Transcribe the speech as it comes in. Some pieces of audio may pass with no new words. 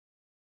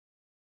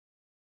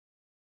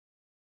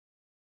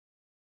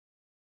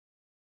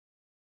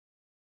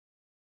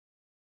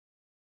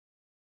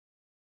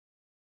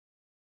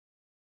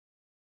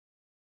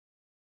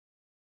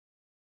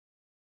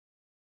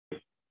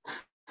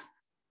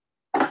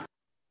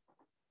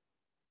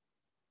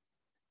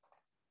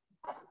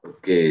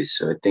Okay,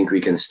 so I think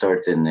we can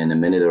start in a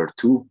minute or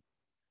two.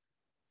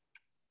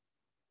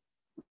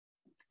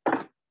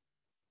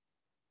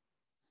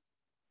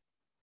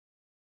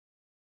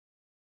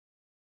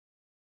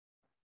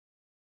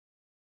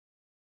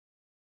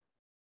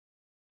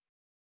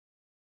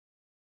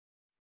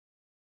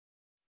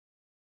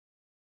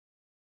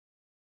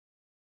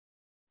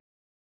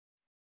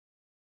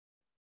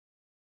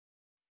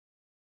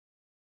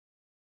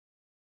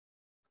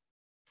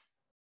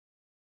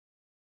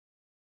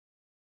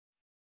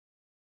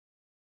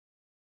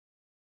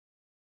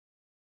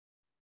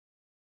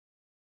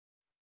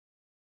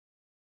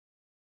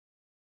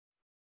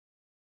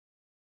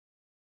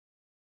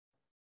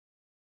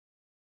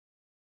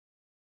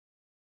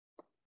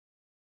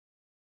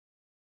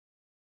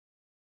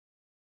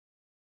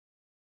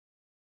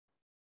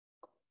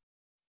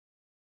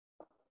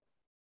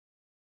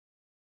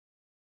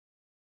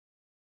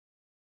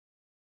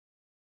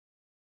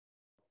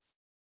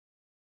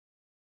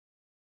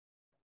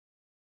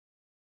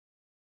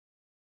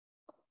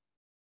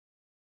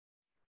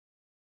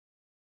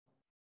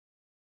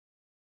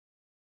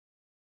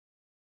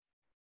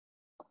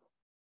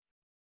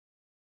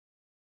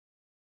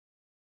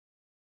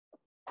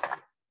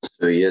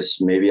 So yes,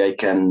 maybe I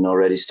can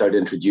already start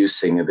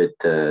introducing a bit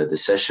the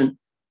session.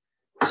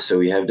 So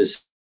we have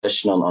this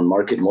session on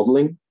market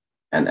modeling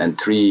and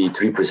three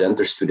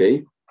presenters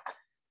today.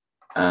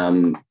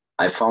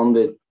 I found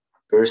it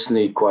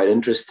personally quite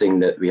interesting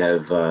that we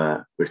have,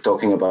 we're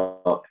talking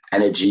about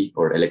energy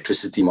or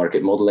electricity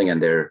market modeling,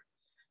 and there are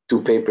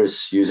two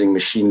papers using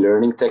machine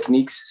learning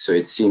techniques. So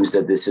it seems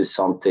that this is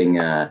something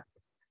that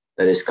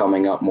is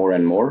coming up more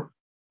and more.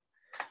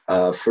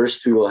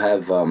 First, we will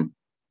have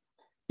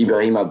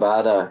Ibrahim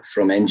Abada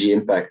from ENGIE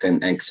Impact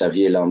and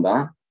Xavier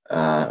Lambin.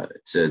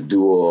 It's a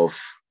duo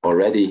of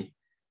already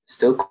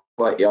still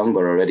quite young,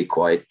 but already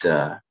quite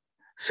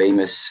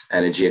famous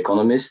energy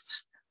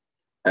economists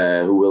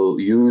who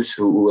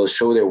will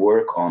show their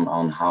work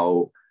on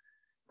how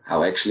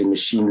actually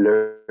machine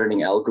learning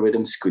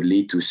algorithms could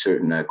lead to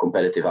certain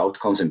competitive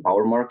outcomes in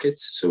power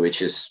markets. So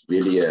which is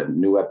really a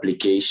new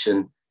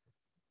application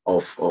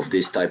of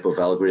this type of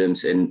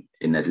algorithms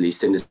in at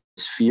least in the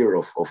sphere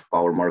of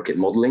power market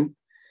modeling.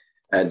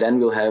 Then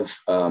we'll have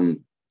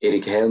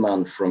Erik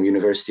Heilmann from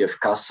University of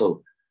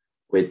Kassel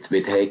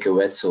with Heike,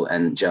 Wetzel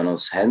and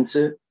Janosch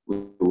Henze,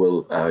 who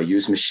will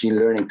use machine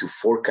learning to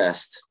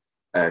forecast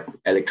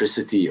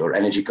electricity or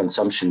energy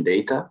consumption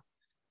data.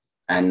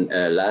 And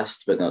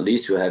last but not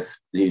least, we'll have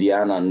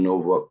Liliana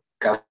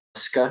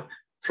Nowakowska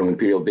from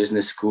Imperial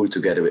Business School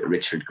together with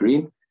Richard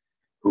Green,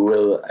 who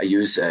will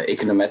use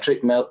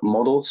econometric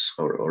models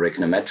or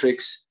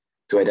econometrics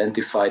to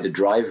identify the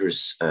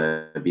drivers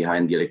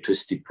behind the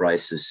electricity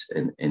prices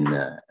in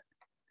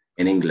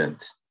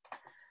England.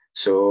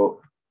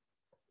 So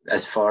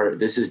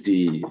this is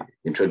the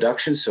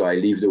introduction, so I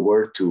leave the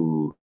word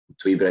to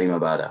Ibrahim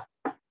Abada.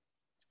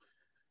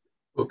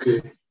 Okay,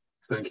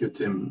 thank you,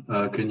 Tim.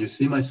 Can you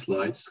see my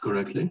slides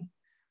correctly?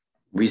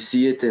 We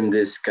see it in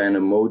this kind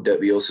of mode that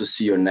we also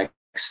see your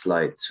next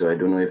slide, so I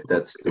don't know if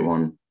that's the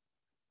one.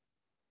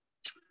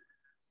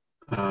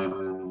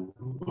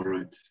 All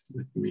right,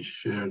 let me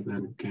share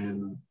then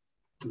again,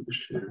 do the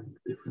sharing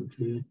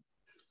differently.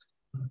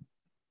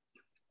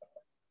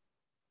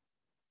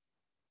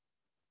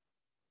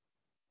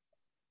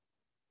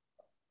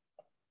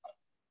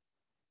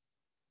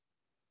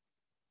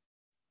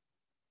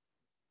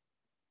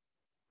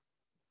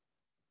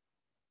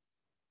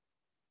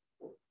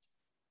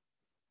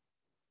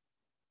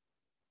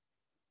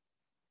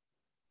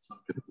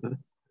 Something like that.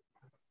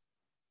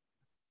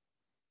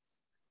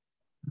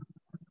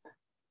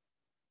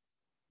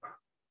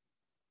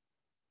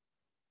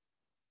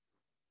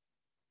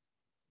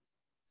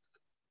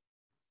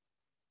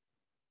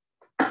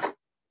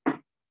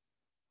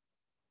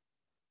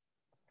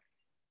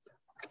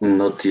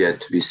 Not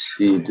yet. We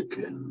see.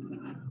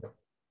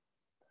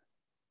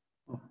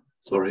 Oh,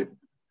 sorry.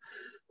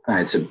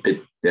 It's a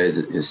bit. There's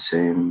the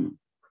same.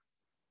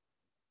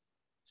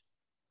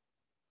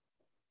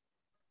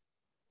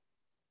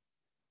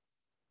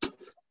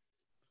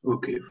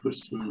 Okay, for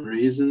some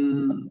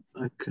reason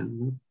I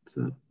cannot.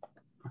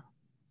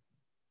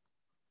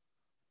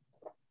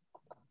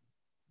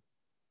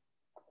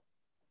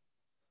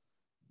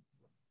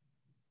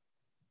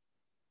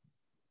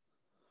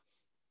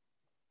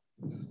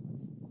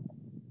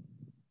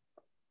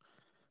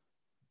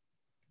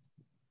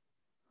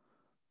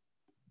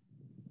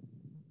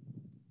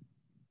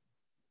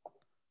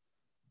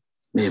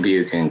 Maybe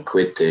you can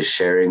quit the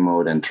sharing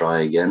mode and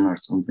try again or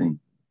something.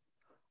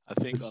 I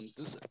think on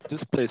this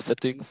display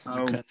settings,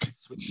 you can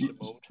switch the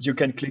mode. You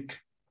can click.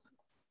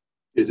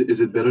 Is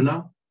it better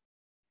now?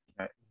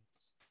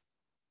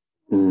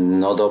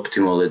 Not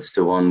optimal. It's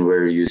the one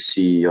where you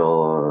see the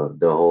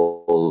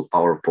whole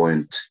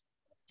PowerPoint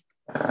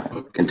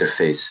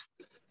interface.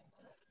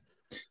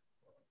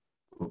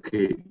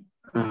 Okay.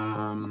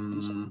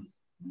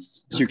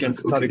 So you can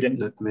start again.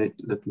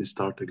 Let me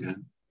start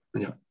again.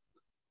 Yeah.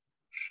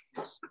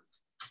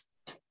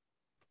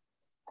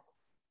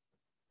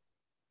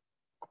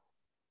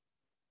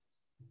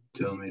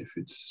 tell me if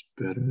it's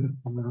better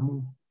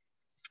now.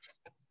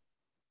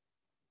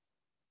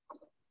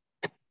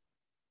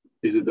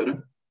 Is it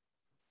better?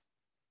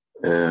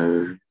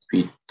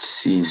 We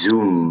see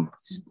Zoom,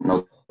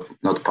 not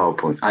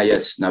PowerPoint. Ah,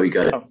 yes, now we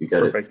got it. We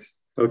got Perfect.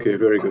 it. Okay,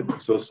 very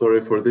good. So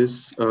sorry for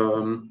this.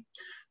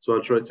 So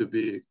I'll try to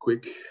be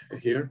quick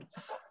here.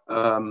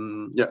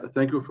 Yeah,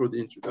 thank you for the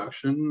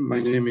introduction.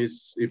 My name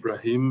is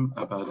Ibrahim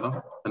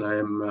Abada, and I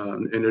am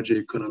an energy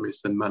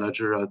economist and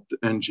manager at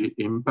ENGIE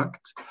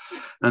Impact.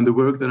 And the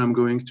work that I'm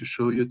going to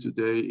show you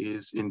today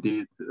is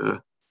indeed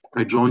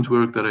a joint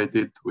work that I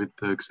did with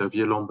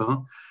Xavier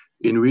Lambin,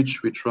 in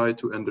which we try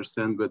to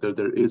understand whether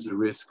there is a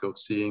risk of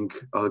seeing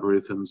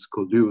algorithms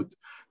collude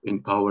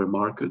in power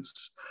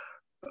markets.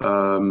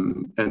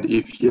 And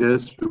if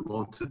yes, we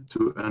wanted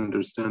to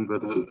understand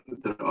whether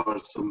there are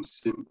some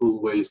simple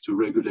ways to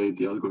regulate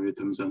the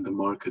algorithms and the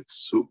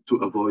markets to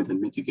avoid and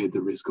mitigate the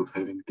risk of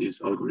having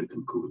this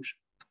algorithm collusion.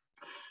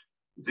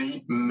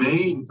 The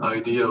main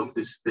idea of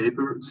this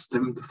paper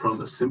stemmed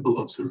from a simple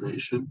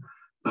observation,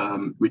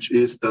 which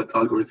is that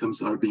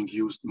algorithms are being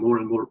used more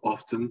and more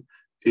often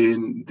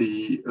in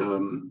the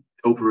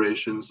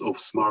operations of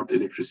smart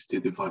electricity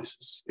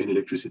devices in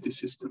electricity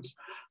systems.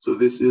 So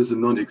this is a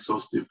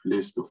non-exhaustive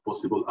list of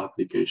possible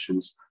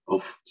applications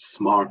of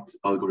smart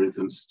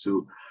algorithms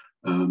to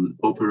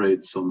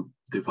operate some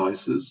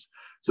devices.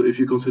 So if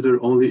you consider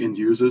only end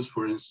users,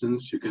 for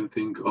instance, you can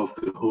think of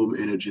the home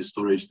energy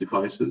storage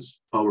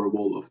devices,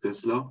 Powerwall of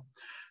Tesla.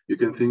 You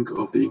can think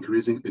of the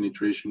increasing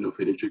penetration of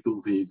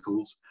electrical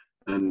vehicles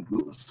and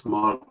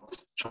smart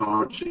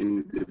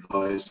charging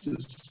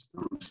devices.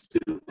 I'm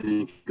still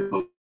thinking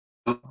about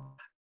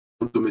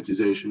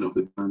automatization of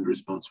the demand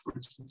response, for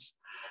instance.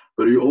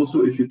 But you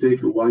also, if you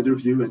take a wider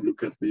view and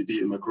look at maybe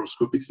a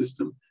macroscopic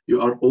system,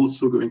 you are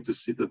also going to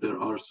see that there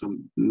are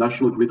some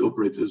national grid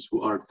operators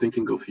who are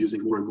thinking of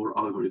using more and more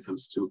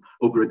algorithms to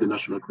operate the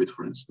national grid,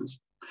 for instance.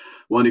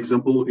 One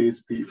example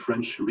is the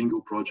French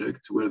Ringo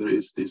project, where there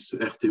is this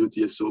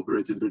RTO-TSO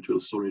operated virtual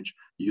storage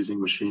using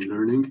machine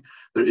learning.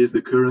 There is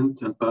the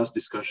current and past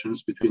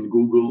discussions between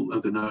Google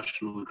and the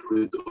national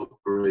grid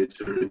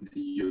operator in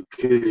the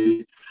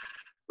UK,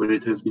 where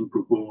it has been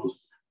proposed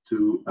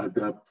to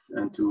adapt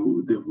and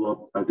to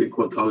develop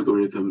adequate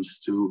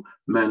algorithms to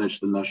manage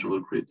the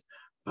national grid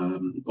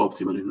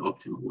optimally in an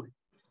optimal way.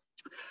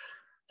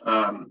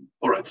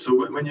 All right,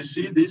 so when you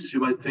see this,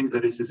 you might think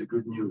that this is a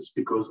good news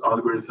because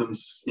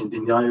algorithms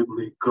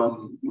undeniably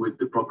come with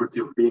the property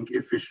of being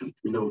efficient.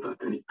 We know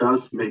that, and it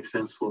does make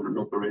sense for an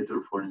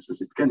operator. For instance,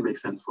 it can make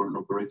sense for an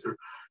operator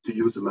to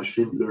use a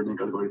machine learning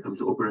algorithm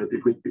to operate the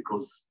grid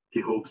because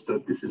he hopes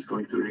that this is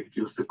going to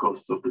reduce the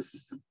cost of the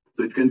system.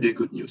 So it can be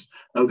good news.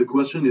 Now, the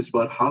question is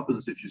what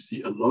happens if you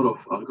see a lot of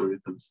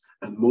algorithms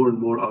and more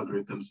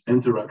algorithms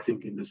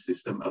interacting in the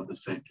system at the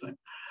same time?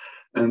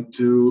 And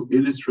to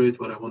illustrate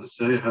what I want to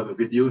say, I have a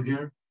video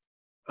here.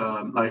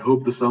 I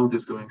hope the sound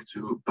is going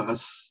to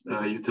pass.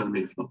 You tell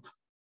me if not.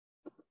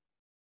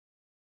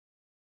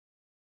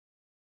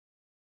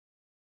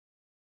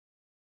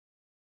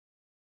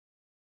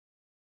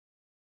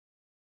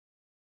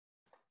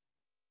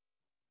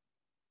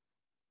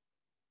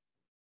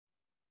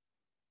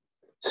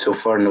 So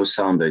far, no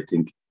sound, I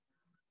think.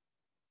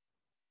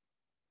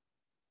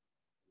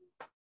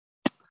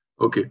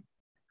 Okay.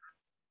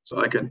 So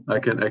I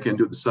can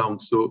do the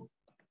sound. So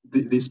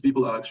these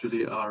people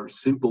actually are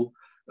simple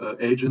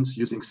agents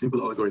using simple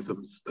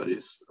algorithms that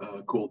is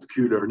called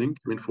Q-learning,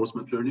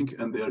 reinforcement learning,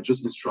 and they are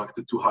just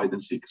instructed to hide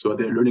and seek. So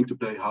they're learning to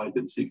play hide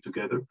and seek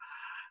together.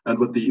 And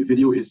what the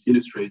video is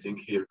illustrating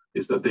here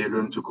is that they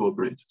learn to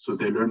cooperate. So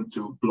they learn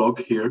to block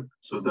here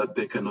so that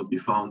they cannot be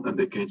found and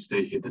they can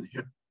stay hidden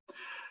here.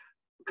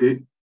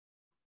 Okay.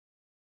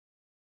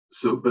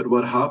 So, but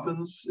what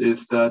happens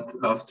is that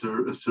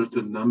after a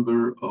certain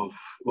number of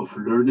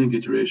learning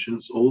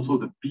iterations, also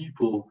the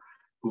people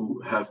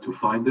who have to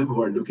find them,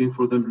 who are looking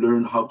for them,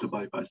 learn how to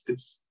bypass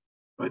this,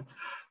 right?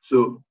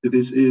 So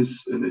this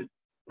is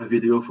a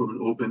video from an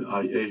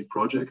OpenIA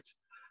project.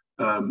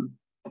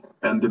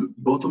 And the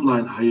bottom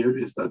line here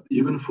is that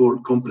even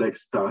for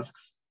complex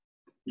tasks,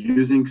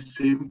 using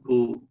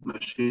simple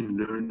machine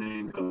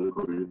learning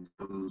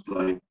algorithms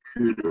like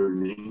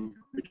Q-learning,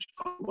 which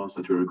are ones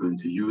that we're going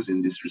to use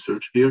in this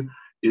research here,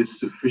 is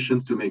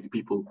sufficient to make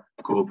people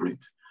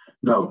cooperate.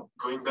 Now,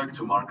 going back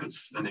to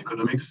markets and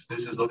economics,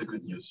 this is not a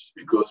good news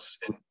because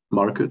in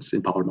markets,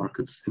 in power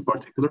markets in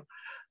particular,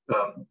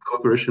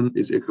 cooperation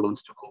is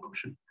equivalent to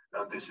collusion.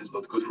 And this is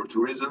not good for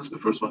two reasons. The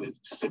first one is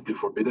simply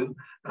forbidden.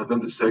 And then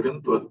the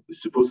second, well,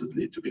 is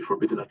supposedly to be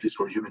forbidden, at least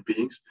for human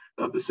beings.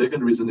 The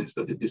second reason is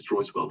that it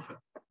destroys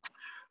welfare,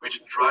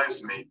 which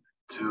drives me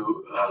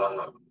to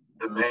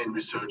the main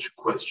research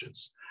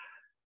questions.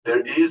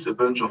 There is a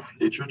bunch of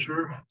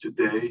literature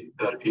today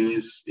that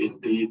is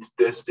indeed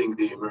testing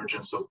the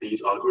emergence of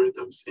these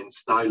algorithms in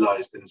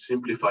stylized and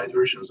simplified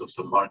versions of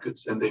some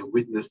markets, and they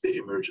witness the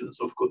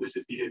emergence of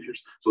collusive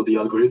behaviors. So the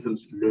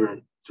algorithms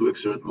learn to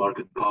exert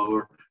market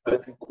power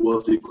at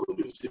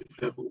quasi-collusive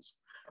levels,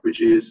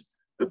 which is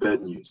a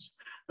bad news.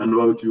 And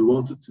what we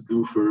wanted to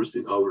do first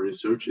in our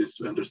research is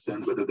to understand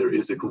whether there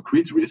is a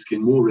concrete risk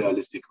in more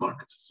realistic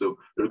markets. So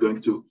we're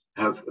going to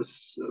have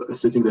a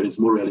setting that is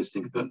more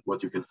realistic than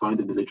what you can find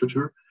in the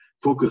literature,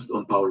 focused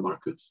on power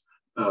markets,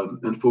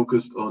 and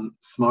focused on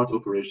smart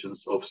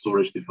operations of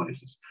storage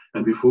devices.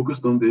 And we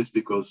focused on this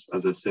because,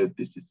 as I said,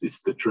 this is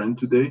the trend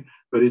today,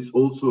 but it's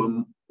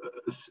also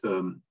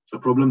a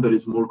problem that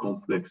is more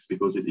complex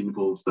because it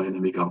involves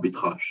dynamic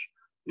arbitrage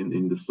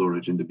in the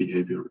storage, in the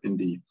behavior, in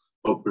the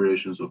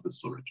operations of the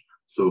storage.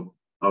 So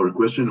our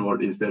question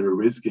was, is there a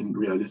risk in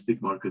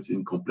realistic markets,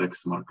 in complex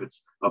markets,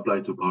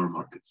 applied to power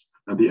markets?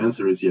 And the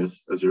answer is yes,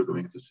 as you're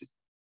going to see.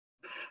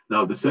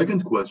 Now, the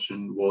second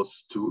question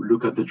was to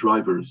look at the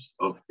drivers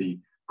of the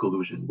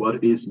collusion.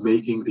 What is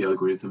making the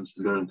algorithms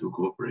learn to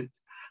cooperate?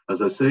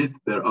 As I said,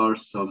 there are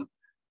some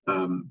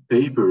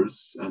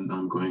papers, and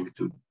I'm going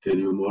to tell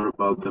you more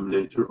about them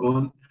later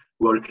on,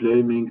 who are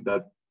claiming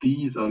that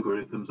these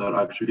algorithms are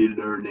actually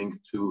learning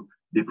to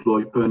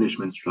deploy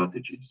punishment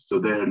strategies. So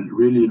they're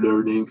really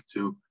learning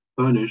to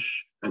punish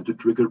and to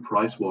trigger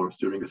price wars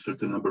during a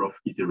certain number of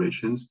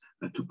iterations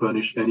and to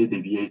punish any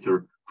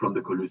deviator from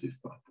the collusive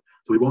path.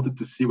 So we wanted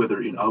to see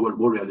whether in our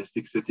more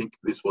realistic setting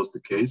this was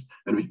the case,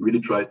 and we really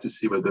tried to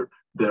see whether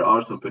there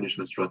are some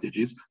punishment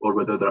strategies or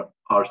whether there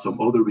are some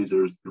other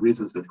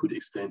reasons that could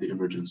explain the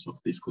emergence of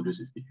these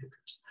collusive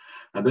behaviors.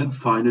 And then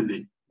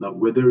finally, now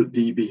whether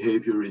the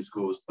behavior is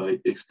caused by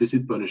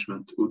explicit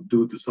punishment or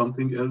due to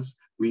something else,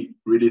 we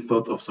really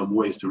thought of some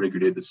ways to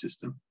regulate the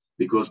system,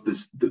 because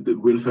the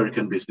welfare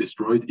can be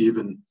destroyed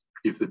even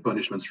if the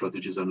punishment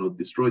strategies are not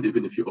destroyed.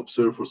 Even if you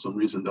observe for some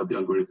reason that the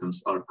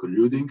algorithms are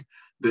colluding,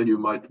 then you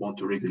might want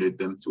to regulate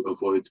them to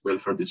avoid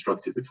welfare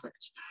destructive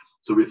effects.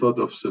 So we thought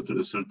of a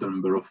certain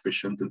number of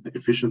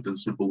efficient and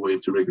simple ways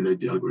to regulate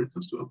the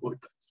algorithms to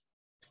avoid that.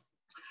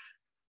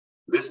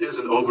 This is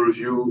an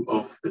overview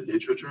of the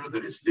literature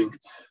that is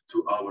linked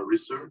to our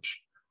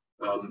research.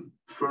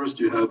 First,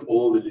 you have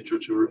all the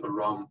literature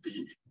around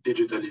the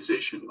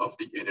digitalization of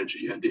the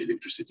energy and the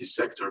electricity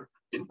sector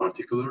in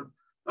particular.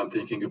 I'm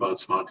thinking about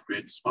smart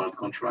grids, smart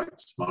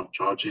contracts, smart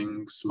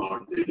charging,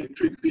 smart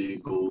electric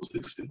vehicles,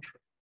 etc.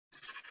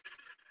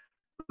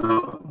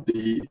 Now,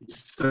 the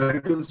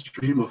second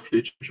stream of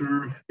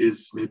literature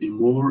is maybe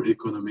more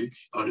economic.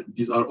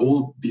 These are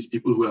all these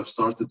people who have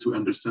started to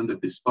understand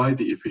that despite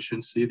the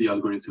efficiency, the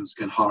algorithms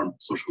can harm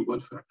social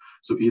welfare.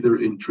 So either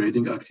in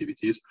trading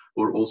activities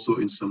or also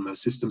in some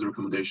systems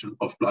recommendation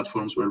of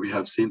platforms where we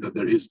have seen that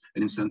there is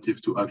an incentive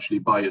to actually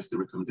bias the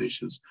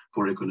recommendations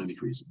for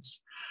economic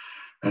reasons.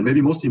 And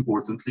maybe most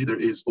importantly, there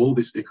is all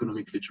this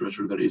economic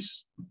literature that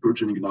is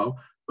burgeoning now,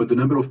 but the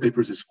number of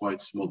papers is quite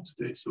small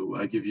today. So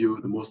I give you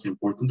the most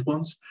important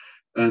ones.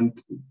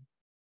 And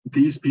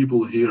these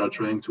people here are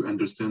trying to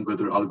understand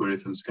whether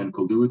algorithms can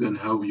collude and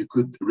how you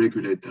could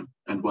regulate them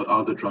and what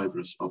are the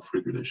drivers of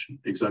regulation,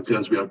 exactly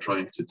as we are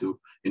trying to do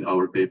in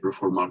our paper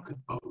for market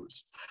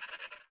powers.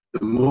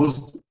 The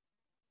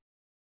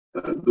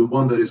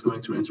one that is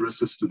going to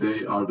interest us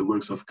today are the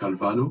works of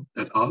Calvano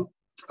et al.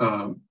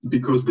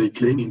 Because they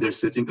claim in their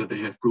setting that they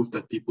have proved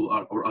that people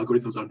are, or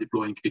algorithms are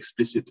deploying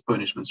explicit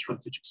punishment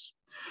strategies.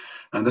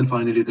 And then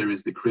finally, there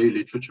is the Cray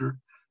literature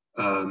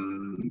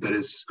that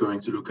is going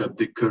to look at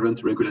the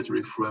current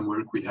regulatory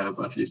framework we have,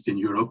 at least in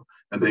Europe.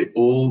 And they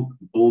all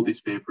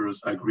these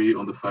papers agree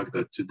on the fact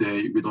that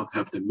today we don't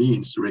have the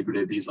means to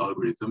regulate these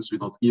algorithms. We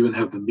don't even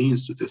have the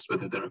means to test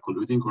whether they're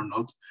colluding or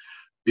not,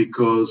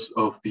 because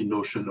of the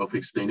notion of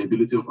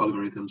explainability of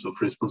algorithms, of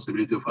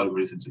responsibility of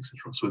algorithms,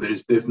 etc. So there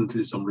is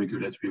definitely some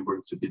regulatory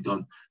work to be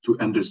done to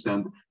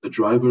understand the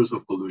drivers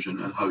of collusion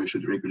and how you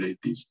should regulate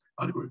these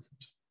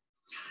algorithms.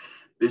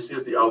 This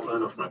is the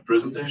outline of my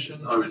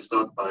presentation. I will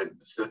start by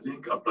the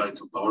setting applied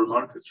to power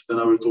markets. Then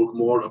I will talk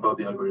more about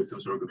the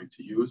algorithms we're going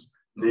to use,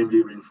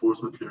 namely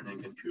reinforcement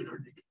learning and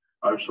Q-learning.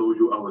 I'll show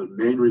you our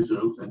main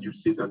results, and you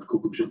see that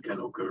collusion can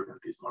occur in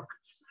these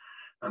markets.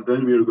 And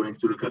then we are going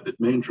to look at the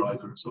main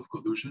drivers of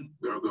collusion.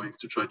 We are going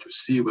to try to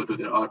see whether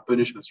there are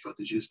punishment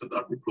strategies that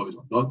are deployed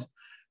or not.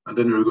 And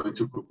then we're going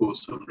to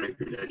propose some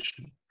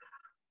regulation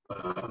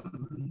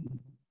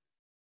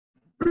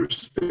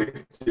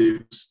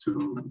perspectives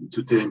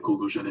to tame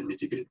collusion and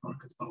mitigate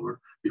market power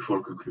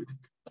before concluding.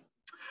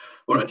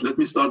 All right, let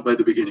me start by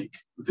the beginning.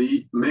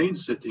 The main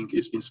setting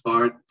is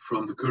inspired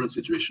from the current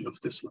situation of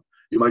Tesla.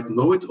 You might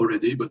know it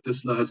already, but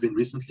Tesla has been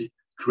recently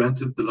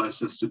granted the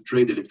license to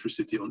trade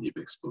electricity on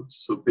eBay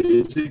spots. So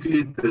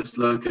basically,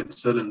 Tesla can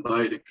sell and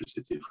buy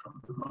electricity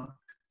from the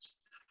markets.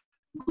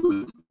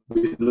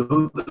 We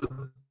know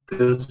that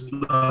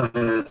Tesla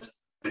has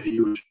a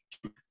huge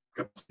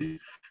capacity,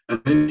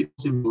 and maybe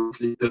most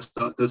importantly,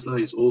 Tesla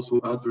is also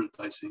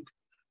advertising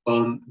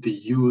on the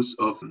use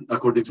of,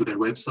 according to their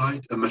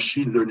website, a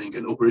machine learning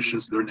and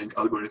operations learning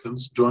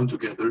algorithms joined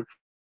together.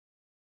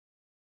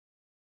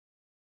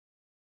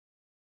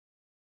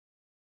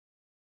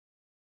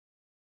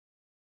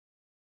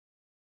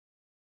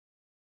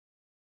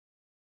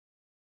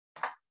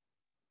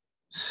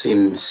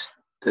 Seems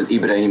that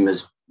Ibrahim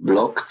is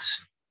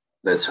blocked.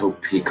 Let's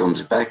hope he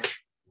comes back.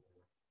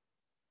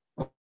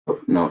 Oh,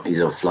 no, he's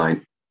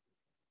offline.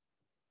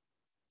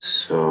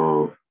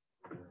 So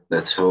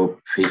let's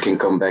hope he can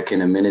come back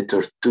in a minute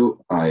or two.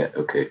 Oh, yeah,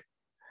 okay.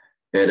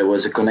 Yeah, there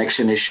was a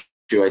connection issue,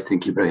 I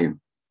think, Ibrahim.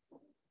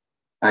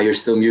 You're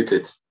still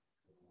muted.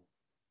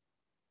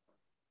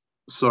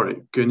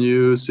 Sorry, can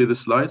you see the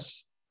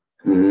slides?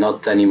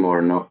 Not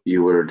anymore, no.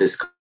 You were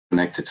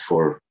disconnected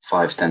for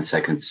 5-10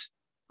 seconds.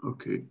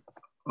 Okay,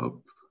 up.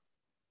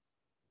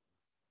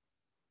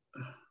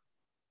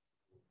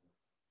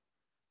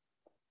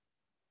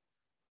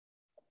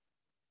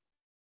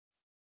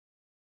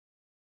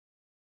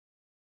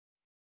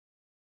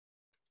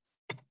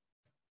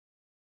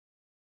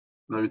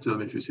 Now you tell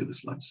me if you see the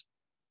slides.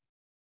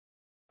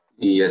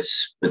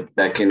 Yes, but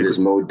back in this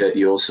mode that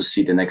you also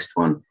see the next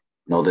one,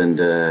 not in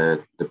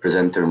the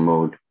presenter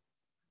mode.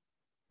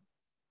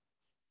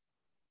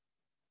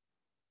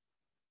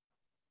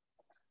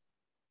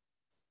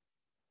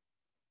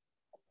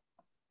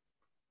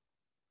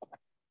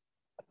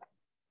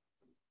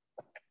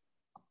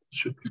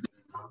 Should be.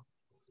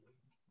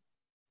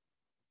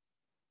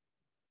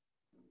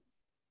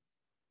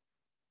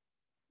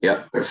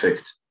 Yeah,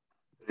 perfect.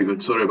 Very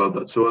good. Sorry about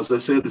that. So as I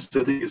said, the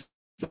setting is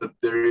that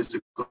there is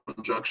a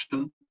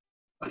conjunction,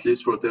 at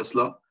least for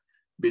Tesla,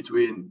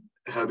 between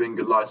having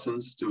a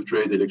license to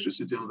trade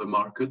electricity on the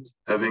market,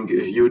 having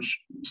a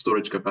huge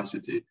storage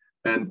capacity,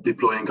 and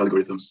deploying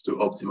algorithms to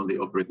optimally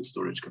operate the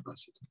storage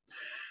capacity.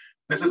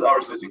 This is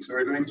our setting. So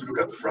we're going to look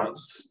at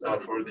France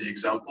for the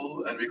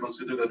example, and we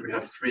consider that we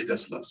have 3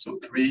 Teslas, so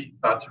 3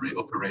 battery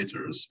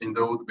operators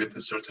endowed with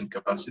a certain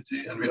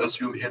capacity, and we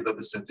assume here that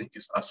the setting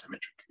is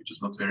asymmetric, which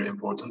is not very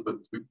important, but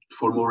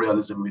for more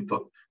realism, we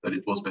thought that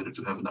it was better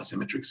to have an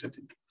asymmetric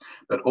setting.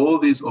 But all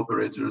these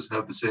operators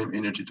have the same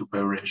energy to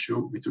power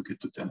ratio. We took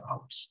it to 10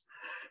 hours.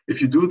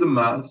 If you do the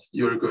math,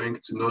 you're going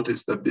to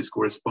notice that this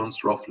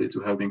corresponds roughly to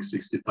having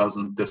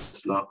 60,000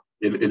 Tesla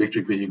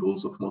electric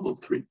vehicles of Model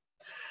 3.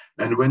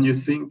 And when you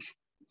think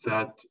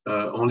that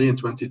only in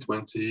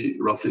 2020,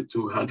 roughly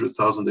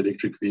 200,000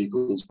 electric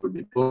vehicles were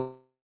deployed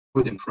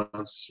in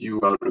France, you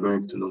are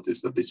going to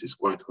notice that this is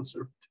quite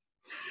conservative.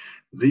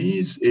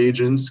 These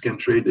agents can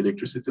trade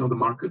electricity on the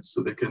market,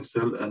 so they can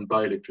sell and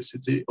buy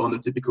electricity on a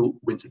typical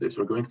winter day.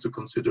 So we're going to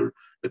consider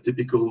a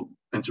typical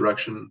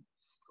interaction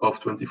of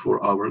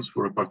 24 hours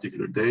for a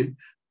particular day.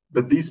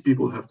 But these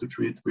people have to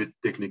treat with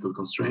technical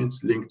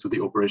constraints linked to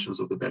the operations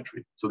of the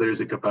battery. So there is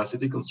a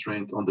capacity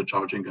constraint on the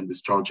charging and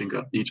discharging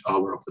at each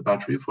hour of the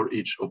battery for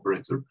each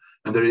operator.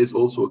 And there is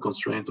also a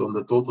constraint on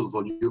the total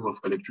volume of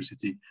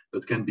electricity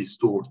that can be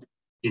stored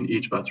in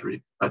each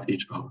battery at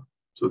each hour.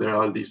 So there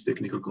are these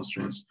technical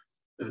constraints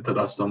that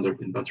are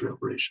standard in battery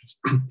operations.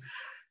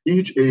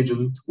 Each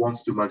agent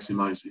wants to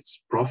maximize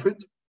its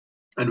profit.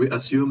 And we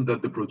assume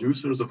that the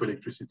producers of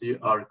electricity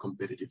are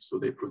competitive. So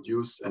they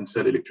produce and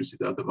sell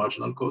electricity at the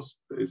marginal cost.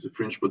 There is the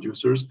fringe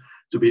producers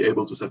to be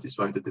able to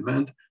satisfy the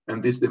demand.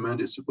 And this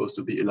demand is supposed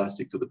to be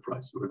elastic to the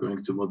price. So we're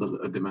going to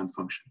model a demand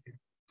function here.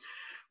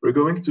 We're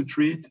going to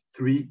treat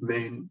 3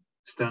 main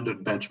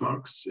standard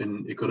benchmarks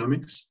in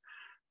economics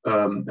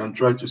and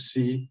try to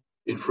see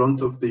in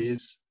front of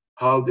these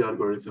how the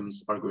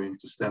algorithms are going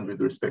to stand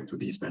with respect to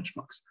these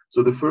benchmarks.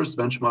 So the first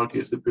benchmark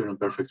is the pure and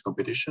perfect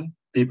competition.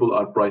 People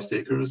are price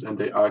takers and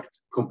they act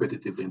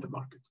competitively in the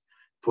market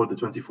for the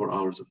 24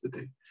 hours of the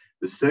day.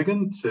 The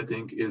second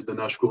setting is the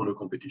Nash corner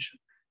competition.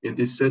 In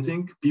this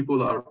setting,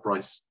 people are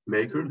price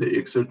maker. They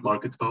exert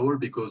market power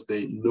because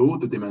they know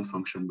the demand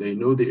function. They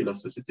know the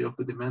elasticity of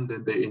the demand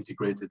and they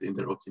integrate it in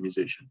their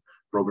optimization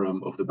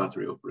program of the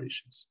battery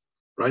operations,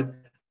 right?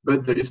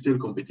 But there is still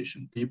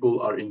competition. People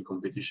are in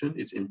competition.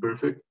 It's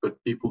imperfect,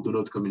 but people do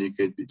not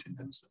communicate between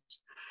themselves.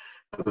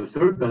 The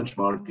third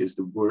benchmark is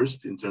the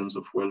worst in terms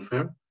of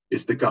welfare.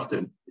 It's the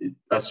cartel. It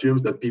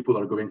assumes that people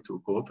are going to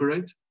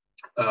cooperate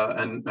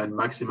and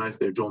maximize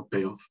their joint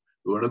payoff.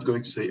 We're not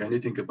going to say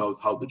anything about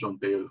how the joint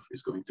payoff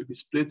is going to be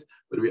split,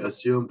 but we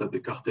assume that the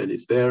cartel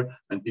is there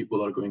and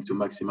people are going to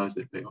maximize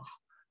their payoff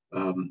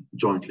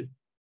jointly.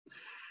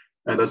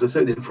 And as I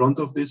said, in front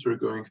of this, we're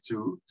going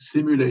to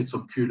simulate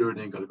some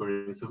Q-learning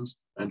algorithms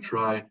and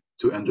try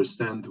to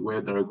understand where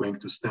they're going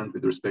to stand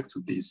with respect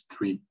to these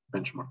 3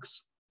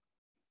 benchmarks.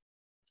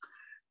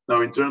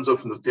 Now, in terms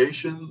of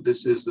notation,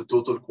 this is the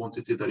total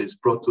quantity that is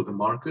brought to the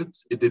market.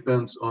 It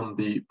depends on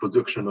the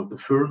production of the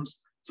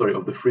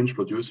of the fringe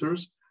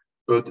producers,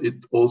 but it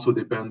also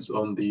depends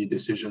on the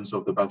decisions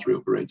of the battery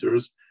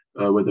operators,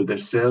 whether they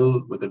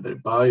sell, whether they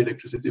buy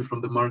electricity from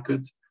the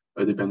market,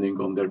 depending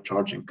on their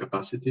charging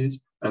capacities,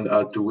 and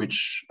to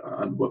which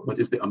and what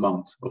is the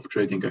amount of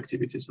trading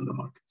activities in the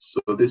market. So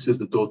this is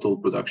the total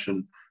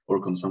production or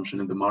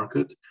consumption in the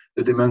market.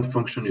 The demand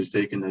function is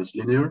taken as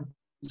linear.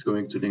 It's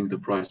going to link the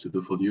price to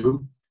the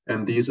volume.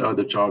 And these are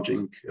the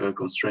charging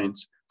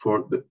constraints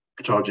for the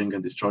charging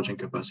and discharging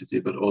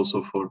capacity, but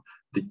also for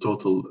the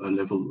total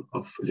level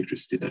of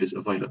electricity that is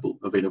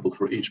available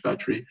for each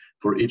battery,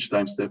 for each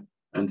time step,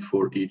 and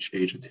for each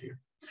agent here.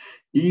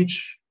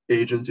 Each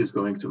agent is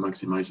going to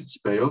maximize its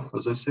payoff,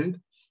 as I said.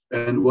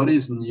 And what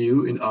is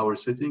new in our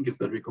setting is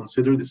that we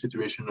consider the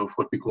situation of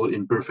what we call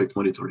imperfect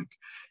monitoring.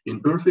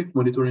 Imperfect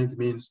monitoring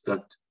means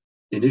that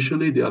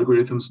initially the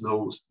algorithms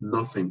knows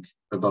nothing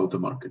about the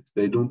market.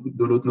 They do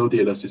not know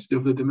the elasticity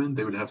of the demand.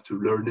 They will have to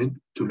learn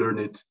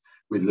it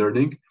with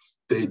learning.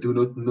 They do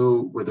not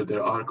know whether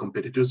there are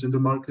competitors in the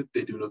market.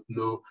 They do not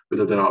know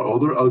whether there are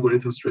other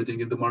algorithms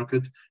trading in the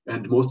market.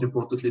 And most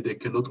importantly, they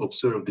cannot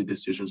observe the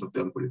decisions of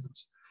the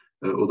algorithms.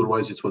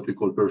 Otherwise, it's what we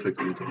call perfect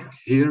monitoring.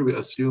 Here, we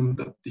assume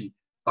that the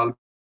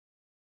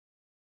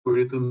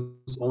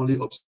algorithms only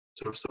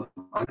observe some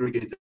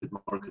aggregated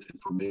market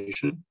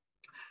information.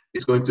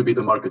 It's going to be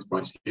the market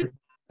price here.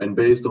 And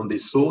based on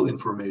this sole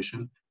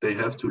information, they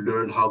have to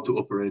learn how to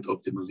operate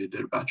optimally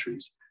their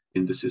batteries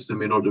in the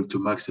system in order to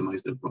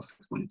maximize their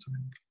profit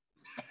monitoring.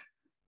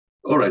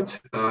 All right,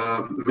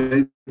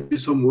 maybe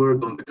some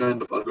word on the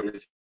kind of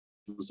algorithms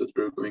that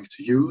we're going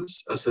to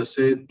use. As I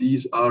said,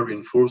 these are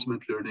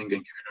reinforcement learning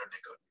and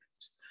Q-learning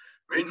algorithms.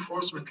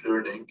 Reinforcement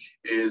learning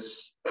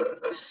is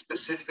a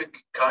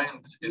specific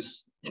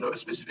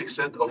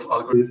set of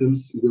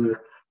algorithms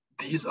where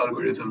these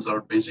algorithms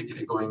are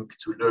basically going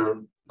to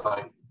learn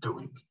by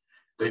doing.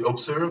 They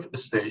observe a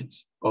state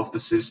of the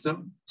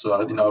system. So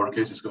in our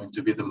case, it's going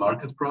to be the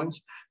market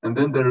price. And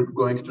then they're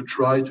going to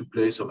try to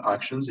play some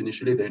actions.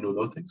 Initially, they know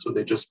nothing. So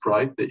they just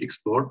try, they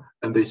explore,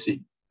 and they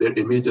see their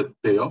immediate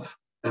payoff.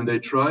 And they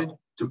try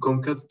to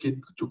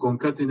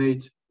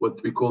concatenate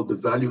what we call the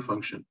value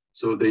function.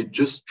 So they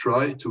just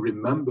try to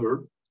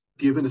remember,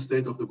 given a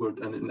state of the world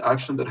and an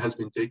action that has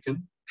been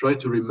taken, try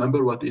to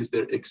remember what is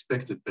their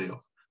expected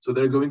payoff. So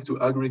they're going to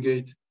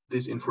aggregate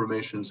this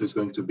information. So it's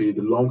going to be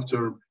the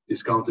long-term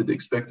discounted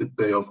expected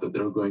payoff that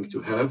they're going to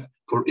have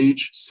for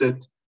each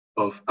set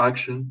of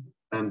action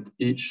and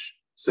each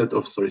set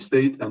of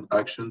state and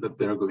action that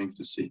they're going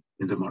to see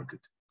in the market.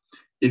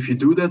 If you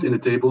do that in a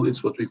table,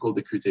 it's what we call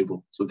the Q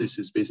table. So this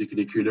is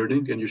basically Q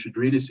learning, and you should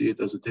really see it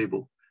as a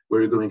table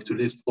where you're going to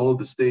list all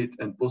the state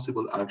and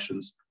possible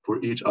actions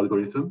for each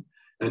algorithm.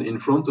 And in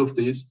front of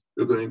this,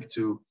 you're going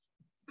to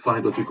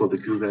find what we call the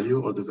Q value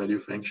or the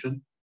value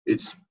function.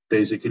 It's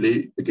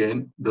basically,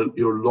 again,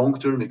 your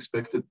long-term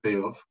expected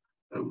payoff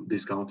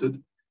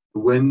discounted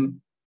when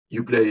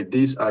you play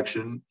this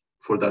action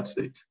for that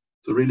state.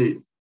 So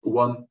really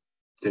one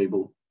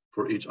table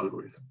for each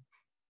algorithm.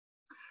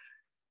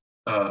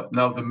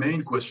 Now, the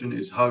main question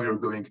is how you're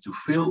going to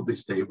fill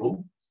this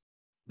table.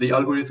 The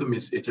algorithm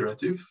is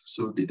iterative,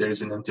 so there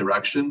is an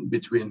interaction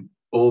between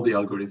all the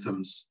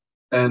algorithms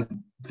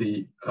and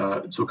the,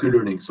 so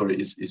Q-learning,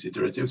 is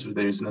iterative. So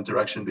there is an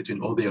interaction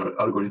between all the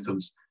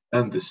algorithms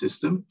and the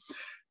system.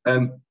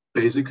 And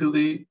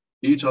basically,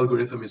 each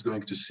algorithm is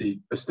going to see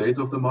a state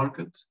of the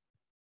market,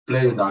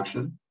 play an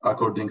action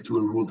according to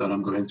a rule that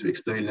I'm going to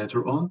explain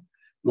later on.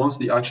 Once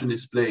the action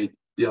is played,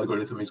 the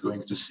algorithm is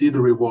going to see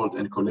the reward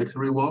and collect the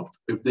reward,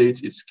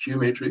 update its Q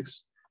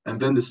matrix, and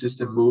then the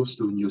system moves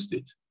to a new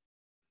state.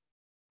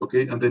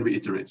 Okay, and then we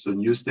iterate. So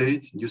new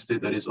state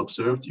that is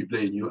observed, you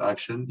play a new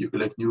action, you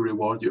collect new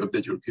reward, you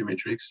update your Q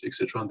matrix,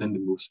 etc., and then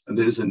it moves. And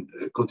there is a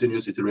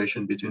continuous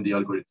iteration between the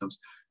algorithms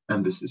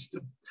and the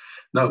system.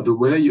 Now, the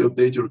way you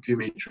update your Q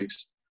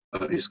matrix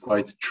is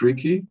quite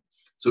tricky.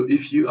 So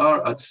if you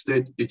are at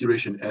state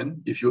iteration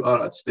n, if you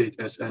are at state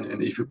Sn,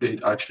 and if you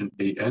played action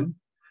An,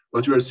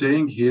 what we are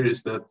saying here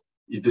is that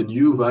the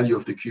new value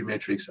of the Q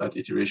matrix at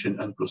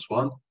iteration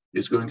n+1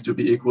 is going to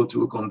be equal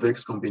to a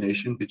convex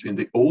combination between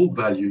the old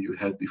value you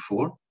had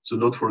before, so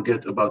not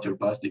forget about your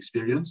past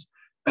experience,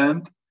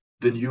 and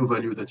the new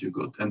value that you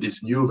got. And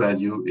this new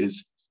value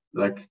is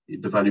like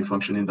the value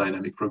function in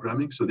dynamic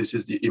programming. So this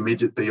is the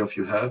immediate payoff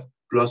you have,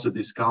 plus a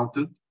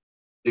discounted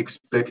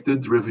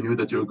expected revenue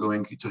that you're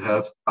going to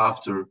have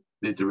after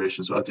the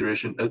iteration. So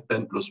iteration at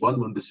n+1,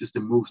 when the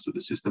system moves to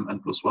the system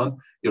n+1,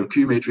 your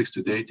Q matrix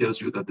today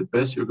tells you that the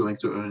best you're going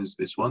to earn is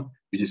this one.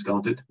 You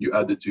discount it, you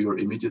add it to your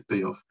immediate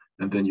payoff,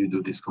 and then you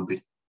do this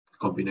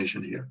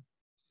combination here.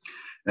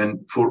 And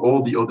for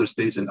all the other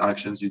states and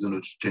actions, you do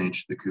not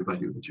change the Q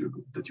value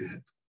that you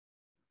had.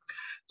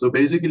 So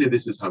basically,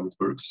 this is how it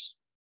works,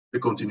 a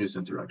continuous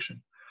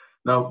interaction.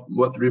 Now,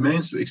 what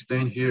remains to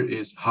explain here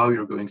is how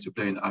you're going to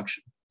play an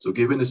action. So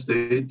given a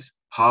state,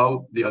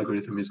 how the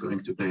algorithm is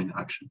going to play an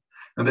action.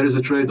 And there is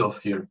a trade-off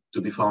here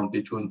to be found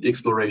between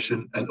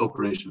exploration and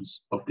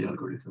operations of the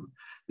algorithm.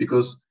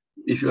 Because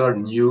if you are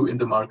new in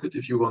the market,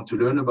 if you want to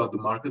learn about the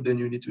market, then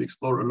you need to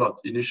explore a lot,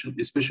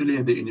 especially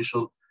in the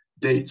initial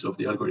dates of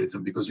the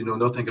algorithm, because you know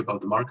nothing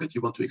about the market.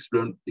 You want to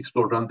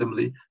explore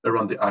randomly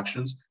around the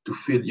actions to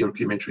fill your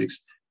Q matrix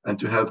and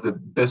to have the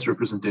best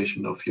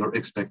representation of your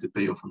expected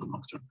payoff on the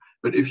long term.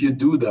 But if you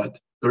do that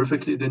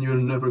perfectly, then you're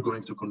never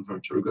going to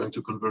converge. You're going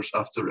to converge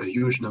after a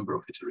huge number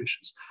of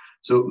iterations.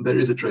 So there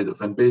is a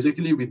trade-off. And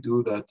basically, we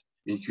do that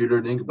in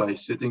Q-learning by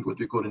setting what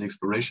we call an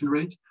exploration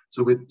rate.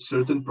 So with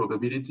certain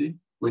probability,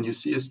 when you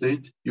see a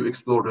state, you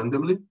explore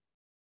randomly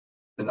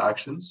in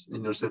actions,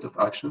 in your set of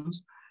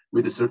actions,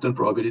 with a certain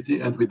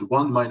probability. And with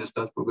 1 minus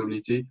that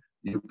probability,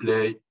 you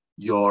play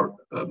your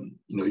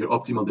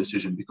optimal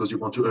decision, because you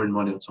want to earn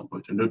money at some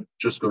point. You're not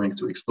just going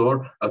to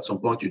explore. At some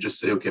point, you just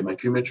say, okay, my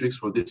Q matrix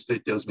for this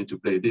state tells me to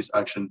play this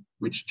action,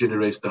 which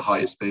generates the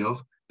highest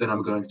payoff. Then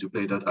I'm going to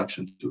play that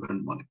action to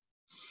earn money.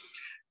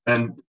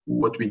 And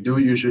what we do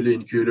usually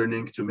in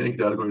Q-learning to make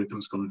the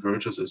algorithms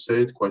converge, as I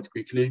said, quite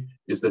quickly,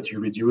 is that you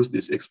reduce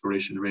this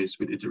exploration race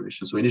with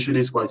iteration. So initially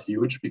it's quite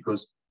huge,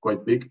 because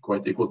quite big,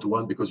 quite equal to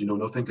 1, because you know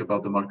nothing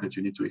about the market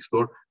you need to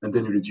explore. And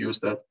then you reduce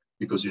that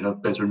because you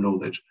have better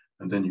knowledge,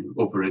 and then you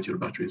operate your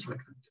batteries like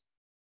that.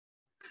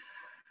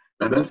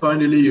 And then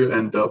finally, you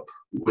end up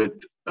with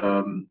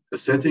a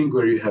setting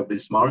where you have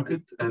this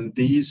market and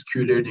these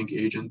Q-learning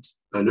agents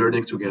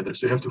learning together.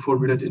 So you have to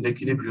formulate an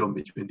equilibrium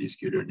between these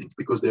Q-learning,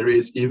 because there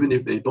is, even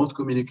if they don't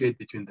communicate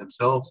between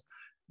themselves,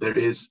 there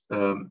is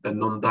a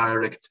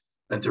non-direct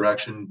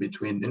interaction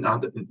between,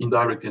 an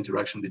indirect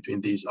interaction between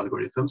these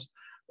algorithms,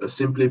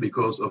 simply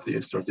because of the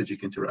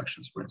strategic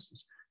interactions. For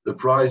instance, the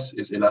price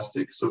is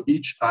elastic. So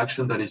each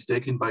action that is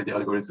taken by the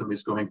algorithm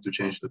is going to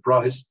change the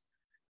price.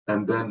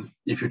 And then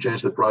if you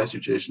change the price, you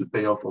change the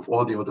payoff of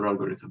all the other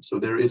algorithms. So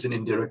there is an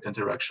indirect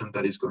interaction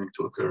that is going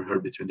to occur here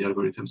between the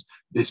algorithms,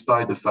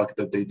 despite the fact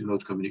that they do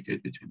not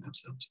communicate between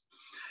themselves.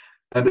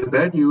 And the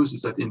bad news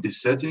is that in this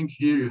setting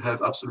here, you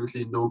have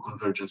absolutely no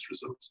convergence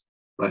results,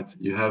 right?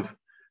 You have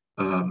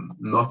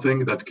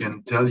nothing that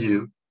can tell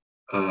you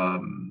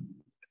that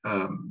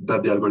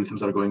the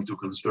algorithms are going to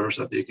converge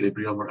at the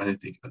equilibrium or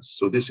anything else.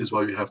 So this is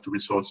why we have to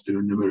resort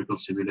to numerical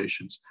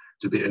simulations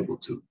to be able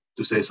to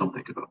say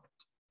something about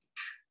it.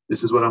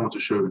 This is what I want to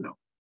show you now.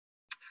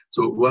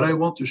 So what I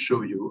want to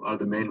show you are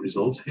the main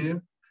results here.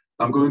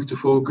 I'm going to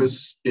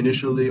focus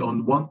initially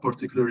on one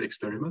particular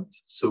experiment.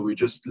 So we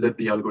just let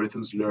the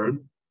algorithms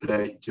learn,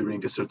 play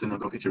during a certain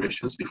number of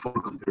iterations before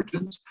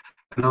convergence.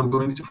 And I'm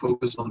going to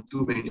focus on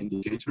two main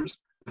indicators.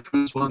 The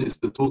first one is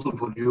the total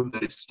volume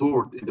that is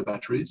stored in the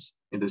batteries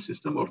in the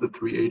system of the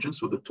three agents,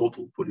 so the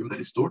total volume that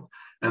is stored.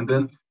 And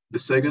then the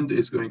second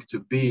is going to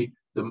be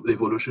the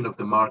evolution of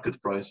the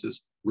market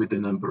prices with the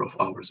number of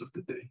hours of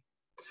the day.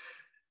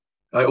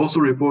 I also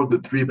report the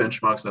three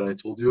benchmarks that I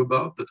told you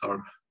about that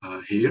are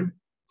here.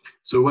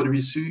 So what you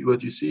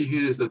see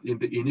here is that in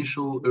the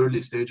initial early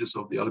stages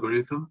of the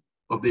algorithms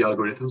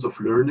of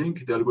learning,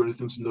 the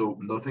algorithms know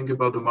nothing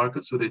about the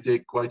market, so they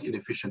take quite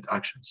inefficient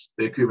actions.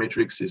 The Q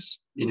matrix is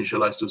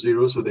initialized to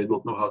 0, so they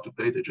don't know how to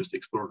play, they just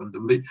explore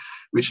randomly,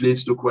 which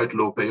leads to quite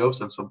low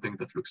payoffs and something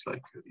that looks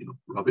like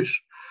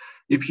rubbish.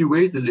 If you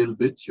wait a little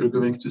bit, you're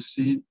going to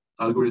see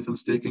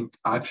algorithms taking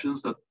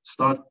actions that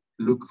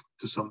look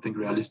to something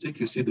realistic.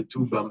 You see the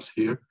two bumps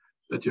here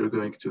that you're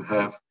going to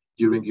have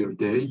during your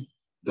day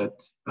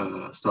that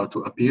start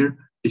to appear.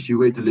 If you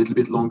wait a little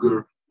bit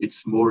longer,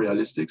 it's more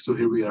realistic. So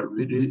here we are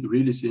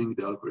really seeing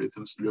the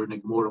algorithms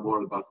learning more and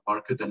more about the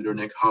market and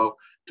learning how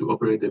to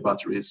operate their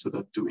batteries so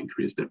that to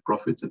increase their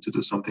profit and to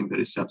do something that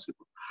is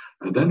sensible.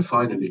 And then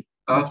finally,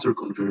 after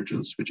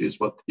convergence, which is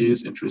what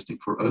is interesting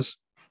for us,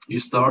 you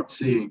start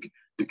seeing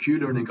the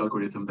Q-learning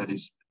algorithm that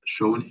is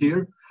shown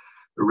here,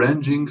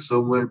 ranging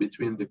somewhere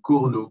between the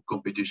Cournot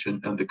competition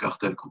and the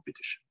cartel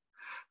competition.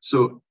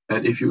 So,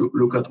 and if you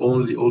look at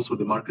also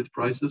the market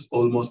prices,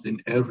 almost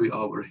in every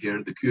hour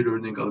here, the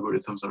Q-learning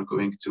algorithms are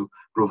going to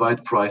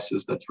provide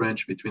prices that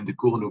range between the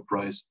Cournot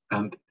price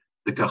and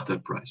the cartel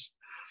price.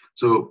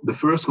 So the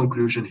first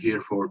conclusion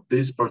here for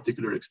this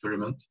particular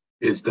experiment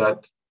is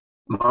that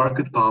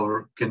market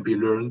power can be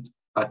learned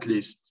at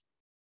least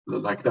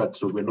like that.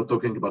 So we're not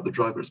talking about the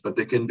drivers, but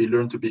they can be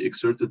learned to be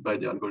exerted by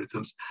the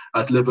algorithms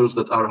at levels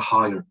that are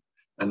higher,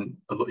 and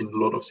in a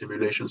lot of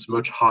simulations,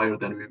 much higher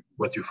than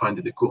what you find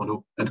in the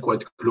Cournot and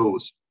quite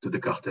close to the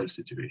cartel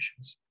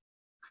situations.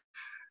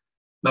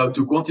 Now,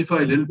 to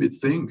quantify a little bit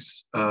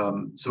things,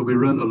 so we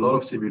run a lot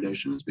of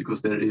simulations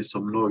because there is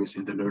some noise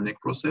in the learning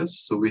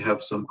process. So we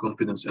have some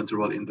confidence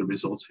interval in the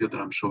results here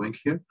that I'm showing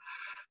here.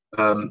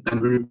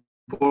 And we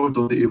report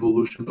on the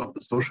evolution of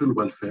the social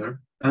welfare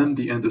and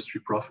the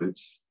industry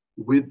profits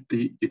with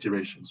the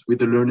iterations, with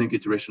the learning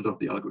iterations of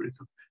the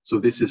algorithm. So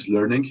this is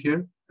learning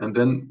here. And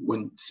then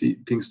when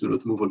things do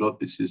not move a lot,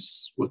 this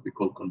is what we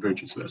call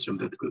convergence. We assume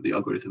that the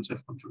algorithms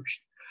have converged.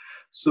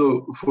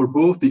 So for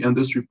both the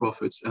industry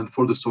profits and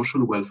for the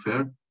social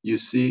welfare, you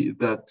see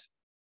that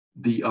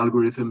the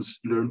algorithms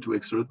learn to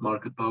exert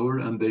market power,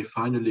 and they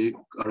finally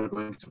are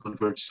going to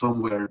converge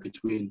somewhere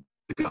between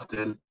the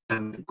cartel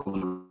and the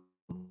Cournot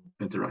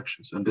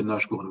interactions and the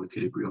Nash-Cournot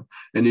equilibrium.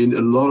 And in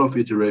a lot of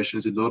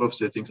iterations, in a lot of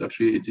settings,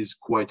 actually, it is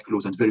quite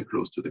close and very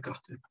close to the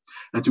cartel.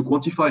 And to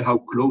quantify how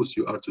close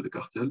you are to the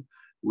cartel,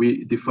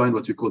 we define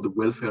what we call the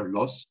welfare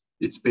loss.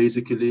 It's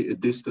basically a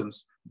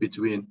distance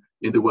between,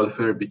 in the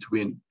welfare,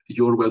 between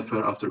your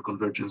welfare after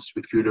convergence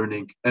with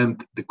Q-learning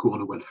and the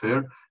Cournot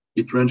welfare.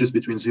 It ranges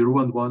between 0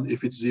 and 1.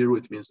 If it's 0,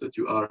 it means that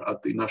you are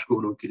at the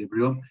Nash-Cournot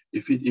equilibrium.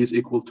 If it is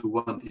equal to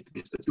 1, it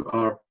means that you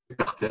are a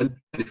cartel.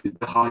 And if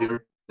it's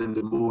higher, then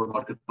the more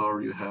market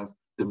power you have,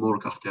 the more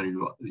cartel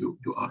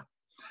you are.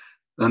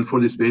 And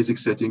for this basic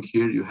setting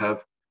here, you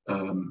have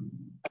a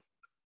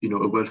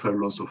welfare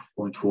loss of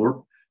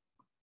 0.4.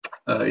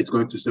 It's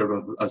going to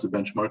serve as a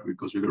benchmark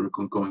because we're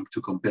going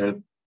to compare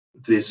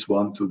this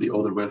one to the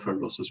other welfare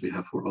losses we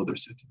have for other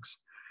settings.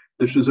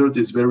 The result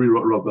is very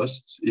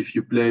robust. If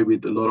you play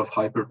with a lot of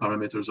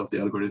hyperparameters of the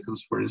algorithms,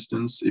 for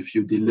instance, if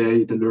you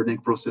delay the learning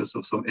process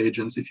of some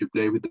agents, if you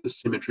play with the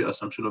symmetry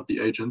assumption of the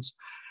agents,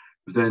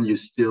 then you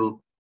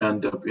still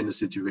end up in a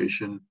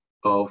situation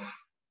of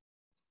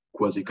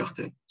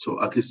quasi-cartel.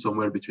 So at least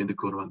somewhere between the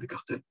kernel and the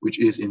cartel, which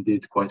is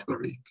indeed quite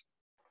worrying.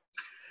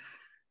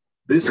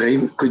 This,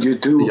 could you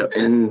do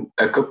in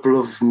a couple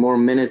of more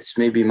minutes,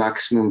 maybe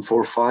maximum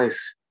 4 or 5?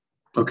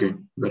 Okay,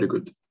 very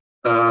good.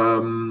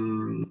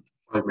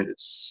 5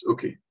 minutes.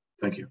 Okay,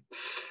 thank you.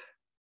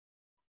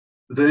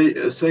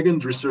 The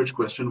second research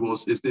question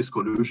was, is this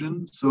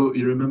collusion? So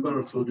you remember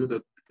I told you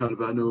that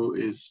Calvano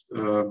is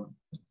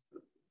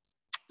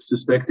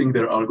suspecting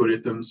their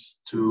algorithms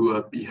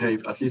to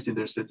behave, at least in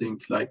their setting,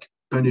 like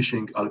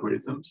punishing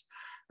algorithms.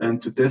 And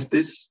to test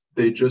this,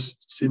 they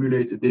just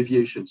simulate a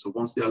deviation. So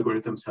once the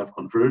algorithms have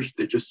converged,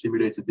 they just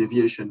simulate a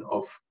deviation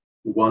of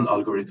one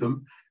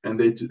algorithm, and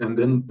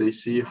then they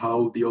see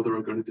how the other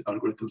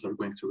algorithms are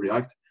going to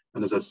react.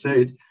 And as I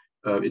said,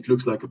 it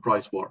looks like a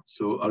price war.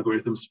 So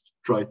algorithms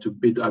try to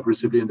bid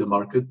aggressively in the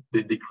market.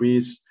 They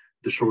decrease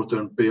the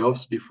short-term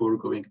payoffs before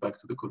going back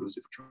to the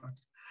collusive track.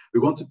 We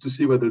wanted to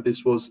see whether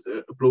this was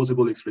a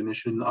plausible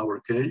explanation in our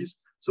case.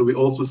 So we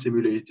also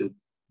simulated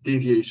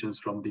deviations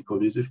from the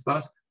collusive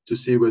path to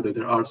see whether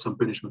there are some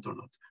punishment or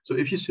not. So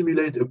if you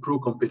simulate a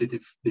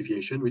pro-competitive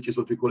deviation, which is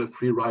what we call a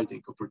free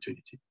riding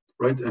opportunity,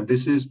 right? And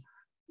this is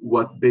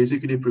what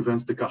basically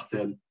prevents the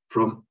cartel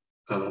from,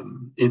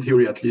 in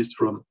theory at least,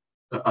 from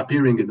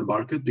appearing in the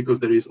market, because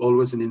there is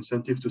always an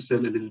incentive to sell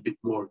a little bit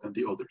more than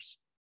the others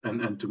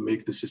and to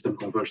make the system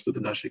converge to the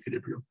Nash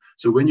equilibrium.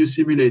 So when you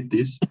simulate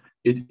this,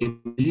 it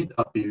indeed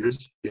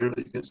appears here,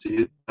 you can see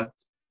it, that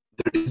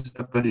there is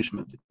a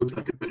punishment. It looks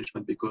like a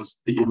punishment because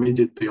the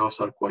immediate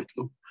payoffs are quite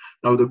low.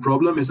 Now, the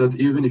problem is that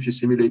even if you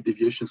simulate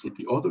deviations in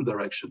the other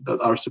direction that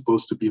are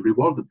supposed to be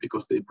rewarded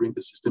because they bring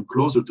the system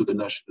closer to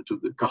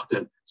the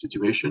cartel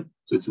situation,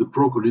 so it's the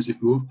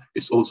pro-collusive move,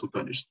 it's also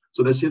punished.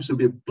 So there seems to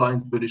be a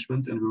blind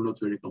punishment, and we're not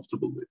very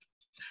comfortable with.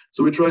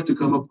 So we tried to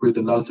come up with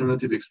an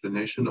alternative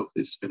explanation of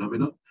this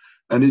phenomenon.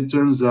 And it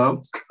turns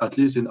out, at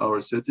least in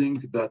our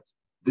setting, that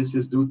this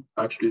is due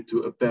actually to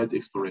a bad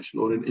exploration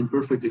or an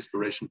imperfect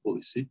exploration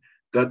policy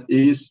that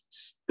is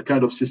a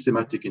kind of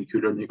systematic in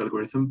Q-learning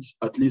algorithms,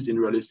 at least in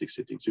realistic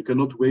settings. You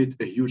cannot wait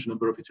a huge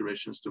number of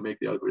iterations to make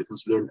the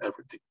algorithms learn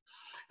everything.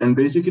 And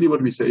basically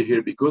what we say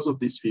here, because of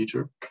this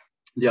feature,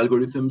 the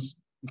algorithms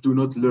do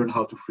not learn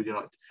how to free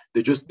ride.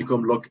 They just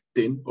become locked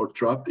in or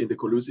trapped in the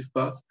collusive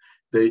path.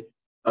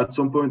 At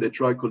some point, they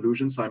try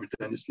collusion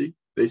simultaneously.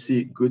 They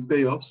see good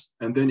payoffs.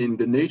 And then in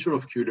the nature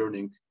of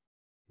Q-learning,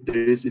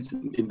 it's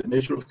in the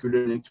nature of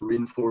Q-learning to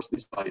reinforce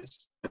this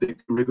bias. And they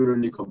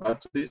regularly come back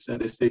to this, and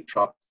they stay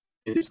trapped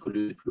in this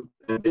collusive loop.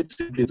 And they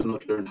simply do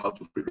not learn how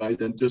to free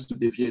ride, and just to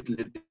deviate a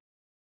little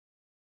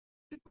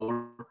bit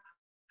more,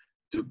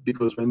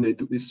 because when they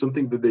do, it's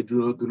something that they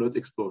do not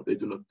explore, they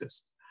do not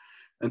test.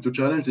 And to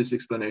challenge this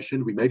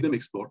explanation, we make them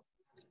explore.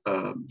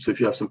 So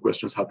if you have some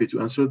questions, happy to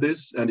answer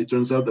this. And it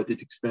turns out that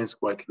it explains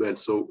quite well.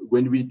 So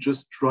when we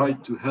just try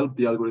to help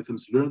the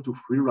algorithms learn to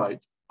free ride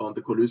on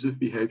the collusive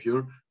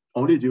behavior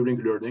only during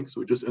learning,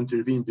 so we just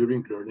intervene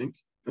during learning,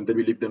 and then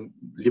we leave them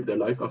live their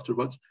life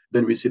afterwards,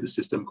 then we see the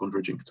system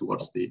converging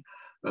towards the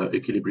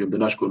equilibrium, the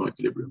Nash-Kono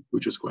equilibrium,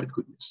 which is quite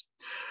good news.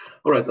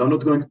 All right, I'm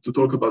not going to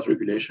talk about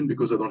regulation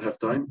because I don't have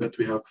time, but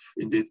we have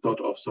indeed thought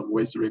of some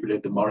ways to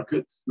regulate the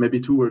market. Maybe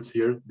 2 words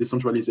here: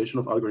 decentralization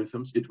of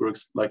algorithms. It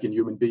works like in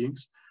human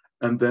beings.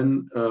 And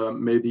then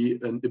maybe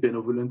a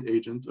benevolent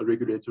agent, a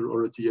regulator,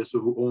 or a TSO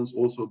who owns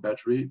also a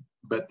battery,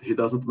 but he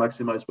doesn't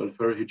maximize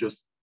welfare, he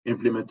just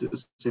implement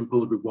a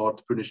simple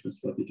reward punishment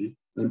strategy.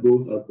 And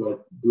both are quite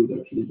good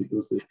actually,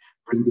 because they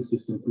bring the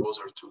system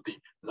closer to the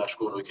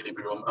Nash-Kono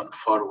equilibrium and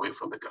far away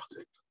from the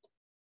cartel.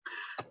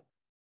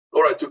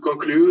 All right, to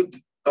conclude,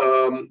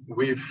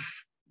 we've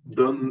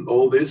done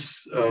all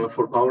this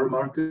for power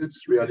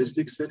markets,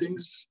 realistic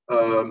settings,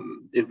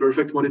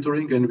 imperfect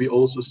monitoring, and we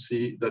also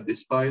see that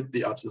despite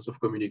the absence of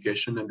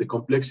communication and the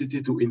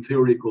complexity to, in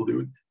theory,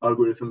 collude,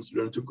 algorithms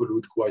learn to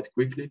collude quite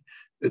quickly.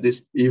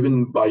 This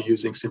even by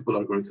using simple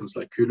algorithms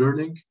like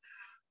Q-learning.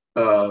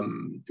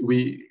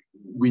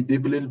 We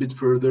dip a little bit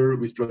further.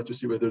 We try to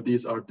see whether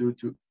these are due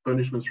to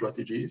punishment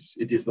strategies.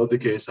 It is not the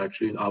case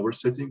actually in our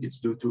setting. It's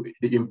due to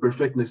the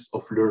imperfectness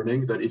of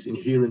learning that is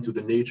inherent to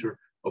the nature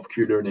of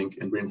Q-learning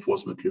and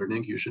reinforcement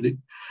learning usually.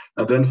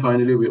 And then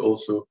finally, we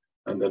also,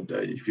 and then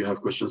if you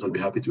have questions, I'll be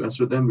happy to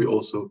answer them. We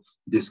also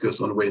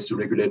discuss on ways to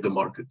regulate the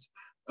market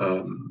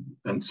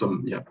and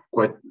some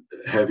quite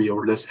heavy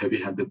or less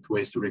heavy-handed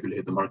ways to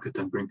regulate the market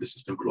and bring the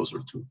system closer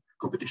to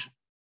competition.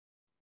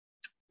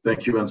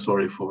 Thank you, and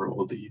sorry for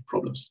all the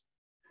problems.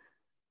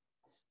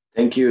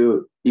 Thank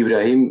you,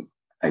 Ibrahim.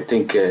 I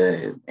think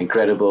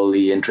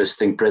incredibly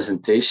interesting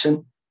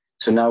presentation.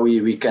 So now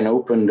we can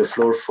open the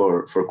floor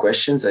for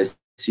questions. I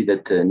see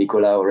that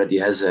Nicolas already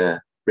has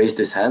raised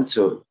his hand.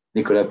 So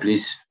Nicolas,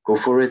 please go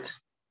for it.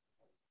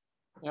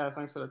 Yeah,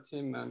 thanks for the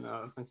team, and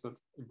thanks for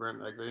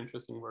Ibrahim, like very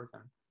interesting work.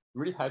 I'm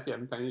really happy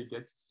I'm finally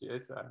get to see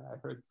it. I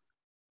heard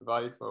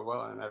about it for a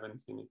while and I haven't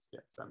seen it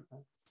yet. So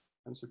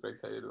I'm super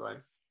excited about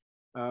it.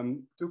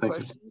 Two Thank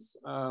questions.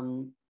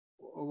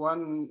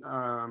 One,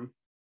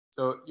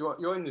 so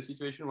you're in the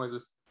situation where the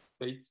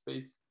state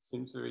space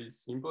seems very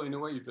simple in a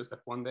way. You just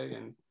have one day,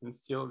 and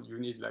still you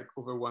need like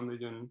over 1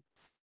 million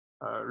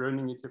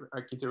learning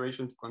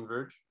iteration to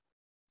converge.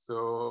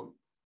 So,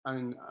 I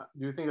mean,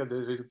 do you think that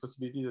there is a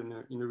possibility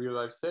that in a real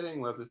life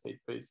setting where the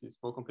state space is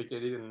more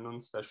complicated and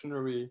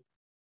non-stationary,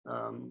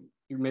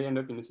 you may end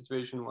up in a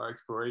situation where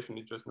exploration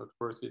is just not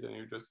worth it and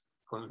you just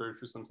converge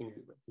to something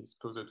that is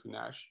closer to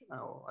Nash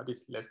or at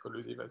least less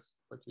collusive as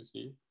what you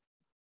see?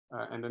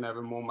 And then I have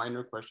a more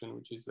minor question,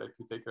 which is like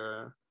you take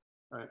an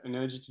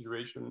energy to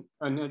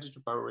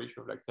power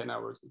ratio of like 10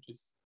 hours, which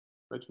is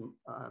much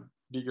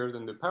bigger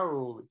than the power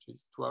rule, which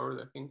is 2 hours,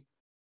 I think.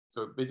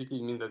 So basically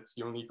it means that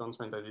the only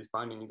constraint that is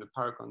binding is a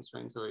power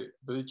constraint. So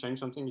does it change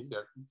something if you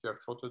have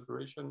shorter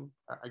duration?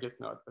 I guess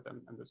not, but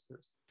I'm just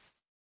curious.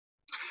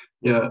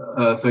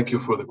 Yeah, thank you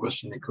for the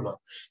question, Nicola.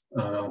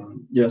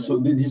 Yeah, so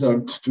these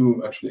are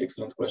two actually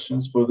excellent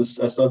questions. For this,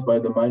 I start by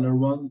the minor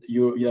one.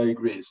 I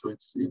agree. So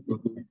it's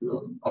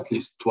at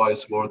least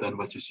twice more than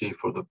what you see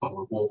for the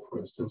power wall, for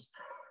instance.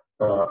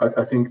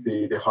 I think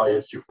the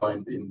highest you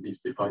find in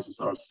these devices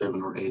are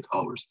 7 or 8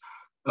 hours.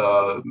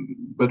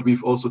 But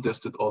we've also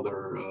tested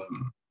other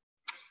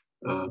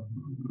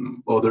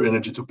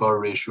energy to power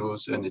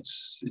ratios, and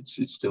it's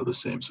still the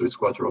same. So it's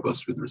quite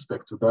robust with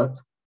respect to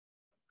that.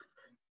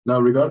 Now,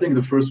 regarding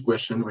the first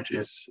question, which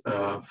is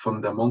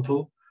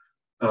fundamental,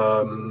 we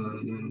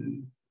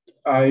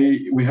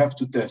have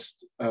to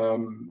test.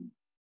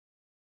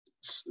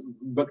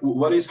 But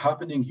what is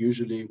happening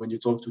usually when you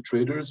talk to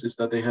traders is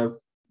that they have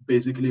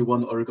basically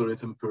one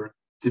algorithm per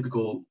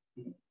typical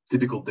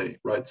day,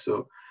 right?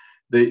 So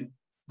they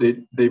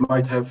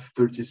might have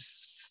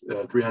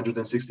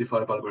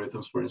 365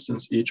 algorithms, for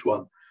instance, each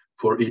one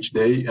for each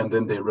day, and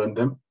then they run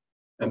them,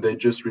 and they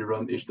just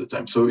rerun each the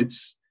time. So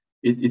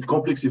it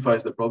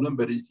complexifies the problem,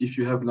 but if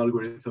you have an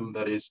algorithm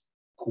that is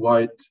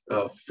quite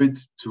fit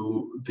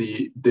to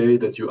the day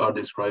that you are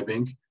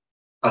describing,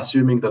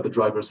 assuming that the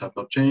drivers have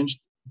not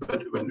changed,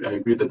 but when I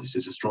agree that this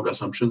is a strong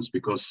assumption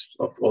because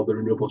of all the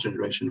renewable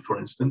generation, for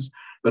instance,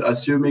 but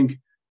assuming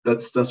that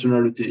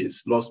stationarity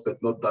is lost but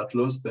not that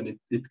lost, then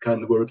it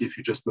can work if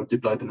you just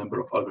multiply the number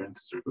of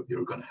algorithms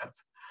you're going to have.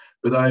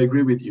 But I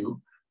agree with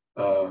you,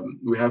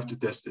 we have to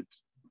test it.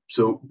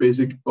 So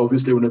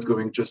obviously we're not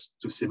going just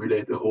to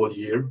simulate a whole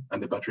year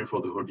and the battery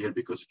for the whole year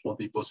because it won't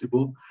be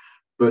possible,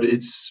 but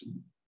it's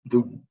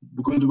the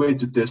good way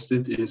to test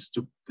it is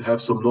to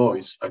have some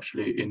noise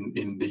actually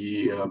in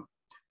the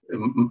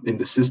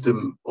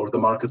system or the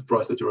market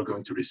price that you're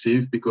going to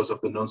receive because of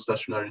the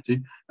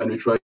non-stationarity, and we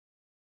try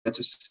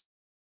to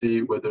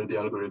see whether the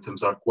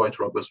algorithms are quite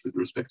robust with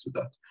respect to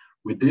that.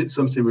 We did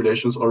some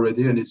simulations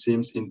already, and it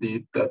seems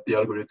indeed that the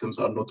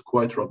algorithms are not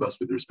quite robust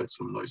with respect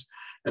to noise.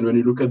 And when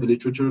you look at the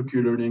literature,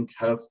 Q-learning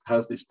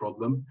has this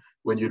problem.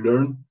 When you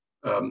learn,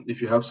 if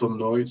you have some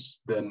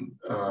noise, then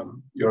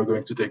you're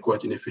going to take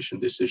quite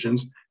inefficient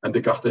decisions, and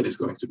the cartel is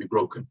going to be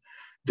broken.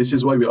 This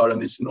is why we are in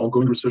this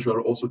ongoing research. We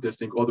are also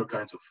testing other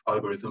kinds of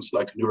algorithms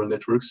like neural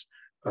networks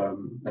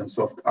and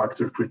soft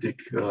actor critic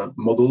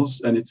models,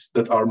 and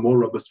that are more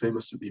robust,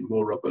 famous to be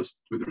more robust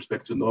with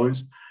respect to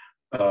noise.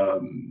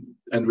 And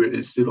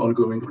it's still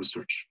ongoing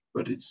research,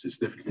 but it's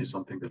definitely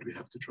something that we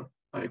have to try.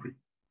 I agree.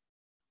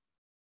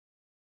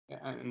 Yeah,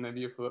 and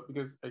maybe a follow-up,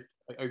 because I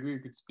agree you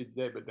could split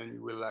day, but then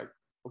you will like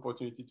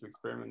opportunity to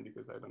experiment,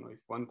 because I don't know,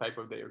 if one type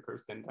of day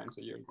occurs 10 times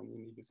a year, then you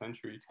need a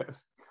century to have.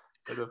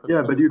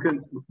 Yeah, but you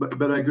can,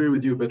 but I agree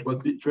with you. But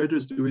what the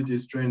traders do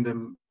is train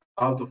them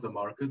out of the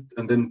market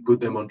and then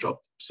put them on job.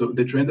 So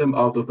they train them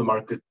out of the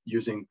market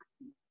using,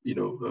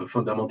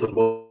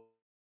 fundamental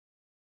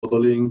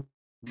modeling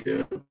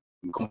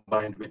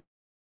combined with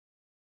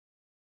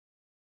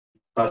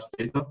past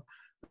data,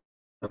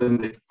 and then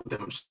they put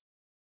them.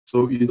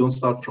 So you don't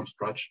start from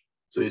scratch.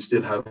 So you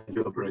still have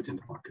to operate in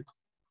the market.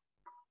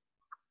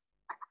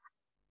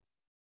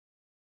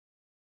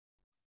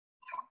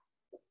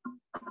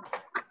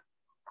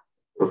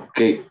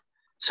 Okay,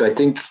 so I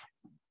think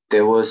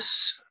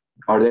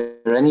are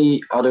there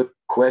any other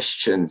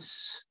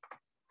questions?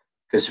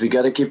 Because we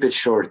got to keep it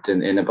short.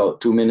 In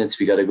about 2 minutes,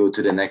 we got to go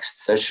to the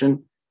next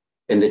session.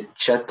 In the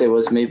chat, there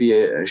was maybe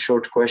a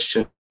short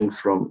question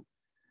from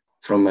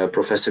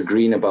Professor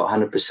Green about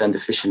 100%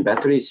 efficient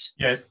batteries.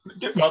 Yeah,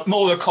 well,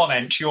 more a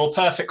comment. Your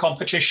perfect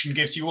competition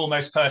gives you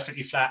almost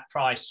perfectly flat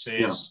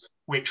prices,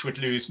 which would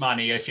lose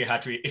money if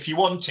you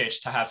wanted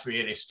to have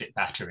realistic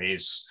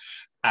batteries.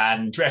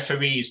 And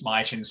referees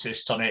might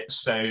insist on it,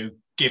 so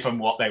give them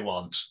what they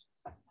want.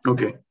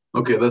 Okay,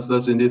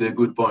 that's indeed a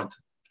good point.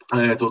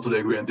 I totally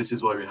agree, and this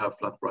is why we have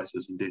flat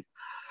prices indeed.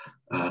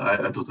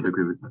 I totally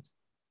agree with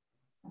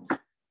that.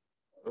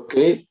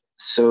 Okay,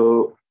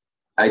 so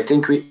I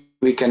think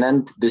we can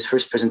end this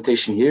first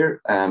presentation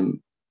here.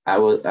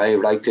 I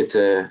liked it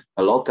a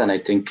lot, and I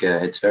think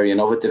it's very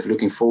innovative,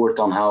 looking forward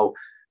on how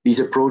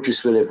these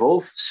approaches will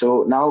evolve.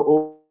 So now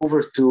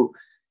over to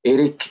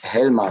Erik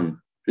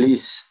Heilmann,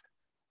 please.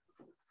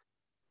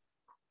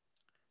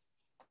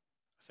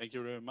 Thank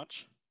you very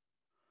much.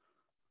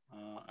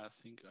 I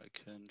think I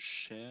can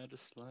share the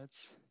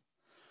slides.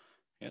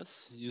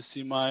 Yes, you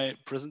see my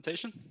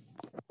presentation?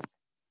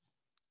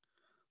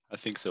 I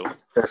think so.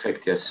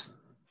 Perfect, yes.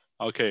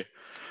 Okay,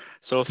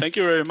 so thank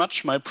you very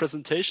much. My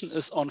presentation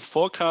is on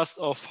forecast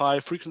of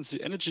high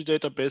frequency energy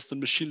data based on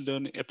machine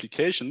learning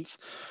applications.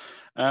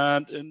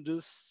 And in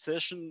this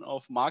session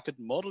of market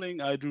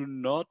modeling, I do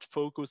not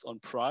focus on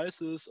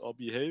prices or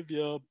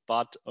behavior,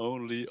 but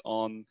only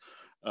on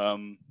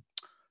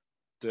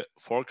the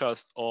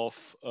forecast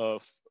of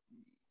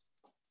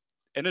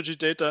energy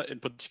data,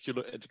 in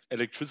particular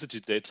electricity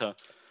data.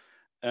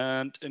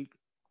 And in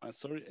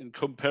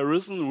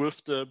comparison with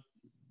the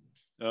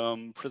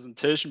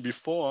presentation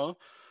before,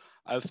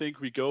 I think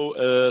we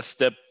go a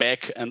step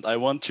back, and I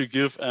want to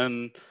give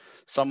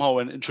somehow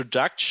an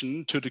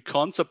introduction to the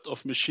concept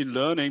of machine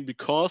learning,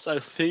 because I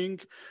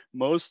think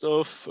most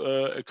of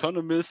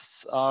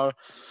economists are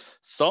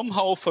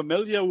somehow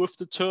familiar with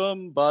the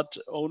term, but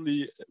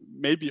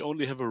maybe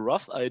only have a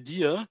rough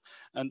idea.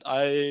 And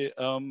I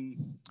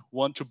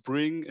want to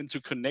bring into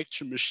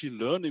connection machine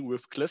learning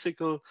with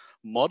classical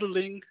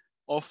modeling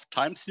of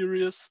time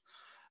series,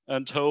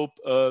 and hope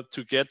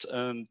to get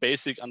a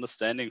basic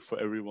understanding for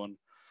everyone.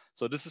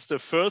 So this is the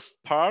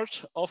first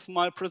part of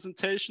my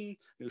presentation,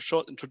 a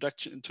short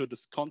introduction into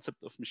this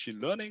concept of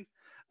machine learning.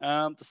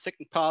 And the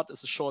second part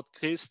is a short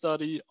case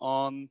study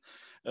on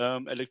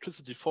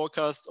electricity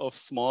forecast of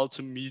small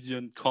to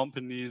medium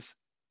companies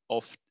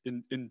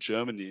in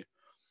Germany.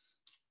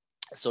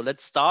 So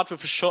let's start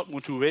with a short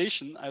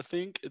motivation. I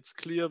think it's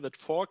clear that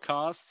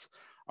forecasts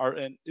are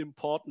an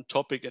important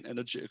topic in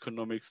energy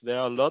economics. There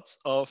are lots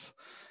of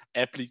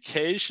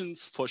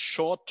applications for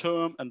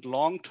short-term and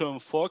long-term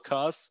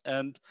forecasts,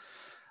 and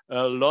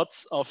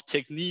lots of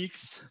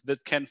techniques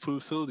that can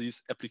fulfill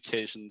these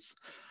applications.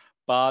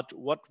 But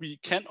what we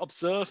can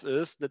observe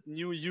is that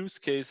new use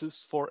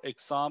cases, for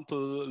example,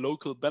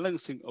 local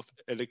balancing of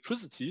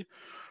electricity,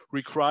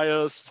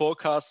 requires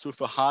forecasts with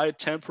a high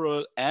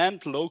temporal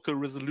and local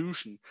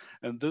resolution.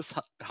 And this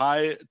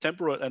high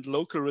temporal and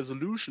local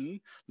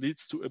resolution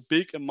leads to a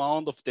big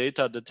amount of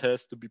data that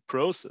has to be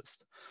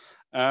processed.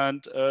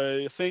 And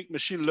I think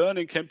machine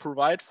learning can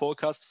provide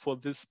forecasts for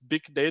this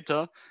big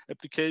data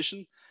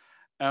application.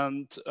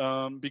 And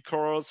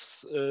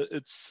because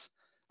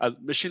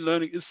machine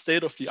learning is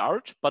state of the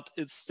art, but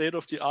it's state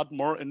of the art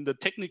more in the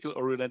technical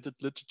oriented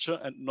literature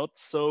and not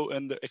so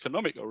in the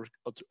economic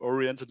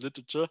oriented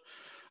literature.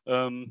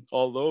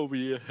 Although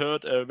we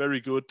heard a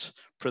very good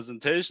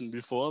presentation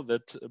before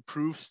that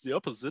proves the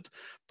opposite,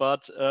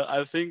 but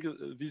I think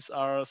these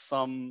are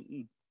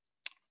some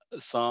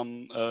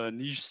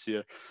niches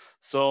here.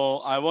 So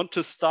I want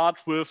to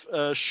start with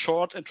a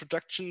short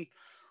introduction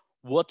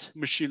what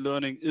machine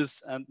learning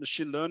is. And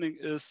machine learning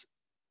is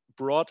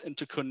brought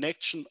into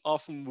connection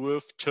often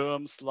with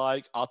terms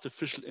like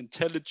artificial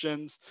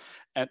intelligence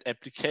and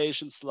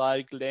applications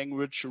like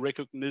language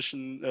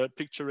recognition,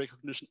 picture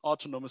recognition,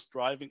 autonomous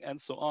driving,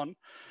 and so on.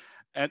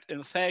 And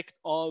in fact,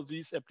 all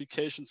these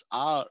applications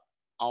are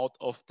out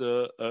of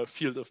the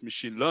field of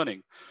machine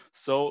learning.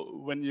 So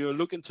when you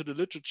look into the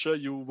literature,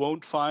 you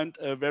won't find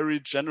a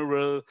very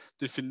general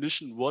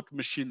definition what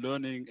machine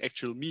learning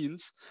actually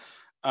means.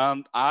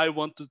 And I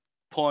want to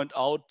point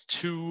out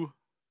 2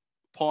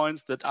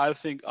 points that I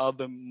think are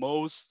the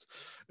most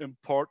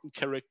important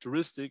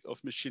characteristic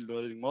of machine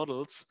learning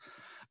models.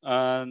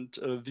 And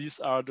these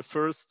are the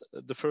first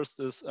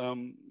is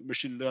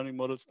machine learning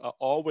models are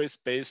always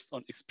based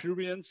on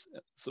experience.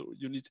 So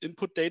you need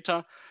input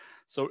data.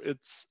 So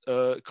it's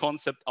a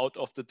concept out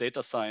of the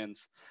data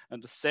science.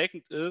 And the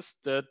second is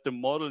that the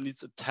model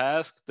needs a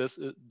task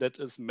that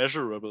is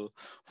measurable.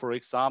 For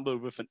example,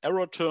 with an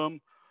error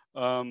term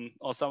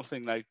or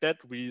something like that.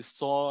 We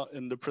saw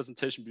in the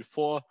presentation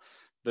before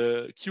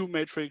the Q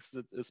matrix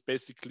that is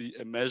basically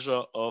a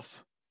measure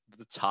of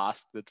the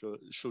task that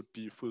should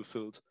be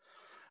fulfilled.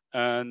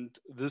 And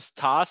this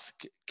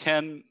task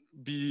can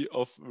be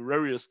of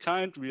various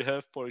kind. We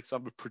have, for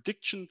example,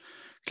 prediction,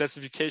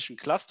 classification,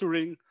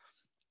 clustering,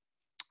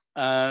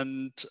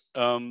 and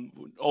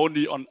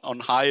only on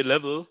high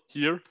level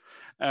here.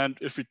 And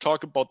if we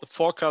talk about the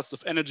forecast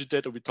of energy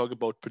data, we talk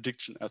about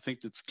prediction. I think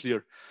that's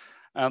clear.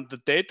 And the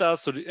data,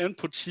 so the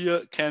input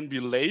here can be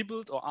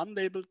labeled or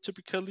unlabeled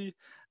typically.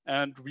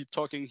 And we're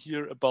talking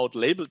here about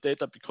labeled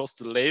data because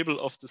the label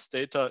of this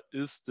data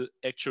is the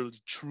actual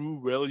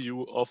true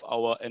value of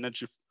our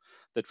energy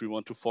that we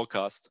want to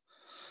forecast.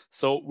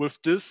 So with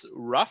this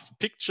rough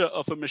picture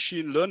of a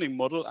machine learning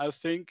model, I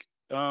think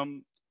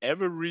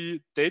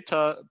every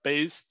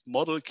data-based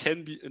model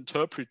can be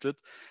interpreted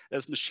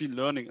as machine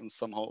learning in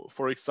somehow.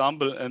 For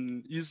example,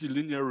 an easy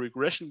linear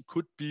regression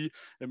could be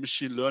a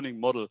machine learning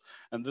model.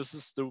 And this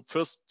is the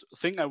first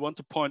thing I want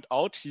to point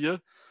out here,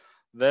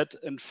 that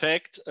in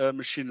fact,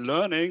 machine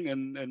learning,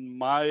 in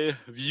my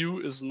view,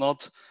 is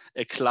not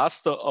a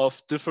cluster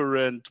of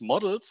different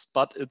models,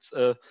 but it's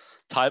a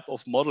type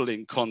of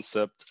modeling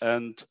concept.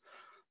 And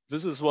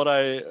this is what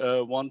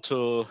I want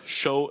to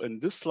show in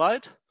this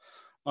slide,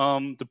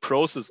 the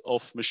process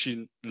of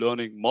machine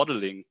learning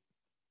modeling.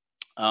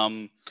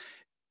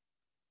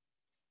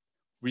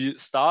 We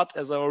start,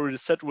 as I already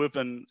said, with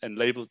an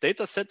labeled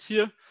data set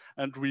here,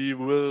 and we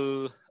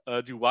will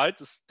divide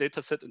this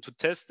data set into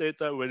test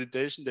data,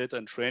 validation data,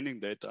 and training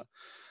data.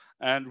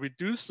 And we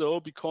do so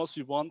because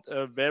we want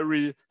a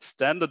very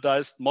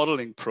standardized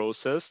modeling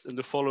process in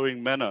the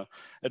following manner.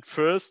 At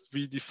first,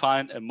 we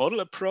define a model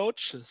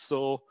approach,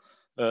 so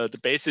the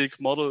basic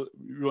model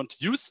we want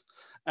to use,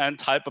 and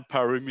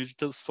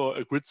hyperparameters for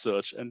a grid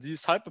search. And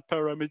these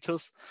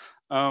hyperparameters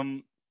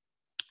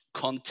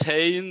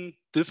contain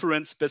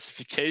different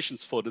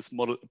specifications for this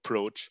model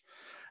approach.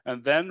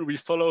 And then we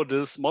follow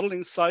this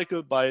modeling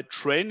cycle by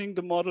training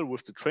the model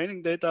with the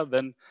training data,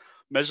 then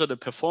measure the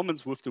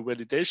performance with the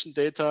validation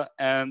data,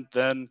 and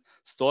then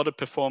store the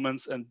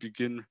performance and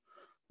begin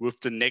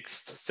with the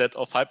next set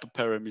of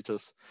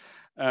hyperparameters.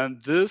 And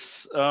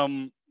this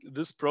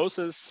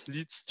process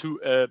leads to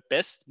a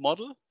best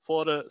model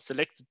for the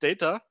selected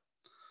data,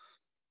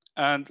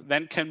 and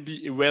then can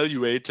be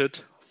evaluated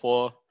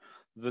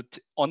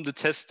on the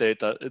test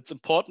data. It's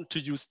important to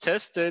use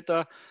test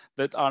data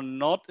that are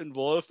not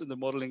involved in the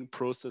modeling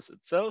process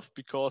itself,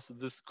 because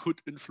this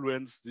could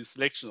influence the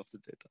selection of the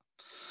data.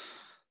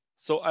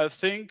 So I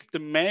think the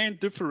main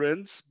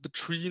difference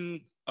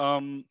between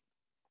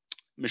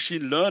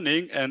machine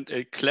learning and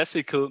a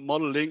classical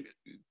modeling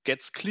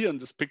gets clear in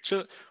this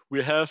picture.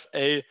 We have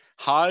a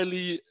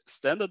highly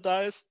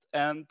standardized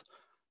and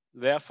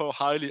therefore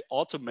highly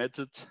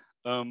automated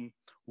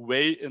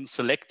way in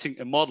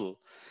selecting a model,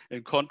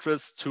 in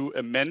contrast to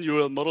a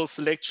manual model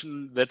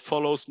selection that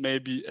follows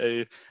maybe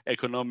a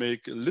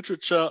economic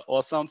literature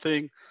or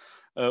something,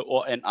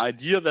 or an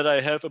idea that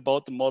I have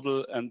about the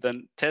model, and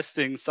then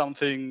testing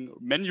something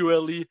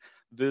manually.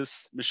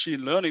 This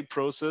machine learning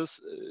process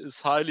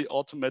is highly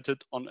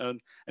automated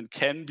and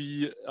can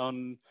be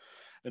on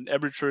an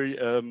arbitrary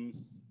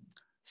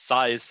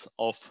size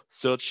of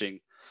searching.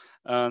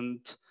 And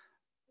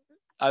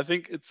I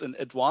think it's an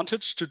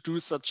advantage to do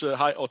such a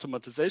high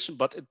automatization,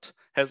 but it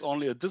has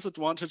only a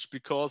disadvantage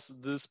because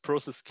this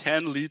process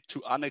can lead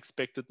to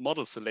unexpected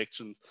model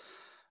selections.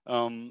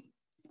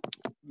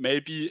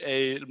 Maybe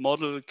a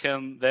model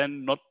can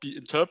then not be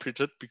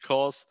interpreted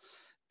because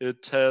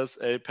it has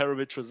a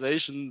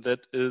parameterization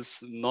that is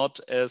not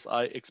as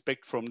I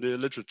expect from the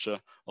literature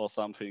or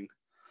something.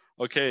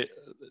 Okay,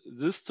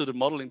 this to the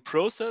modeling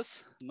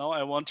process. Now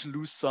I want to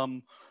lose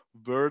some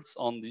words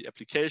on the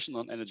application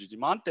on energy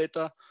demand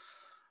data.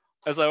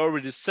 As I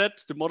already said,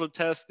 the model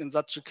task in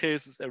such a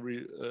case is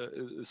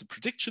a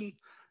prediction,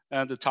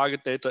 and the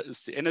target data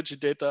is the energy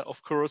data,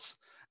 of course.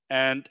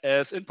 And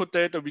as input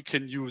data, we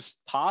can use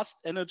past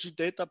energy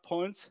data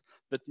points.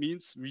 That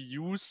means we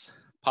use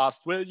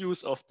past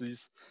values of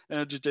these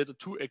energy data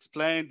to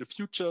explain the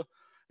future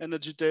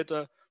energy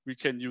data. We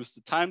can use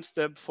the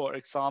timestamp, for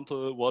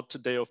example, what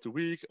day of the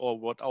week or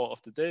what hour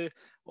of the day.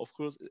 Of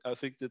course, I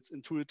think that's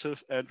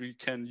intuitive, and we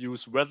can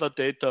use weather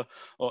data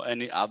or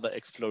any other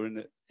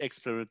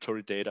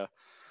explanatory data.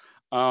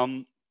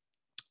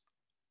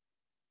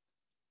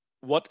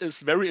 What is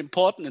very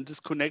important in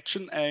this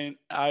connection, and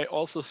I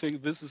also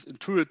think this is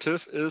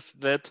intuitive, is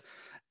that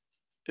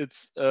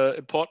it's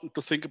important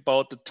to think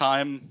about the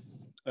time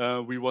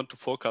we want to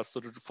forecast, so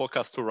the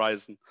forecast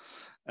horizon.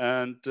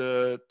 And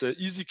the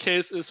easy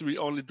case is we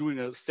only doing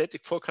a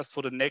static forecast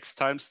for the next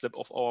time step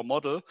of our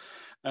model.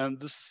 And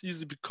this is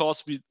easy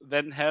because we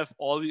then have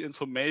all the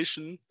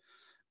information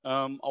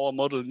our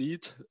model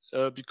need,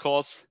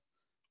 because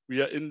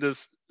we are in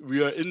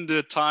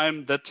the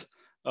time that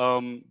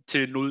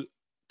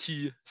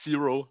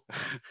T0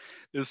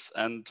 is,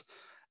 and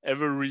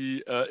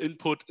every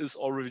input is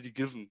already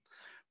given.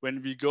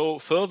 When we go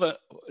further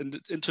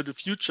into the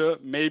future,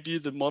 maybe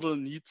the model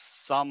needs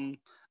some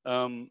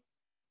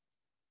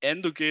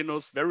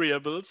endogenous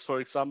variables, for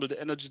example, the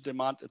energy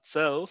demand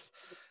itself,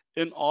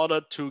 in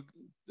order to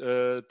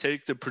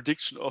take the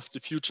prediction of the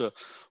future.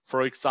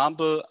 For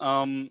example,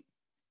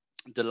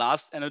 the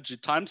last energy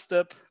time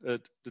step,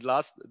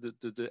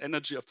 the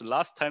energy of the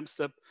last time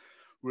step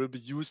will be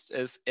used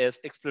as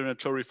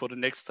explanatory for the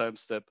next time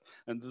step.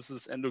 And this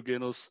is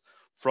endogenous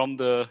from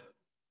the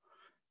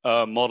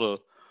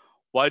model.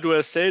 Why do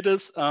I say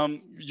this?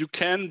 You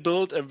can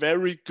build a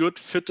very good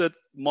fitted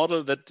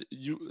model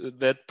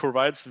that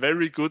provides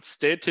very good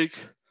static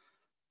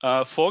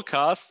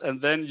forecast, and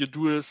then you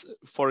do this,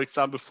 for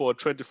example, for a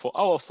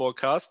 24-hour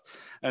forecast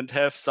and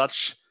have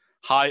such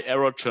high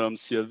error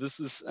terms here.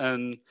 This is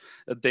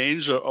a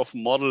danger of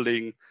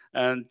modeling,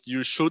 and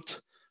you should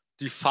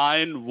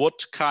define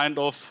what kind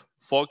of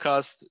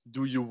forecast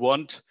do you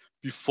want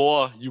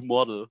before you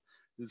model.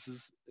 This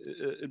is,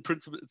 in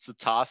principle, it's a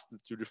task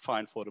that you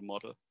define for the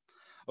model.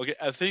 Okay,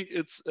 I think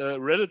it's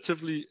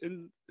relatively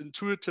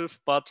intuitive,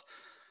 but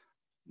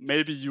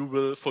maybe you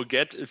will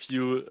forget if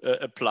you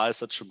apply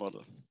such a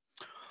model.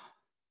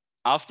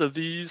 After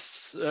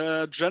these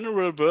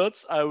general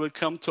words, I will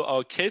come to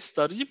our case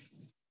study.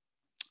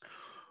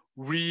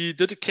 We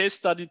did a case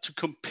study to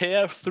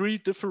compare 3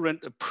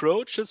 different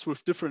approaches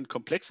with different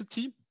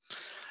complexity.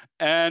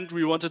 And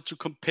we wanted to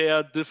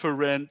compare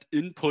different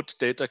input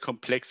data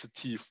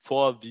complexity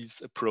for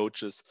these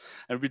approaches.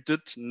 And we did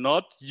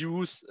not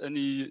use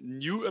any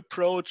new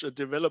approach or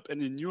develop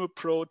any new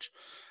approach,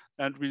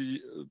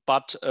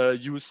 but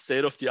use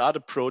state-of-the-art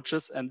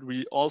approaches. And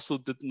we also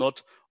did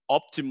not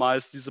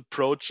optimize these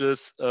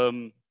approaches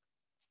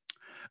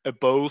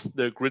above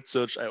the grid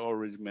search I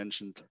already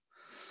mentioned.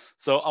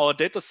 So our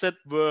data set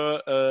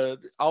were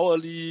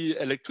hourly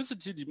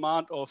electricity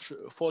demand of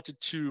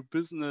 42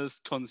 business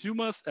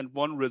consumers and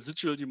 1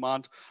 residual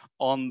demand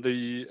on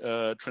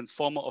the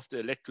transformer of the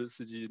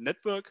electricity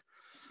network.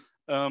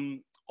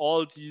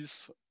 All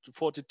these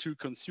 42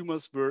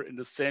 consumers were in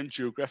the same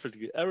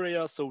geographical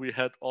area. So we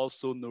had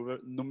also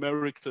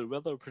numerical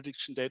weather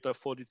prediction data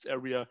for this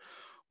area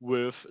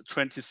with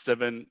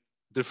 27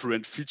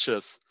 different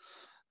features.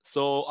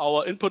 So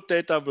our input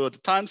data were the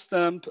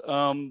timestamp,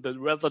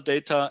 the weather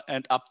data,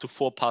 and up to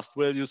 4 past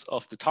values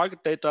of the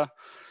target data.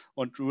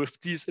 And with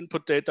these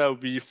input data,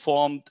 we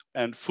formed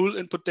a full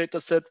input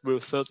data set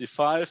with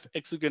 35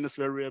 exogenous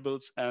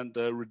variables and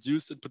a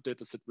reduced input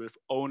data set with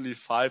only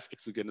 5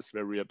 exogenous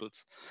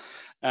variables.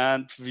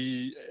 And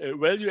we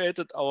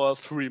evaluated our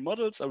 3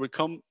 models. I will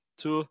come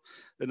to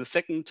in a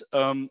second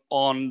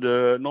on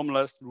the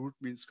normalized root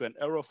mean square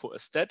error for a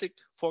static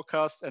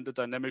forecast and a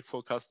dynamic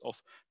forecast of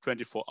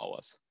 24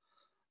 hours.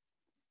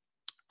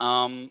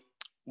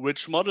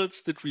 Which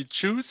models did we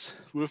choose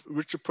with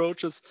which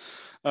approaches?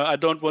 I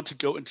don't want to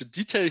go into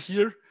detail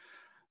here.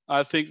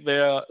 I think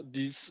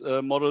these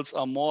models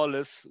are more or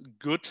less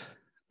good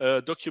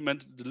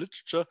documented in the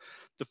literature.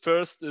 The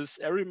first is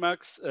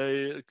Arimax,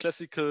 a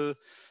classical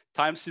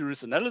time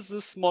series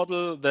analysis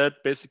model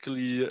that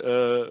basically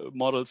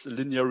models a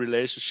linear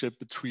relationship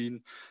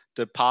between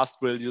the past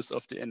values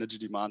of the energy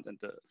demand and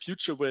the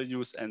future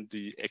values and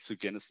the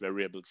exogenous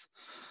variables.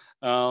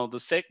 The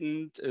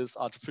second is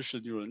artificial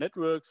neural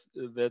networks.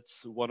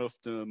 That's one of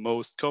the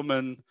most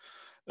common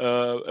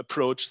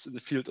approaches in the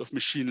field of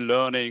machine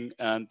learning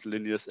and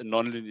linear and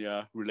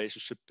nonlinear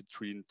relationship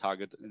between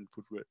target and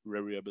input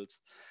variables.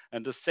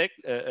 And the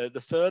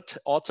third,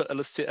 auto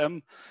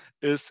LSTM,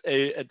 is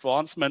an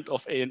advancement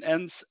of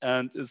ANNs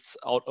and is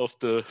out of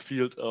the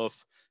field of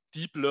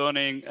deep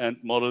learning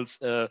and models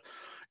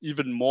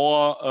even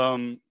more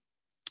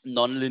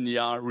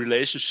nonlinear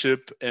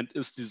relationship and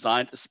is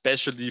designed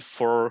especially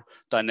for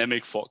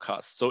dynamic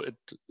forecasts. So it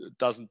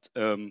doesn't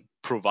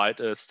provide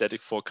a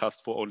static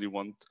forecast for only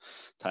one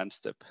time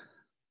step.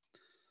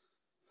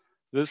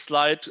 This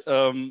slide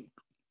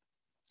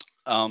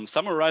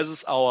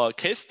summarizes our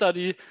case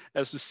study.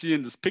 As you see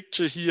in this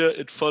picture here,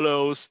 it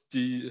follows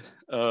the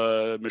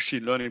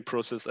machine learning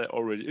process I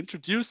already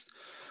introduced.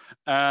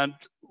 And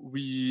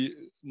we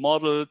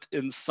modeled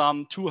in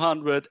some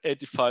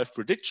 285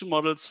 prediction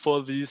models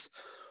for these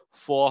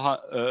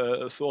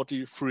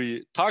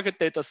 43 target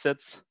data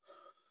sets.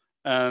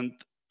 And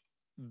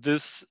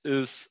this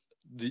is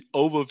the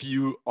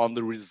overview on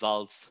the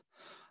results.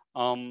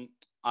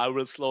 I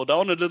will slow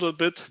down a little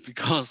bit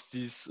because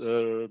these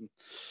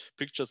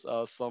pictures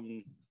are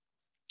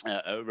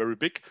very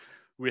big.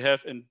 We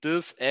have in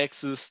this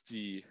axis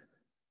the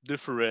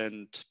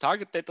different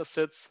target data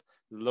sets,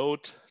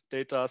 load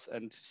data,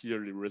 and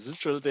here the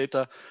residual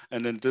data,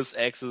 and in this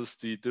axis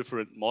the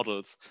different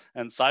models.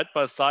 And side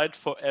by side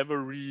for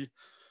every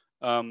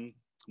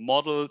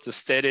model, the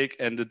static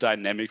and the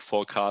dynamic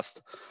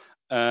forecast.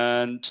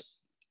 And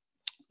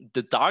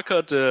the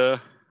darker the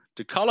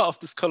color of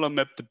this color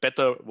map, the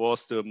better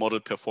was the model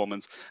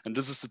performance. And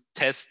this is the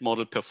test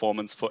model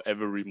performance for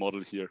every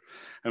model here.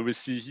 And we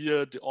see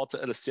here the auto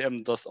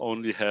LSTM does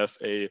only have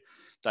a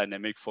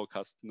dynamic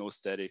forecast, no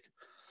static.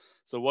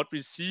 So what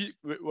we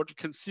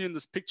can see in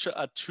this picture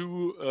are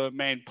 2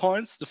 main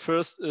points. The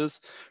first is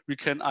we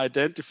can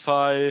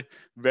identify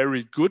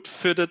very good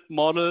fitted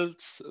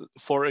models,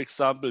 for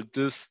example,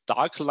 this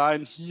dark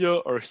line here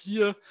or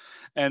here,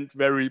 and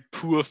very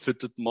poor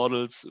fitted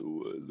models,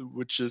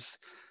 which is,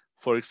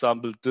 for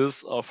example,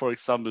 this or for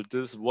example,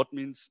 this. What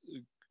means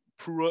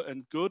poor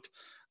and good?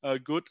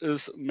 Good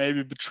is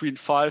maybe between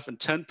 5 and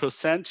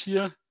 10%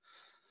 here,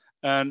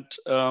 and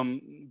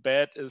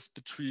bad is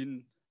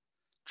between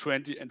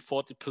 20 and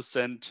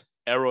 40%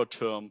 error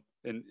term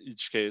in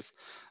each case.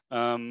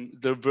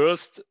 The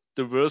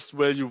worst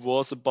value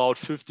was about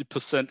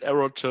 50%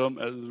 error term,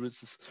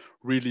 which is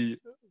really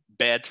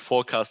bad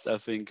forecast, I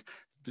think.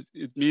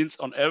 It means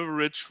on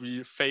average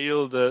we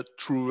fail the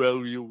true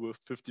value with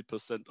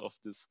 50%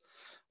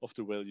 of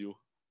the value.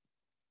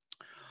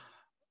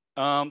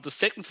 The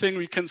second thing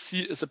we can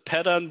see is a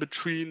pattern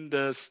between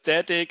the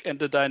static and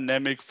the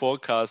dynamic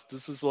forecast.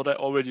 This is what I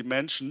already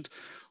mentioned.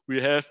 We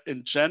have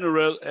in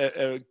general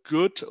a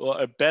good or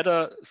a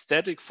better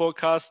static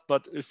forecast,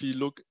 but if we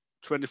look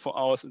 24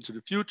 hours into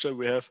the future,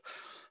 we have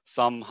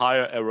some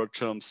higher error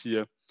terms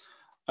here.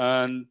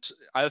 And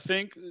I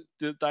think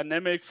the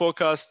dynamic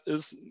forecast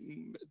is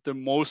the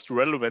most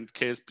relevant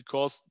case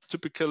because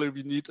typically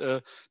we need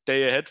a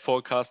day ahead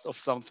forecast of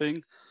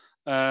something.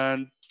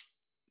 And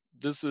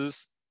this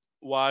is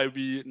why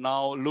we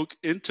now look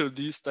into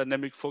these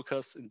dynamic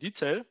forecasts in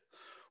detail.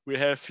 we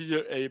have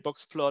here a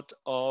box plot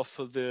of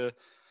the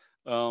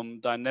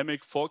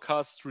dynamic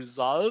forecast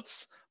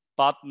results,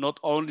 but not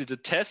only the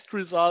test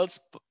results,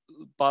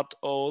 but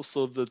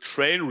also the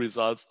train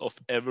results of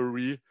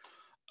every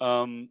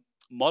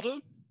model.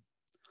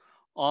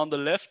 On the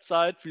left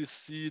side, we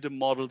see the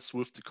models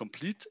with the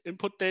complete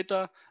input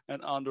data,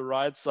 and on the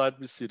right side,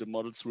 we see the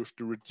models with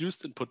the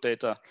reduced input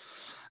data.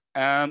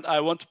 And I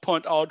want to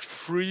point out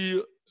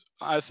three,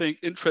 I think,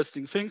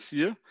 interesting things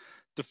here.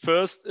 The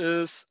first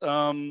is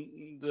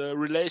the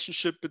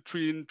relationship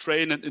between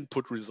train and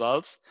input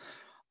results.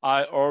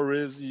 I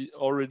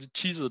already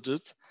teased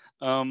it.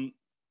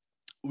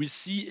 We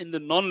see in the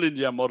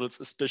nonlinear models,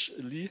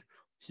 especially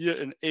here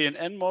in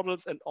ANN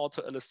models and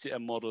auto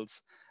LSTM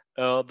models,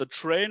 the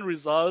train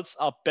results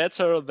are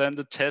better than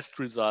the test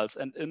results.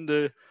 And in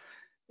the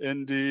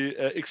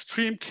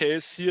extreme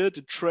case here,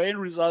 the train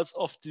results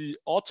of the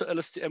auto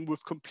LSTM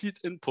with complete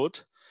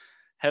input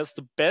has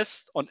the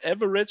best, on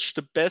average,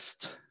 the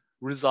best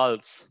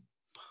results.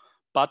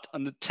 But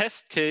on the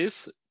test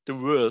case, the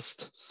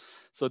worst.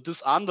 So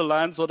this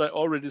underlines what I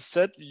already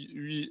said.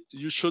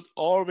 You should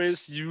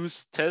always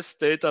use test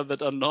data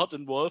that are not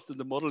involved in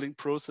the modeling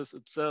process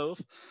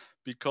itself,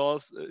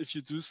 because if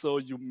you do so,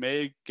 you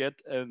may get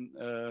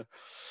a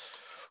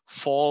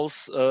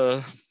false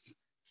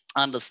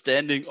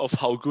understanding of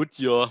how good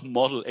your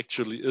model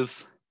actually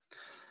is.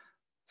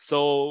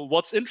 So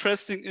what's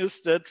interesting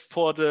is that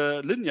for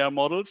the linear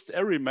models, the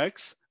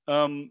Aremax,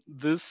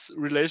 this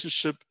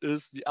relationship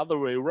is the other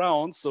way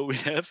around. So we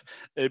have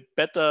a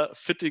better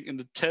fitting in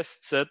the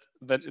test set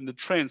than in the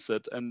train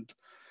set. And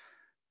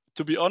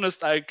to be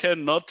honest, I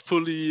cannot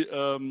fully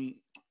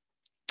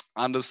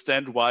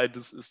understand why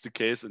this is the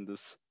case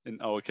in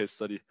our case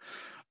study.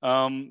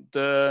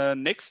 The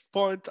next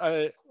point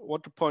I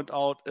want to point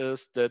out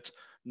is that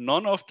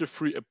none of the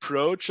three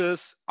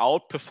approaches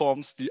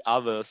outperforms the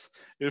others.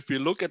 If we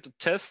look at the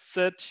test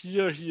set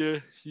here,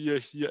 here, here,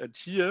 here, and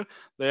here,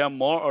 they are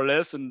more or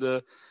less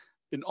on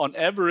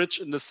average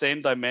in the same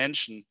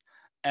dimension.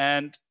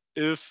 And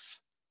if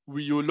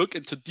you look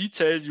into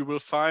detail, you will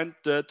find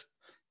that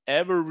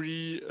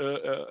every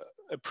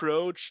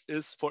approach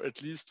is for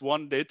at least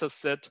one data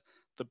set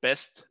the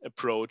best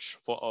approach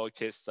for our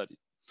case study.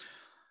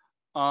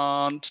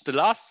 And the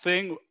last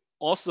thing,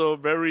 also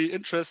very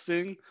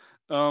interesting,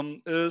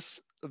 is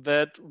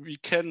that we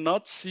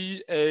cannot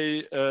see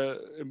a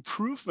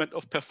improvement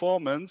of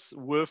performance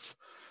with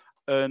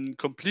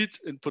complete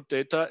input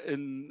data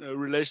in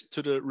relation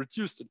to the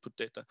reduced input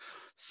data.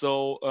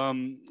 So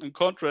in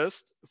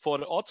contrast, for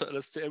the auto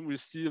LSTM, we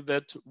see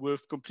that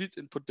with complete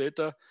input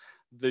data,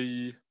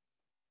 the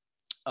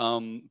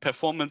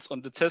performance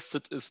on the test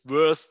set is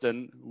worse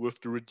than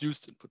with the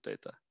reduced input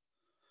data.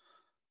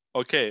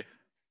 Okay,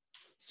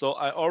 so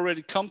I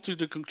already come to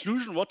the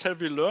conclusion. What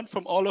have we learned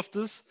from all of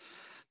this?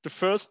 The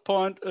first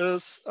point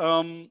is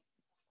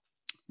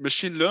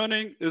machine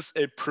learning is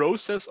a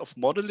process of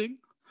modeling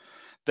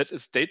that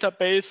is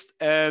data-based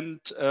and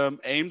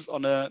aims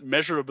on a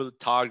measurable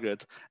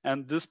target.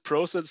 And this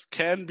process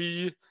can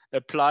be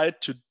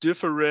applied to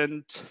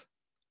different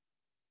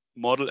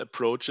model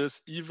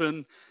approaches,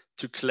 even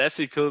to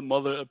classical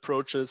model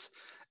approaches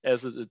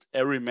as it is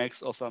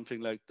Aremax or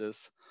something like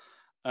this.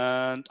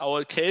 And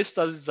our case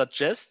study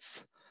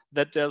suggests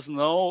that there's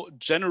no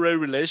general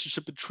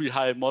relationship between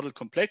high model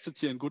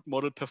complexity and good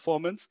model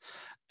performance,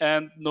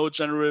 and no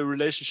general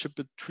relationship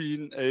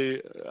between a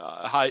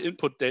high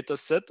input data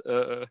set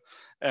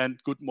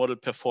and good model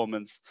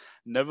performance.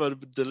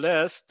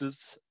 Nevertheless,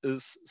 this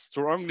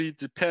strongly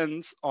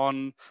depends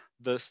on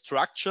the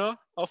structure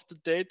of the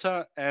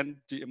data and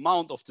the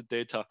amount of the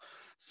data.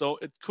 So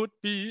it could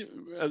be,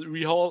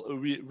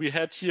 we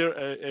had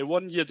here a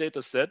 1 year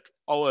data set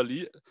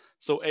hourly,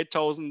 so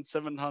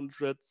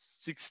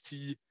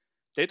 8,760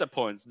 data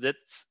points.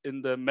 That's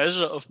in the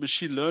measure of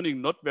machine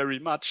learning, not very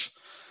much.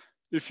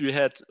 If you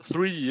had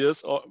 3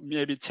 years or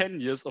maybe 10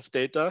 years of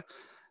data,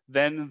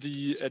 then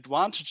the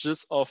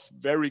advantages of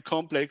very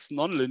complex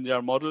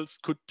nonlinear models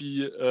could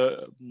be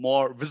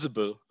more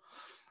visible.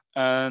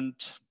 And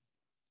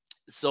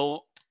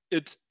so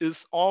it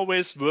is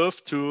always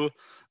worth to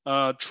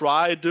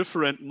try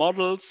different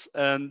models,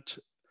 and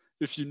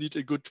if you need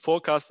a good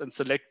forecast, and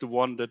select the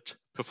one that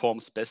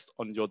performs best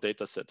on your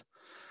data set.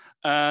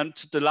 And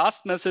the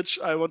last message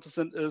I want to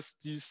send is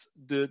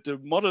the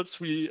models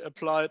we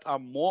applied are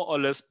more or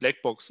less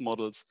black box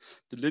models.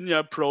 The linear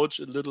approach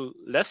a little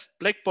less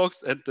black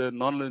box, and the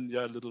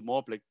nonlinear a little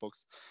more black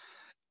box.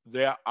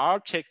 There are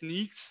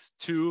techniques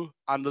to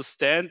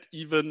understand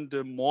even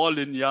the more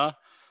linear,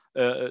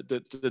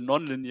 the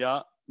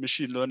nonlinear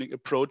machine learning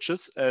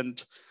approaches,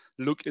 and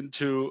look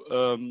into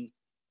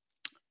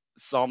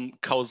some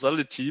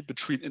causality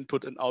between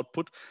input and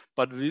output,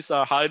 but these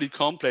are highly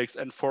complex.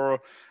 And for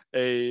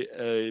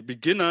a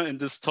beginner in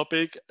this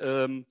topic,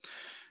 you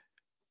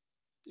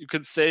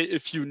can say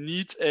if you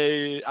need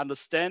a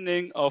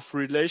understanding of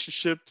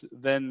relationship,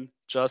 then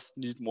just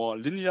need more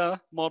linear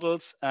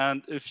models.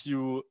 And if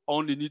you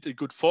only need a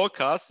good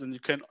forecast, then you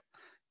can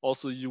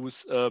also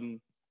use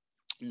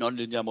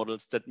nonlinear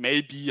models that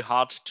may be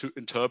hard to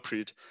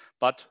interpret,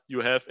 but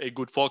you have a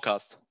good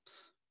forecast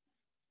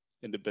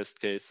in the best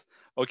case.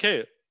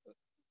 Okay,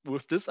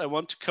 with this, I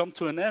want to come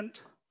to an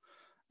end,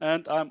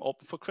 and I'm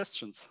open for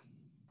questions.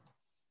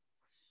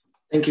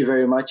 Thank you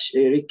very much,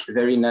 Erik.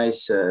 Very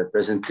nice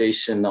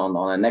presentation on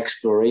an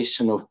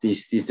exploration of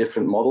these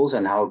different models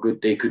and how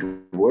good they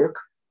could work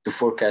to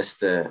forecast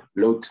the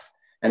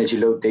energy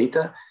load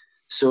data.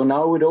 So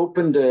now I would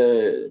open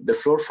the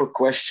floor for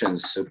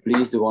questions. So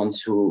please, the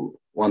ones who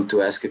want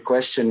to ask a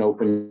question,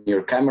 open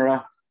your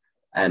camera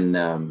and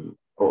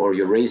or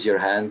you raise your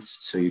hands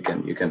so you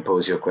can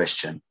pose your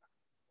question.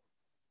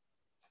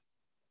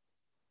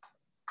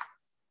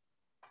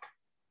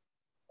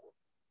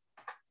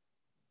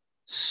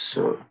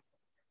 So,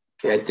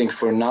 okay, I think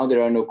for now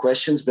there are no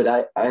questions, but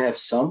I have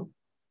some.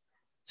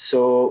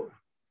 So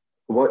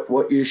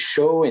what you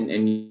show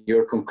in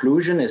your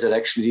conclusion is that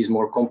actually these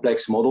more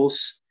complex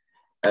models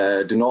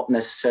do not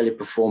necessarily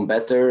perform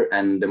better,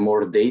 and the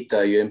more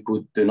data you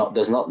input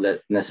does not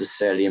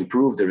necessarily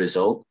improve the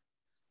result.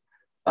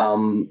 I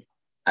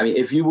mean,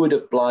 if you would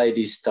apply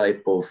these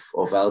type of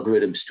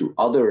algorithms to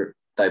other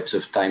types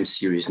of time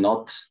series,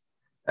 not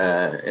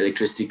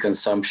electricity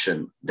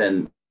consumption,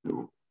 then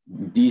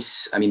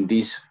these,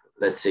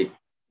 let's say,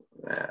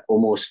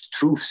 almost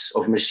truths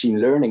of machine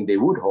learning, they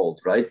would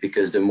hold, right?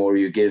 Because the more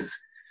you give,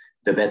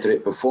 the better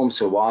it performs.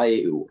 So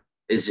why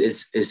is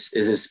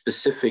it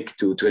specific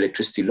to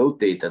electricity load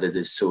data that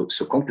is so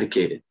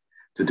complicated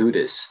to do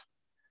this?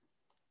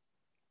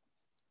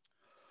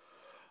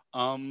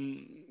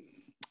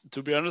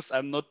 To be honest,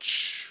 I'm not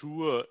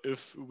sure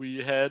if we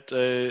had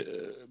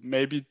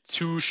maybe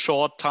too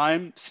short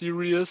time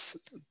series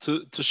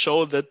to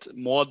show that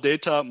more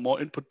data,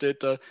 more input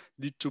data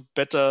lead to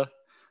better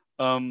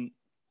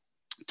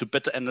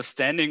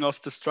understanding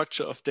of the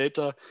structure of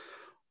data,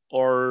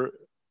 or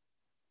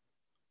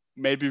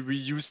maybe we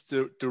used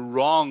the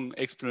wrong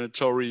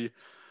explanatory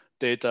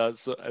data.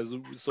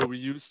 So we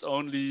used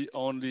only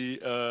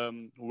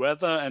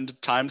weather and the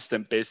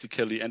timestamp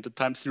basically, and the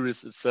time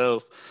series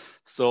itself.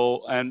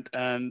 So and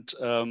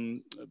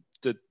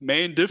the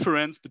main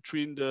difference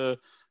between the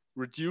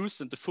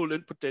reduced and the full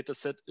input data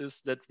set is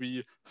that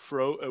we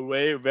throw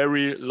away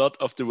very lot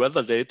of the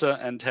weather data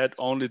and had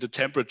only the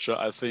temperature,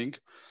 I think,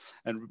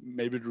 and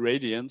maybe the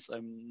radiance.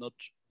 I'm not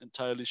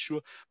entirely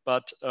sure,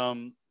 but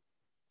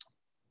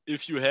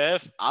if you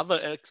have other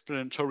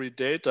explanatory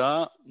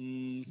data,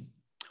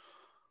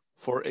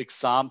 for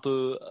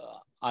example,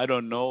 I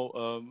don't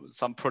know,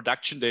 some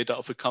production data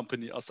of a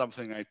company or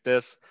something like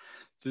this,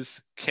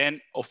 this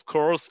can, of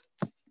course,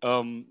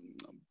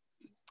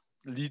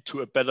 lead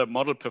to a better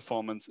model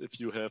performance if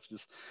you have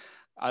this.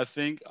 I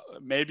think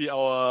maybe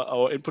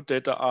our input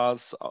data are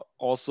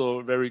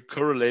also very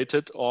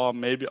correlated, or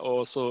maybe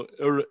also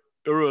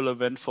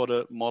irrelevant for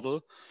the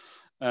model.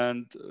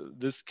 And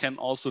this can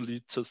also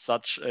lead to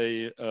such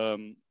a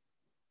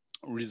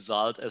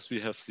result, as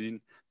we have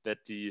seen,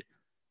 that the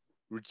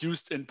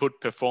reduced input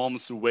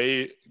performs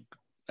way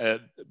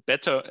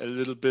better a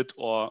little bit,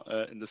 or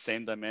in the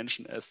same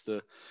dimension as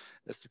the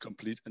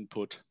complete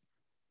input.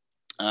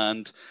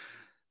 And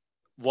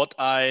what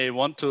I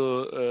want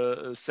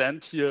to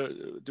send here,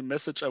 the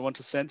message I want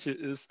to send here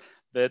is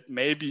that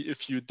maybe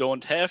if you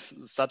don't have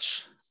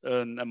such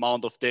an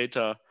amount of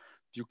data,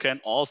 you can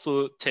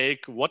also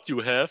take what you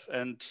have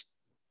and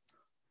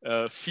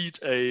feed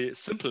a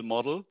simple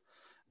model,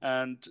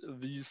 and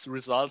these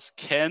results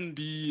can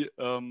be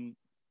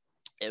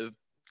a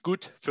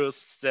good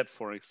first step,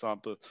 for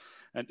example.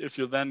 And if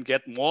you then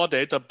get more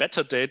data,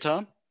 better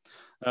data,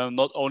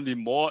 not only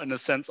more in a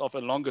sense of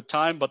a longer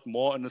time, but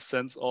more in a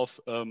sense of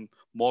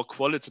more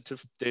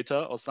qualitative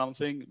data or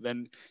something,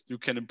 then you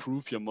can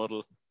improve your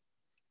model.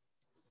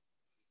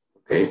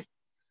 Okay,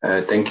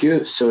 thank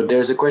you. So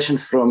there's a question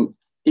from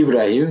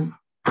Ibrahim.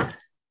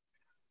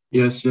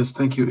 Yes,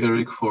 thank you,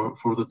 Erik,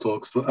 for the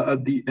talk. So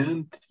at the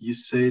end,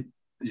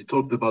 you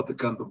talked about the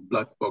kind of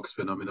black box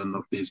phenomenon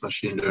of these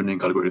machine learning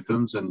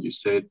algorithms, and you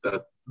said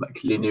that like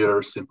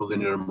simple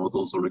linear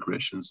models or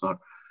regressions are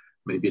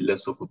maybe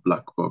less of a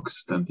black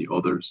box than the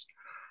others.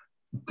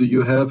 Do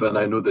you have, and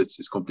I know that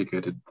it's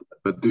complicated,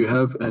 but do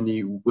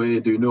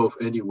you know of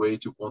any way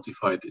to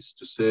quantify this,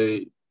 to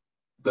say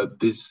that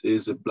this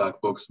is a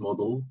black box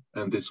model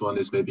and this one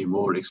is maybe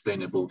more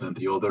explainable than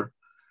the other?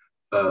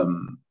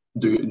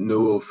 Do you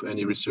know of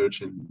any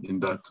research in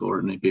that, or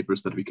any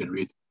papers that we can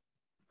read?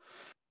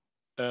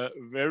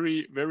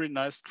 Very, very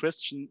nice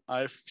question.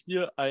 I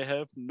fear I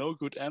have no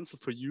good answer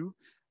for you,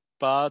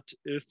 but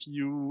if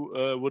you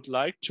would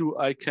like to,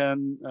 I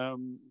can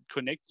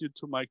connect you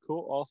to my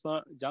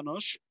co-author,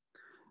 Janosch,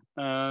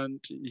 and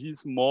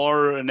he's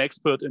more an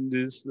expert in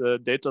this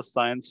data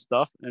science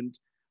stuff. And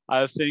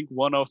I think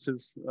one of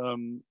his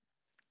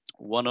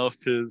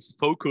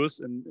focus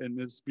in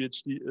his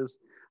PhD is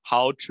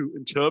how to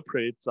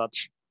interpret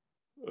such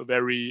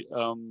very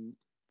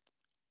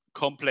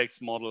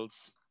complex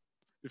models.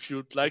 If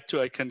you'd like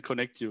to, I can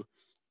connect you.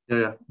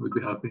 Yeah, we'd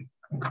be happy.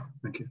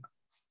 Thank you.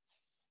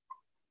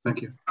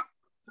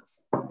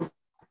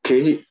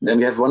 Okay, then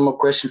we have one more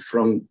question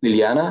from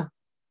Liliana.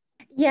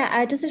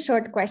 Yeah, just a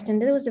short question.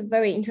 That was a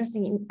very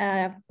interesting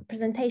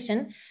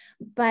presentation,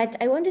 but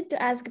I wanted to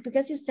ask,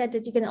 because you said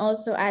that you can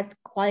also add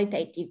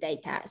qualitative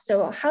data.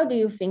 So how do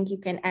you think you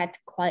can add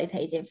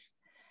qualitative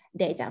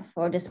data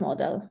for this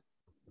model?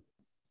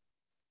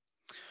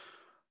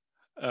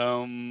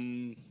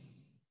 To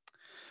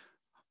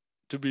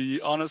be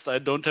honest, I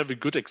don't have a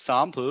good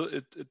example.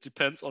 It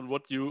depends on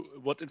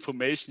what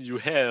information you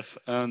have,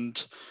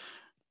 and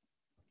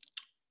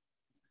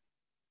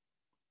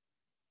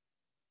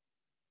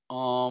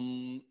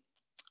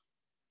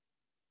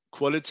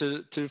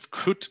qualitative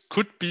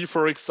could be,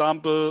 for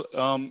example,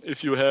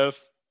 if you have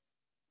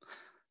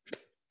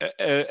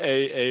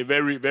a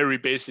very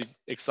basic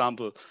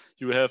example,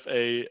 you have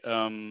a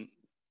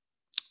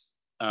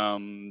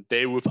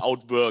day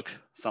without work,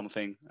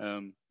 something.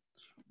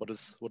 What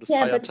is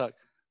Feiertag?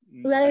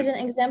 Rather than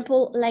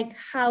example, like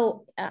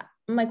how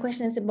my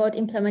question is about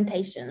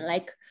implementation,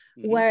 like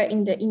where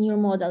in your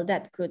model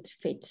that could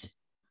fit.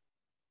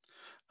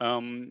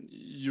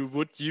 You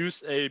would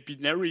use a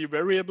binary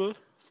variable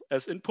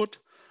as input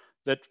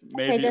that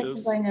maybe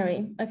is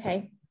binary.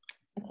 Okay.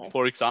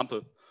 For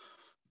example,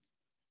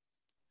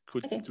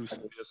 could do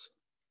so. Yes,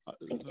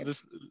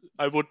 this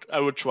I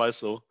would try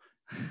so.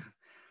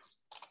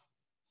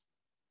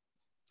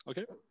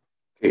 Okay.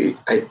 Okay,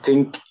 I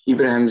think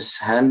Ibrahim's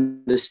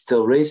hand is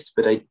still raised,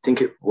 but I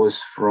think it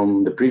was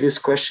from the previous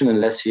question,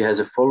 unless he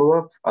has a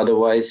follow-up.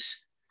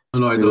 Otherwise,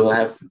 no, I we don't will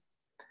have.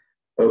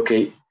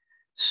 Okay,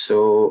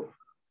 so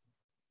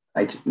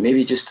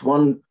maybe just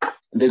one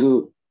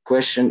little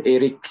question,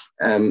 Erik.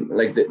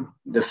 Like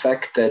the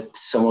fact that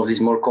some of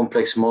these more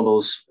complex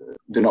models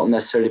do not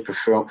necessarily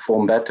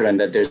perform better, and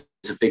that there's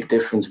a big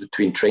difference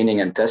between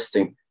training and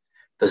testing.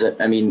 Does it?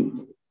 I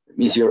mean,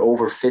 means you're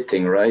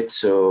overfitting, right?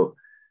 So.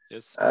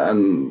 Yes.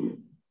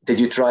 Did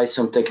you try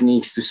some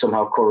techniques to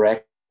somehow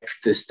correct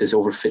this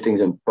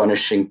overfittings and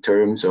punishing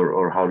terms,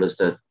 or how does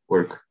that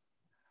work?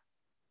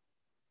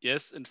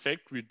 Yes, in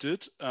fact, we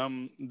did.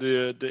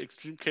 The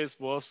extreme case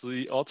was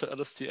the auto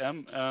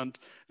LSTM, and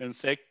in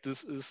fact,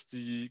 this is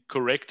the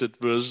corrected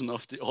version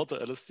of the auto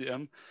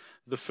LSTM.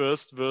 The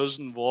first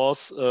version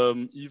was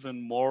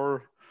even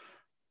more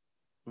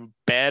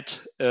bad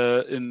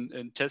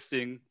in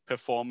testing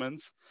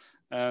performance,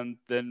 and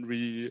then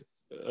we.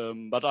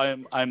 But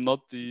I'm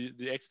not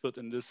the expert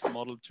in this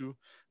model too.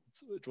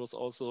 It was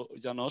also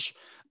Janosch,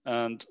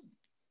 and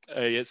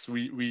yes,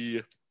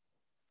 we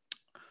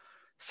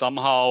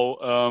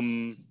somehow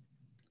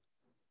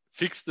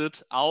fixed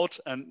it out,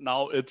 and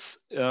now it's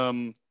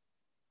in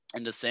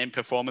the same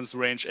performance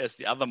range as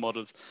the other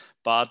models.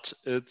 But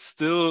it's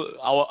still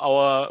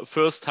our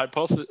first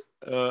hypothesis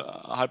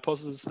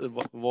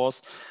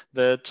was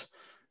that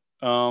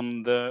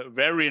the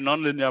very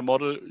nonlinear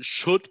model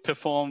should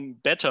perform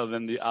better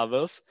than the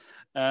others.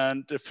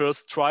 And the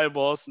first try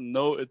was,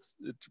 no, it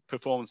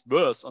performs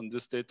worse on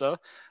this data.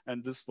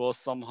 And this was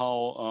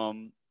somehow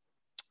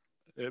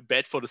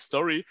bad for the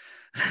story.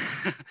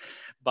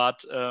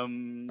 But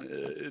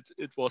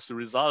it was the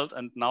result.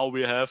 And now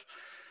we have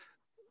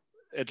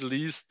at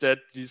least that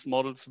these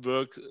models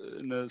work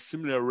in a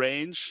similar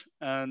range.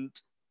 And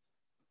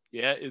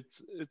yeah,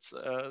 it's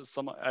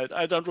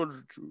I don't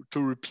want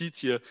to repeat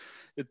here.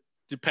 It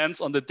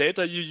depends on the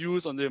data you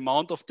use, on the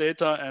amount of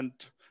data, and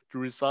the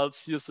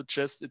results here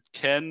suggest it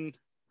can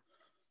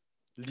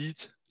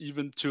lead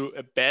even to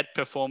a bad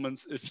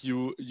performance if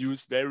you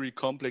use very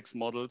complex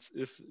models,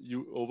 if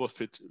you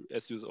overfit,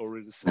 as you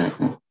already said.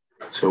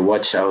 So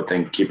watch out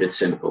and keep it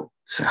simple.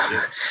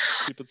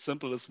 Yes, keep it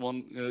simple is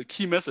one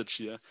key message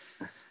here.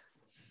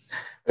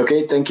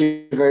 Okay, thank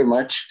you very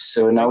much.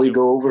 So now we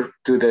go over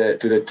to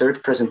the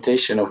third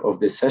presentation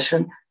of this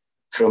session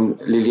from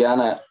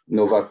Liliana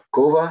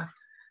Nowakowska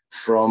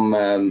from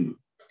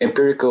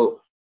Imperial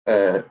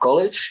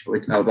College.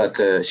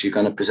 She's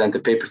going to present the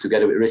paper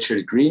together with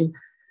Richard Green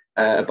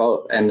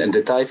about, and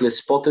the title is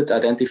Spotted,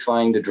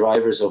 Identifying the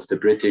Drivers of the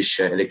British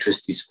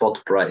Electricity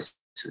Spot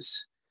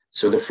Prices.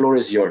 So the floor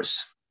is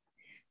yours.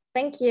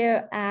 Thank you.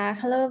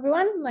 Hello,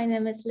 everyone. My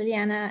name is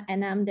Liliana,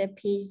 and I'm the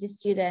PhD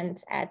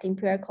student at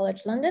Imperial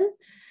College London.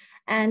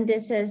 And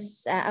this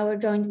is our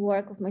joint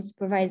work with my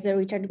supervisor,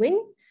 Richard Green.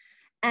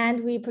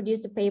 And we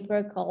produced a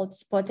paper called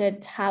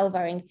Spotted, How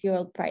Varying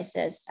Fuel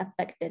Prices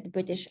Affected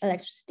British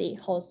Electricity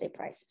Wholesale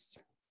Prices.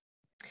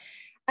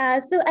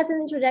 So as an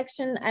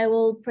introduction, I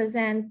will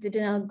present the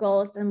general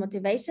goals and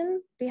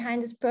motivation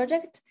behind this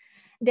project.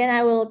 Then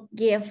I will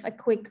give a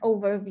quick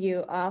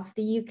overview of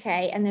the UK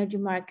energy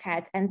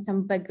market and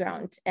some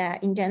background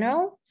in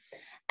general.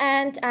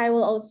 And I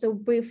will also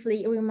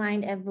briefly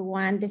remind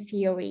everyone the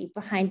theory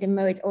behind the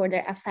merit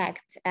order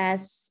effect,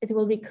 as it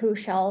will be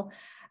crucial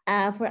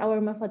for our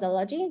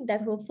methodology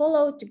that will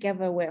follow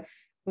together with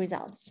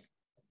results.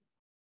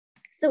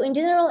 So in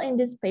general, in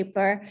this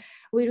paper,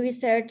 we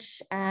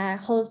researched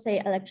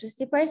wholesale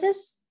electricity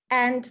prices.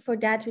 And for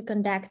that, we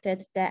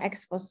conducted the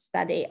ex post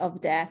study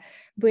of the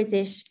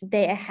British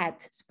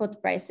day-ahead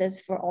spot prices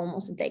for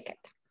almost a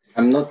decade.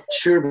 I'm not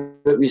sure,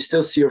 but we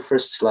still see your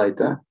first slide.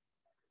 Huh?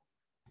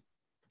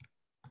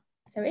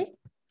 Sorry?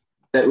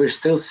 That we're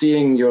still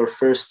seeing your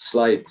first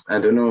slide. I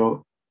don't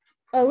know.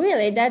 Oh,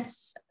 really?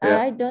 That's,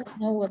 yeah. I don't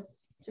know what's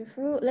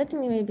through. Let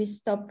me maybe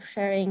stop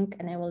sharing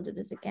and I will do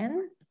this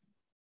again.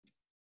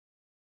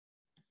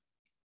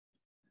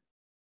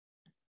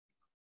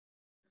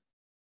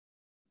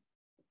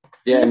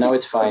 Yeah, now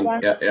it's fine.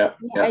 Yeah.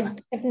 I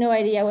have no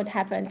idea what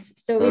happened.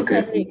 So we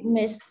probably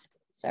missed,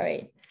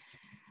 sorry,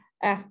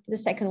 the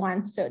second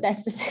one. So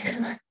that's the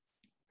second one.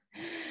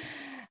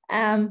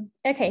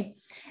 Okay,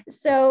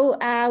 so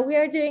we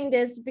are doing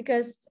this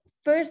because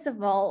first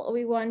of all,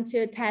 we want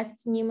to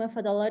test new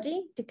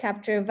methodology to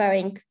capture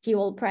varying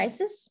fuel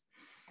prices.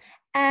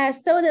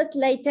 So that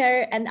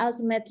later and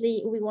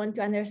ultimately we want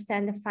to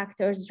understand the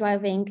factors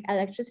driving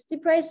electricity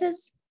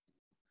prices,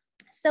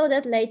 so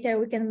that later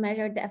we can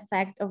measure the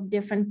effect of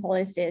different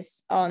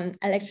policies on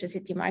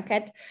electricity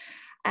market,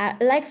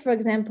 like for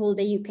example,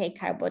 the UK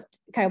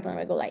carbon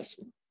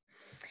regulation.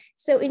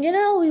 So in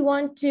general, we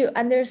want to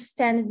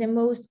understand the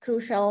most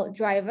crucial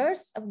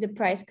drivers of the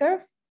price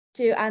curve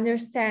to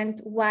understand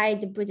why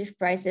the British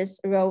prices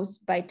rose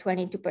by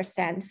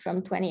 22%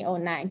 from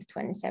 2009 to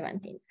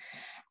 2017.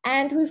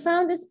 And we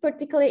found this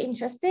particularly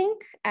interesting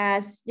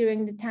as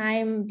during the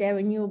time the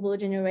renewable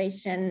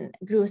generation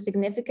grew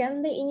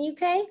significantly in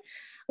UK,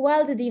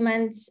 while the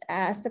demand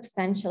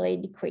substantially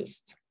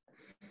decreased.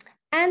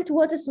 And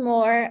what is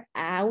more,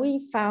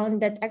 we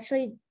found that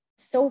actually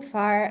so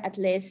far, at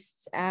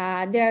least,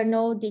 there are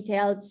no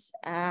detailed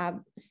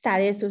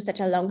studies with such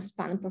a long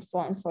span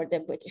performed for the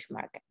British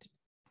market.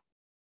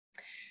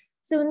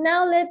 So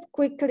now let's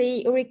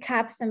quickly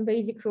recap some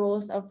basic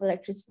rules of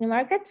electricity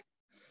market.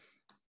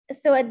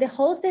 So at the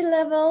wholesale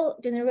level,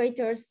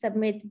 generators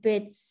submit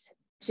bids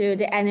to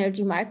the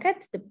energy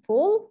market, the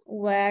pool,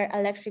 where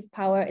electric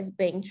power is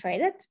being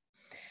traded.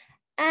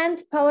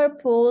 And power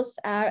pools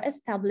are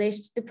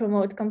established to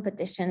promote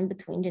competition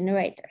between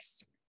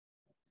generators.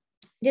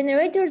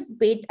 Generators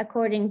bid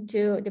according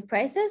to the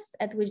prices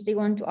at which they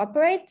want to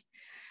operate.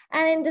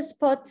 And in the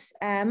spot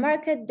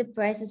market, the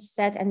price is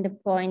set at the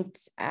point,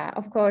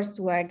 of course,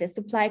 where the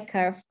supply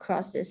curve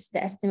crosses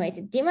the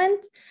estimated demand.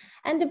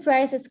 And the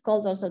price is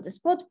called also the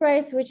spot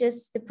price, which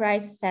is the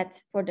price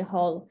set for the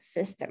whole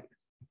system.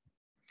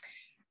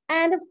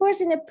 And of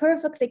course, in a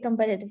perfectly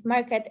competitive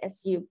market,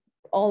 as you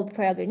all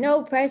probably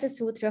know, prices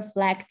would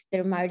reflect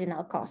their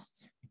marginal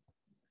costs.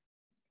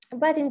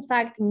 But in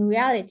fact, in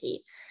reality,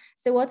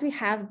 so what we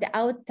have, the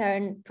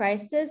outturn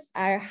prices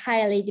are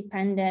highly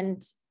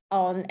dependent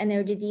on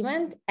energy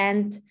demand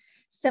and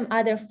some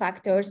other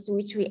factors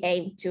which we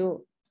aim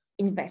to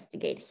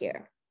investigate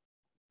here.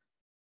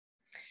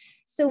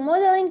 So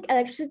modeling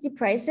electricity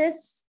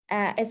prices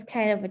is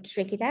kind of a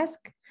tricky task.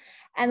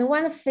 And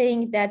one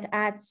thing that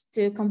adds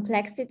to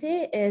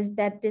complexity is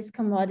that this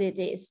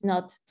commodity is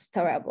not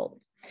storable.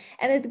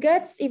 And it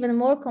gets even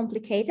more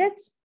complicated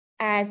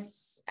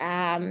as,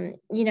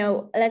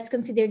 let's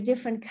consider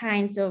different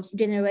kinds of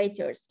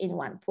generators in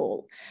one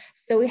pool.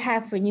 So we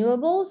have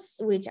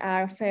renewables, which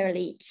are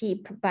fairly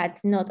cheap, but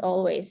not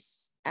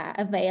always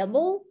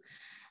available,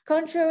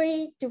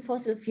 contrary to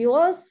fossil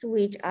fuels,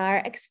 which are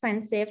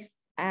expensive,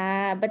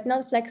 but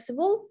not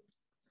flexible,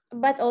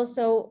 but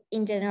also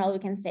in general, we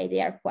can say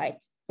they are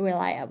quite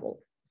reliable.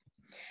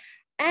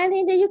 And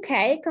in the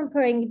UK,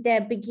 comparing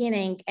the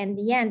beginning and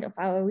the end of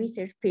our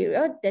research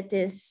period, that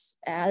is,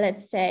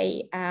 let's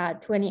say,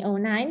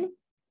 2009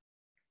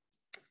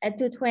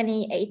 to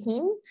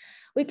 2018,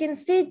 we can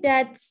see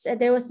that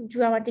there was a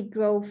dramatic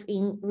growth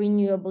in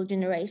renewable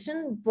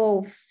generation,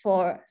 both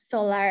for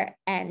solar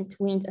and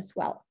wind as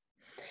well.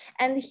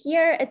 And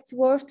here it's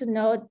worth to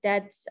note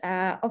that,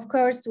 of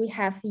course, we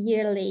have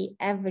yearly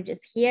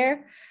averages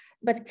here,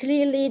 but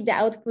clearly the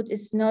output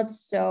is not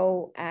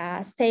so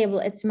stable.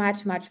 It's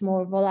much, much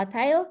more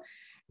volatile.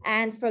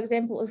 And for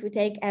example, if we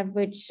take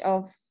average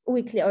of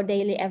weekly or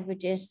daily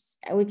averages,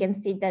 we can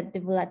see that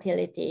the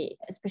volatility,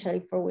 especially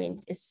for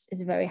wind, is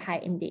very high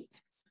indeed.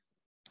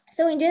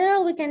 So in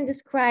general, we can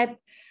describe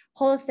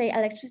wholesale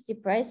electricity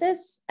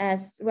prices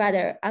as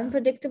rather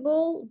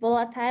unpredictable,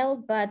 volatile,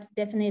 but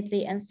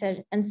definitely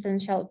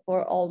essential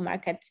for all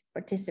market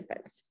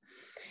participants.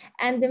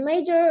 And the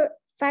major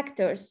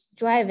factors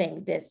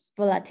driving this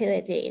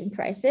volatility in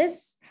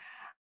prices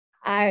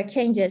are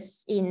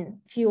changes in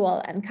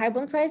fuel and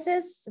carbon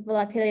prices,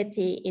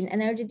 volatility in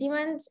energy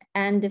demand,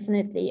 and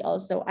definitely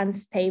also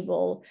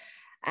unstable,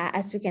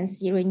 as we can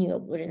see,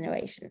 renewable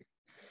generation.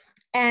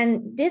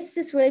 And this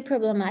is really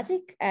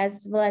problematic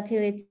as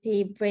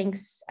volatility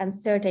brings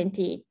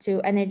uncertainty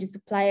to energy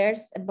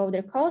suppliers about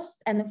their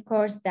costs and of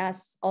course,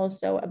 thus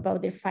also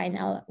about their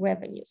final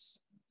revenues.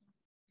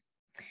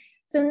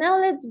 So now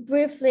let's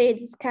briefly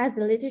discuss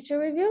the literature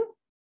review.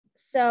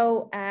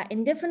 So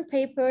in different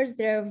papers,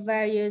 there are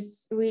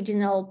various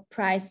regional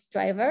price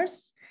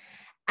drivers,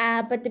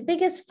 but the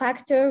biggest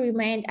factor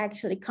remained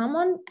actually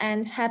common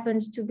and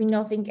happened to be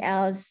nothing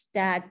else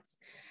than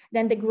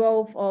the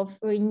growth of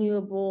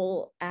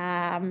renewable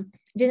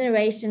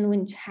generation,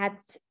 which had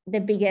the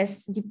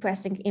biggest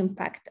depressing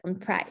impact on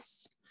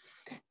price.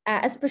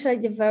 especially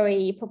the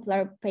very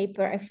popular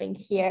paper, I think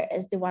here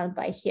is the one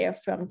by here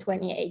from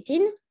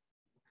 2018.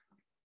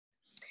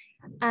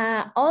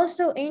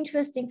 Also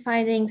interesting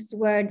findings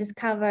were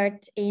discovered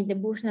in the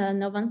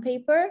Bushnell-Novan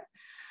paper,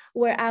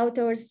 where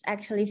authors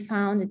actually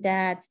found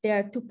that there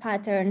are two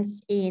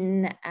patterns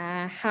in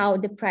how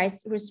the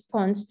price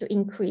responds to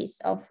increase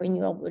of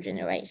renewable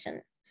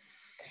generation.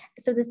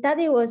 So the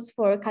study was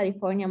for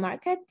California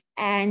market,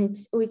 and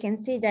we can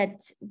see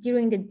that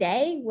during the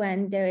day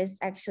when there is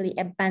actually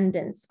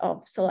abundance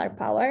of solar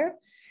power,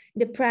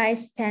 the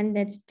price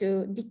tended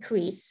to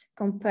decrease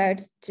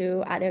compared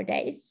to other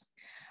days.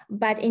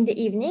 But in the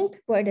evening,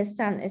 where the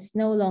sun is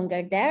no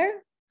longer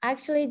there,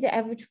 actually the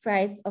average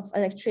price of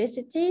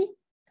electricity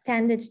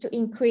tended to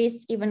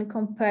increase even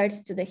compared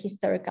to the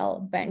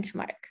historical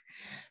benchmark.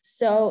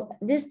 So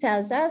this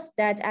tells us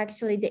that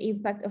actually the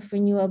impact of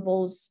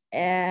renewables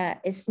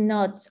is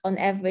not on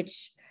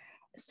average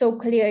so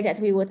clear that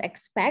we would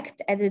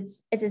expect, and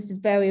it is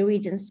very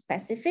region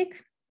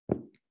specific.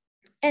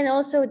 And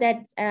also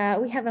that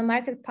we have a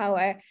market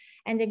power,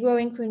 and the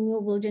growing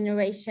renewable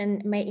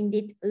generation may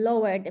indeed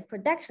lower the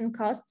production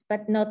costs,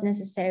 but not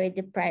necessarily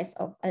the price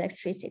of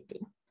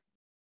electricity.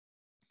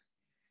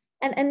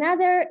 And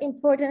another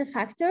important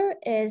factor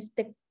is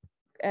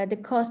the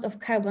cost of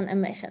carbon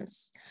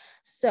emissions.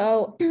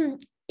 So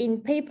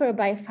in paper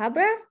by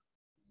Faber,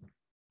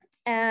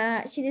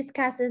 she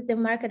discusses the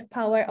market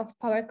power of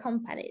power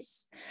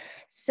companies.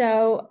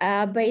 So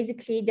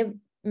basically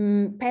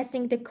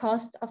passing the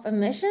cost of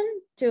emission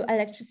to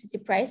electricity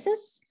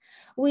prices,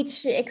 which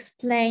she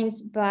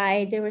explains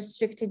by the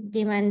restricted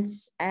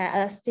demands,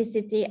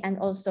 elasticity, and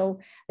also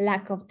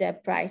lack of the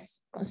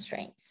price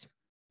constraints.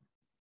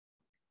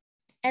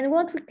 And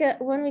what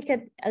we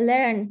could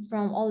learn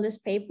from all these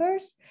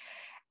papers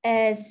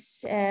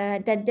is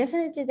that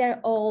definitely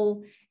they're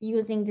all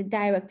using the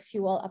direct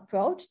fuel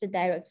approach, the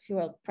direct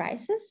fuel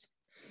prices.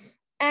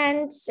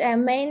 And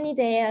mainly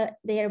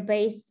they are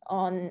based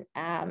on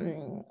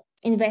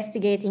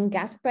investigating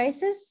gas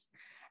prices.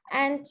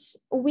 And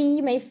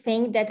we may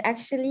think that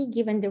actually,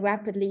 given the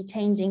rapidly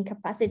changing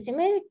capacity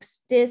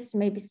mix, this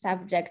may be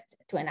subject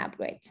to an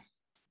upgrade.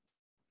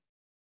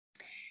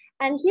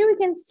 And here we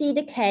can see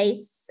the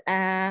case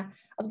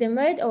of the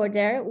merit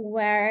order,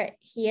 where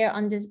here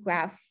on this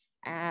graph,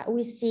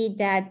 we see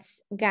that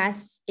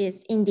gas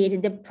is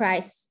indeed the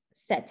price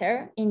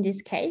setter in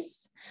this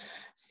case.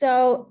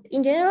 So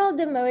in general,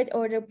 the merit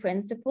order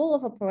principle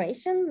of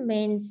operation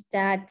means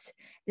that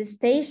the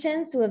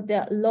stations with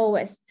the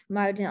lowest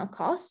marginal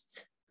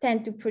costs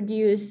tend to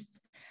produce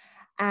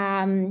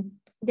the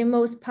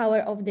most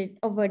power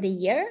over the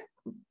year,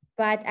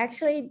 but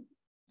actually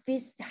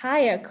these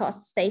higher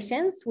cost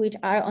stations, which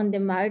are on the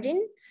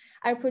margin,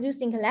 are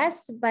producing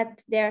less,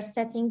 but they're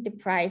setting the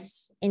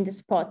price in the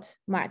spot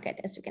market,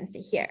 as you can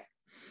see here.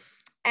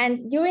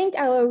 And during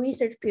our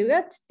research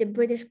period, the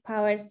British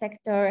power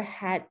sector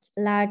had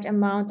large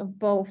amount of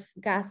both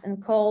gas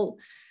and coal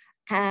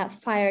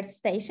fired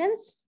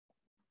stations,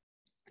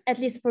 at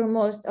least for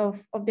most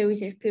of the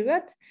research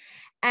period.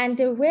 And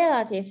the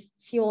relative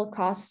fuel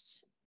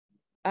costs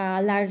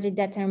largely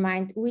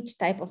determined which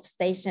type of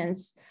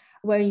stations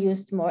were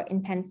used more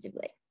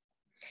intensively.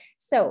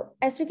 So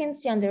as we can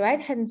see on the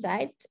right-hand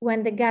side,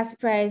 when the gas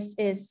price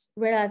is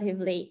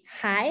relatively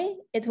high,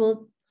 it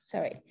will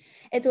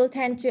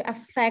tend to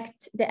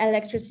affect the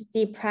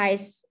electricity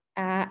price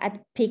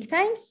at peak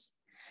times.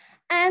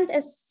 And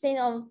as seen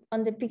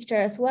on the picture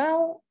as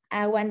well,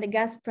 when the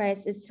gas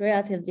price is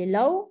relatively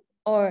low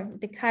or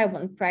the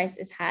carbon price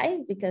is high,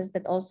 because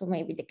that also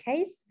may be the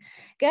case,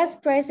 gas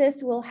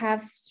prices will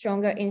have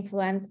stronger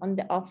influence on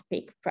the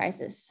off-peak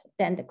prices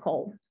than the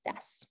coal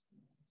does.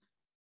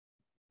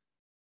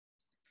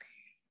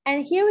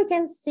 And here we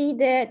can see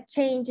the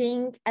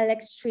changing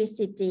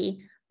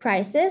electricity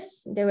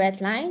prices, the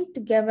red line,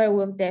 together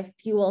with the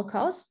fuel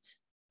costs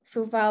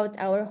throughout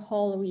our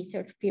whole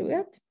research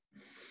period.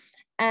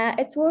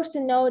 It's worth to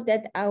note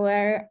that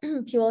our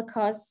fuel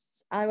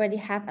costs already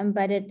have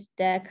embedded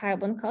the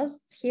carbon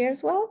costs here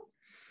as well.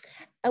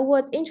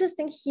 What's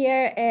interesting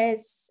here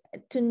is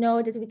to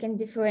know that we can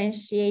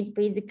differentiate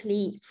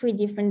basically 3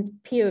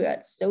 different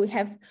periods. So we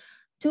have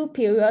 2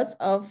 periods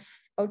of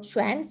or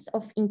trends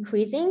of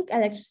increasing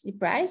electricity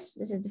price.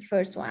 This is the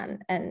first one,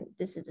 and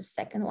this is the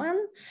second one.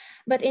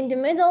 But in the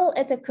middle,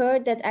 it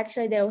occurred that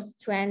actually there was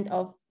a trend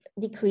of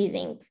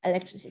decreasing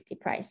electricity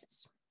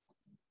prices.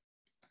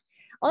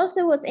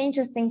 Also, what's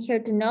interesting here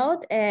to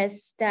note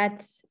is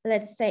that,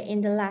 let's say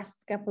in the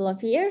last couple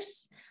of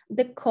years,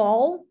 the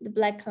coal, the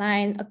black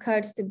line,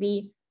 occurred to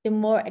be the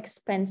more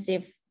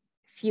expensive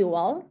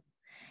fuel,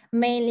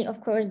 mainly,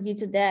 of course, due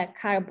to the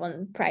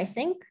carbon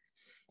pricing.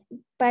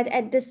 But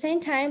at the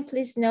same time,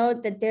 please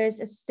note that there's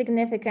a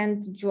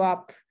significant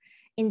drop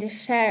in the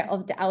share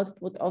of the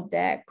output of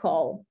the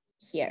coal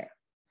here.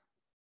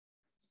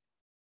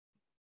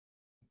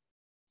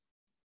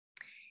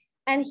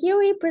 And here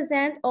we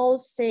present all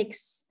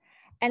 6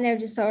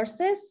 energy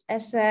sources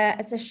as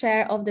a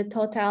share of the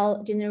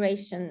total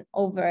generation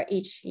over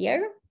each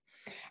year.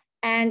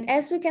 And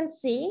as we can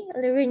see,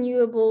 the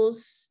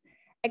renewables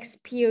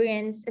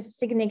experience a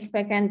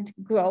significant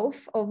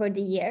growth over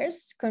the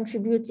years,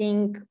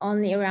 contributing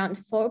only around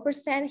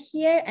 4%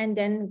 here and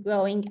then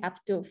growing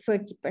up to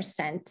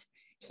 30%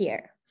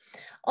 here.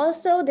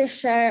 Also, the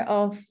share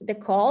of the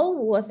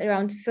coal was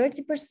around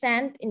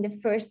 30% in the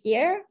first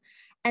year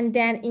and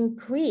then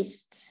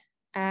increased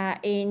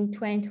in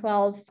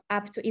 2012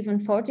 up to even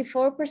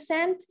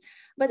 44%,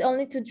 but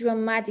only to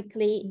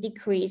dramatically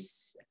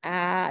decrease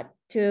in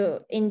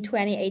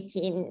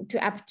 2018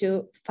 to up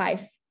to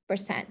 5%.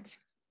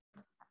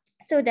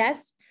 So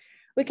thus,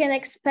 we can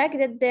expect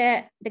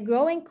that the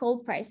growing coal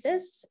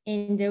prices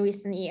in the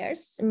recent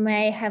years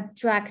may have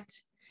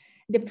dragged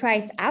the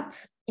price up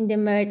in the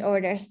merit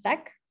order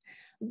stack,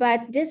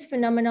 but this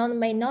phenomenon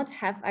may not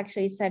have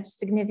actually such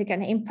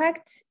significant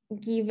impact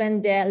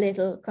given the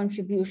little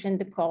contribution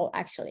the coal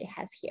actually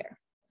has here.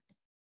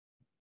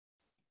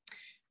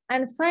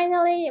 And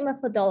finally,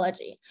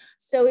 methodology.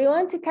 So we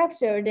want to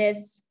capture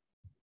this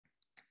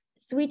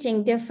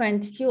switching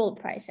different fuel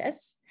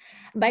prices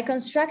by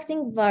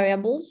constructing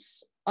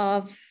variables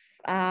of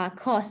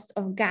cost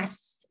of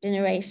gas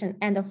generation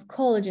and of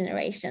coal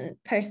generation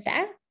per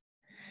se.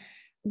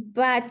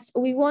 But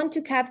we want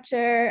to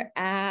capture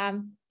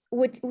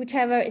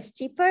whichever is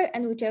cheaper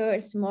and whichever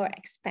is more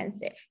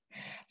expensive.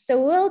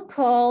 So we'll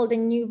call the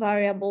new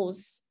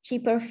variables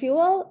cheaper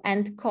fuel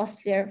and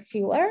costlier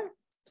fuel.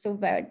 So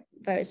very,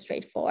 very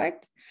straightforward.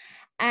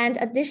 And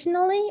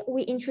additionally,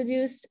 we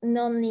introduce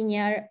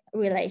nonlinear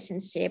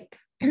relationship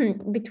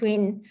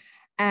between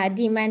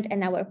demand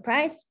and our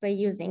price by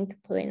using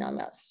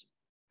polynomials.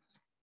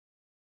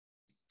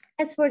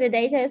 As for the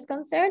data is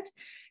concerned,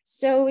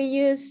 so we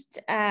used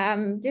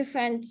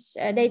different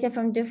data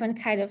from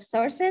different kind of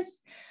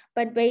sources,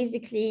 but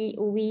basically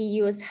we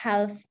use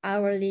half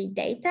hourly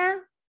data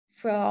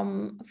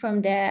from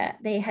the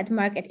day-ahead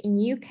market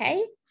in UK.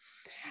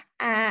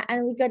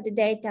 And we got the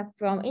data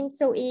from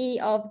INSOE,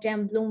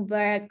 Ofgem,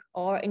 Bloomberg,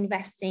 or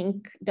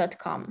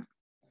investing.com.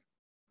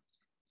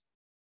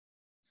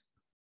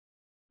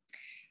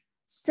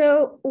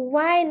 So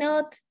why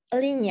not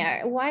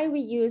linear? Why we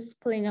use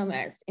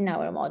polynomials in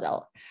our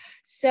model?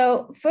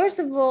 So first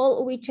of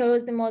all, we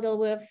chose the model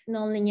with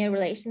nonlinear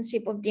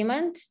relationship of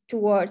demand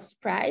towards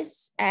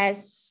price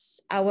as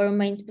our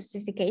main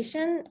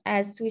specification,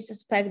 as we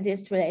suspect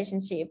this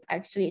relationship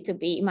actually to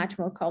be much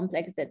more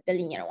complex than the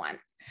linear one.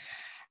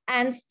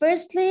 And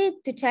firstly,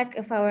 to check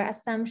if our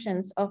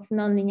assumptions of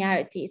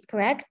nonlinearity is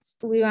correct,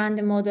 we run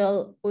the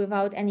model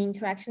without any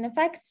interaction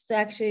effects to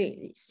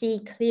actually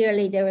see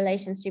clearly the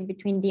relationship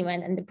between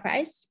demand and the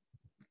price.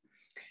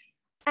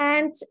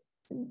 And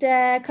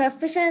the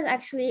coefficient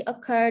actually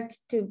occurred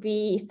to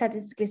be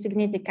statistically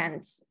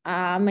significant,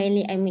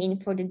 mainly I mean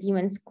for the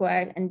demand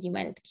squared and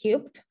demand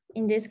cubed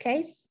in this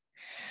case,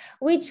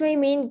 which may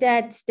mean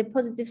that the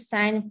positive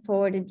sign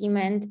for the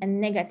demand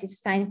and negative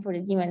sign for the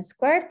demand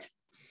squared,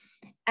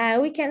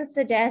 we can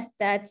suggest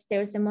that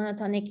there's a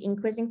monotonic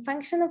increasing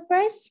function of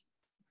price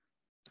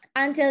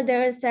until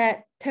there is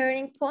a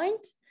turning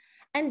point,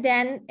 and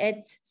then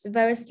it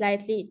very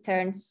slightly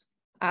turns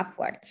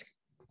upward.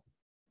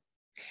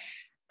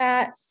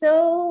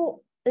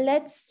 So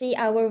let's see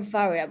our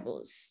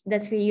variables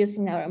that we use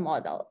in our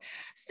model.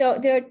 So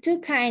there are two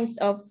kinds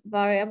of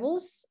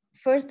variables.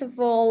 First of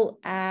all,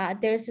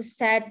 there's a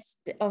set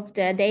of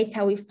the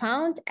data we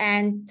found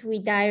and we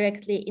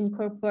directly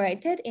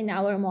incorporated in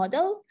our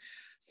model.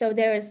 So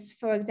there is,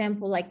 for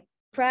example, like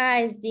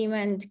price,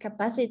 demand,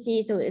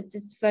 capacity. So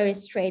it's very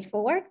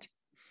straightforward.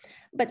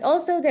 But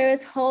also there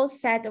is a whole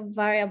set of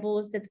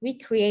variables that we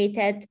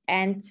created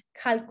and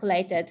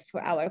calculated for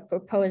our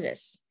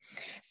purposes.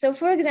 So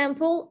for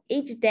example,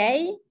 each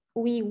day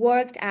we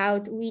worked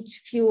out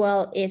which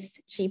fuel is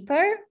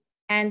cheaper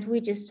and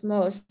which is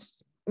more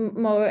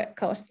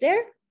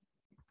costlier.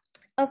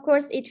 Of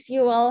course, each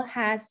fuel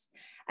has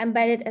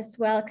embedded as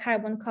well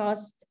carbon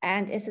costs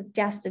and is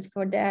adjusted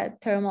for the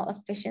thermal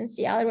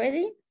efficiency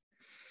already.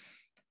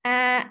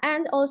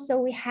 And also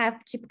we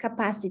have chip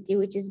capacity,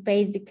 which is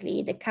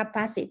basically the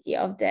capacity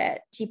of the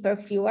cheaper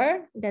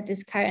fuel that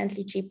is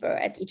currently cheaper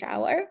at each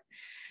hour.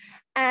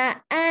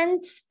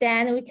 And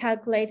then we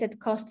calculated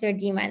costlier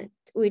demand,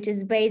 which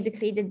is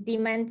basically the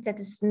demand that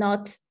is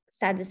not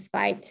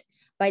satisfied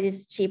by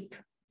this cheap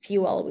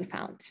fuel we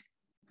found.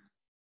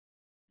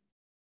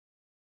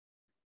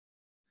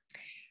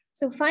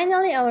 So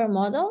finally, our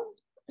model.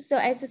 So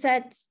as I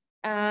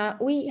said,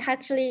 we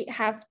actually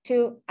have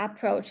two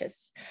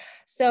approaches.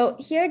 So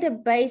here the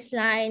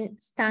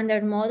baseline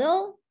standard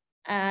model,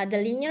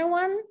 the linear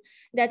one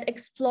that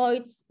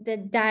exploits the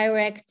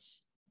direct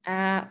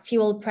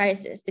fuel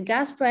prices, the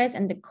gas price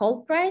and the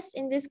coal price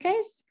in this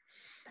case.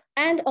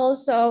 And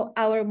also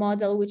our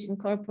model, which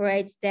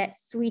incorporates the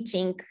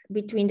switching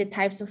between the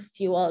types of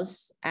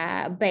fuels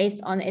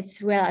based on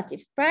its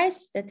relative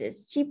price, that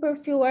is cheaper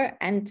fuel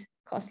and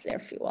costlier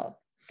fuel.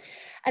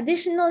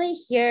 Additionally,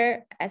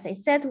 here, as I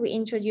said, we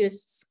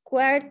introduce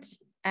squared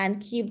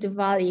and cubed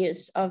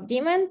values of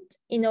demand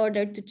in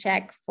order to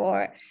check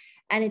for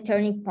any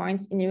turning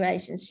points in the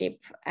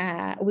relationship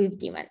with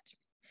demand.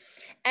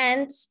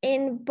 And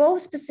in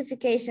both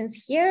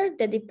specifications here,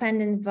 the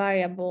dependent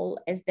variable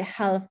is the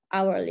half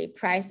hourly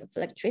price of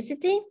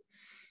electricity.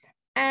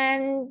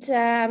 And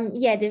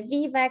yeah, the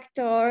V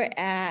vector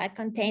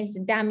contains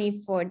the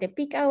dummy for the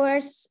peak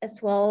hours, as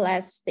well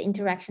as the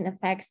interaction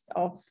effects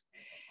of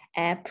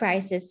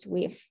prices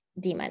with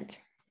demand.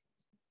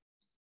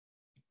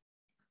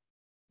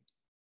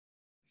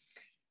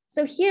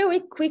 So here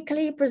we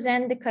quickly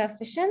present the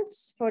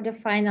coefficients for the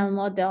final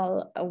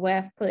model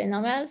with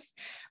polynomials.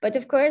 But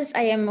of course,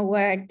 I am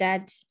aware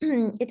that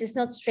it is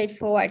not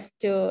straightforward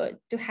to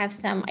have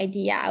some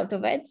idea out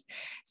of it.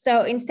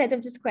 So instead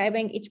of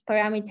describing each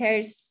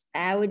parameters,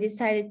 we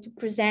decided to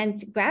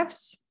present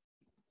graphs.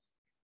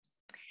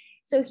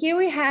 So here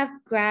we have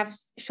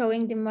graphs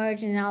showing the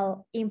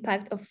marginal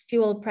impact of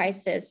fuel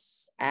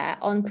prices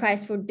on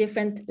price for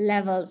different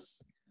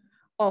levels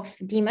of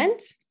demand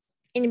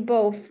in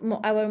both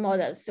our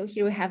models. So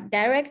here we have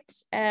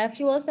direct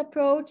fuels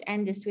approach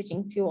and the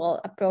switching fuel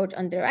approach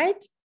on the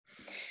right.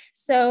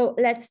 So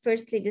let's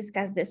firstly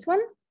discuss this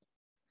one.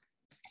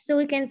 So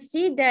we can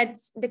see that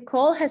the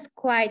coal has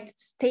quite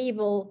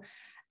stable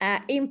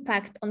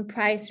impact on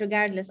price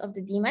regardless of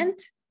the demand,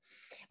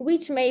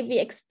 which may be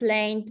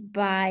explained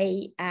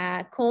by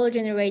coal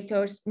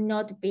generators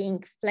not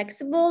being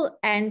flexible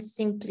and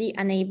simply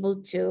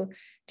unable to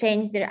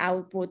change their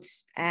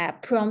outputs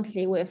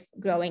promptly with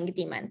growing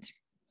demand.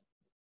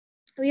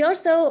 We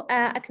also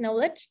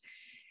acknowledge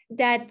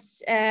that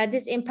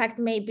this impact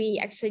may be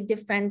actually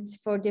different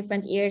for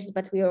different years,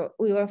 but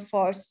we were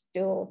forced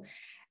to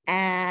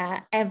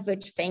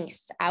average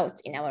things out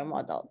in our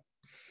model.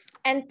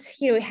 And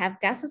here we have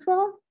gas as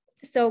well.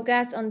 So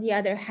gas, on the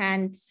other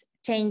hand,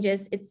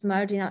 changes its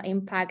marginal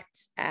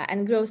impact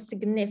and grows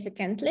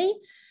significantly,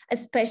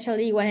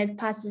 especially when it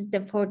passes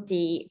the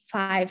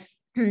 45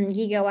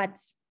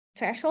 gigawatts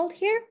threshold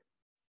here.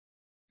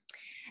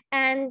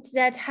 And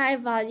that high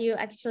value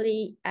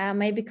actually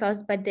may be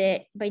caused by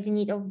the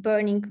need of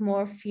burning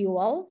more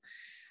fuel.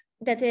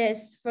 That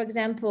is, for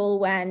example,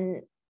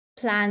 when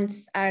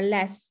plants are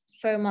less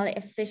thermally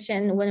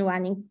efficient when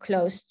running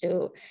close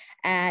to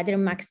their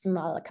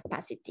maximal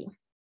capacity.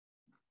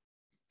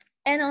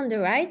 And on the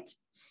right,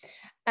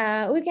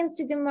 we can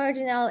see the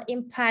marginal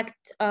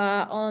impact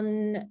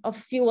of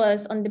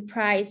fuels on the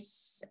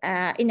price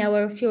in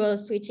our fuel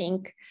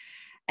switching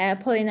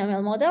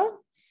polynomial model.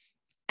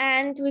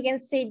 And we can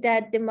see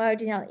that the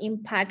marginal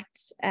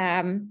impact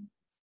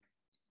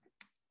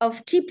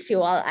of cheap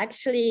fuel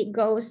actually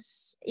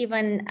goes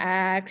even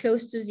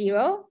close to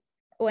zero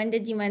when the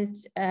demand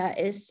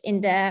is in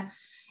the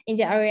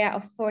area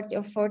of 40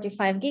 or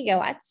 45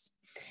 gigawatts.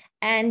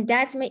 And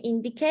that may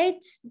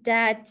indicate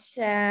that,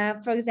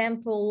 for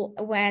example,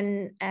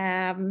 when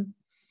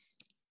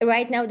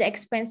right now the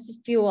expensive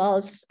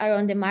fuels are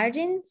on the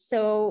margin,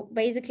 so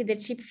basically the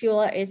cheap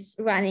fuel is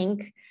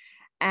running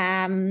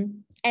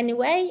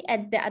anyway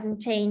at the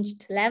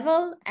unchanged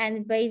level,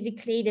 and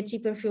basically the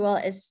cheaper fuel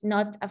is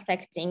not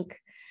affecting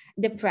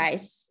the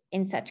price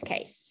in such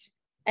case.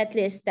 At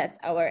least that's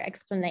our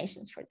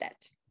explanation for that.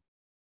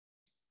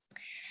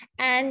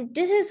 And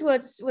this is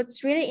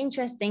what's really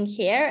interesting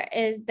here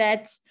is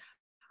that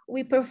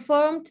we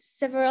performed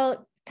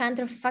several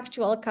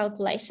counterfactual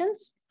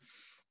calculations,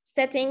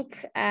 setting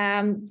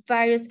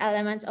various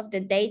elements of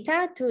the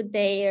data to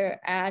their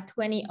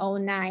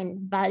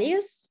 2009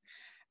 values.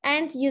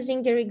 And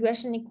using the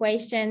regression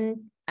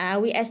equation,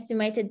 we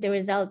estimated the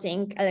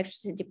resulting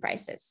electricity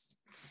prices.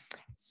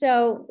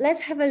 So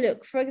let's have a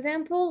look. For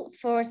example,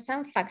 for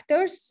some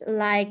factors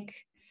like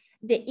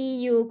the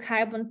EU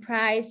carbon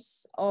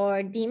price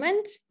or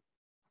demand,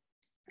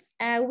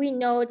 we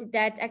note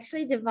that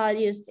actually the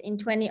values in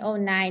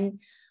 2009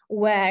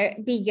 were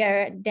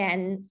bigger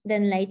than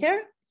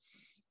later.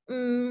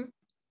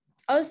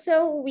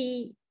 Also,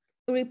 we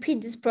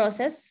repeat this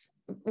process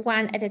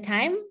one at a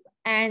time.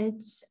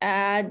 And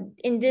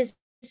in this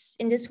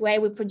way,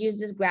 we produce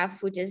this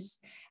graph, which is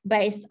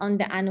based on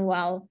the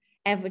annual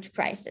average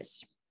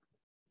prices.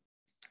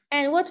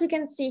 And what we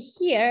can see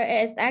here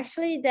is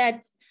actually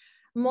that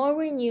more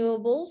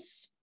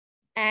renewables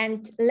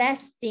and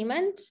less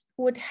demand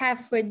would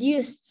have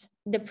reduced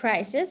the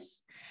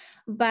prices,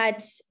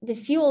 but the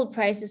fuel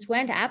prices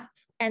went up,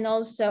 and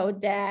also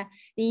the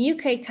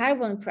UK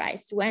carbon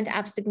price went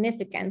up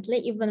significantly,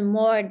 even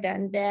more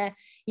than the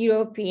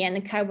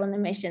European carbon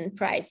emission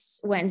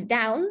price went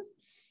down.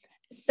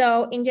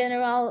 So in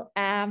general,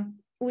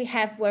 we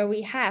have where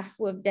we have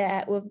with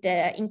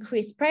the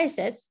increased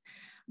prices,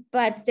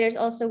 but there's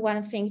also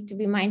one thing to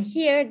be mind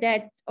here,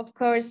 that of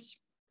course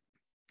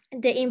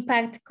the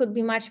impact could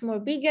be much more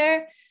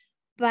bigger,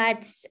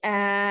 but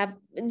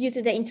due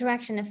to the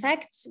interaction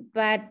effects,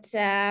 but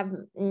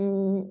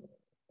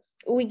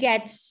we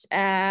get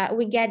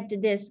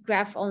this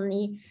graph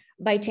only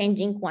by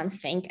changing one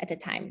thing at a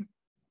time.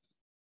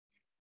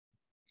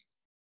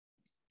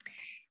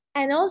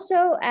 And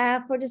also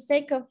for the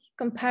sake of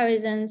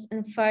comparisons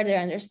and further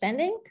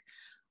understanding,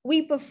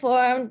 we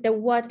performed the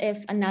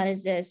what-if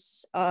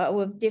analysis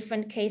with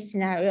different case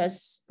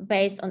scenarios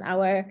based on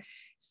our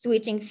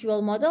switching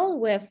fuel model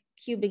with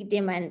cubic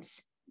demand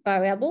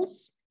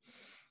variables.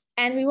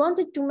 And we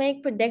wanted to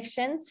make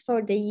predictions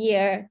for the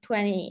year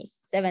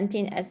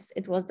 2017, as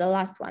it was the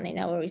last one in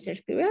our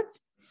research period.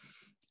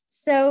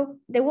 So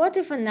the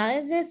what-if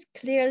analysis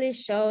clearly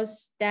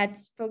shows that,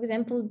 for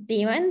example,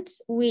 demand,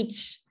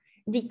 which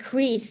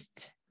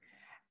decreased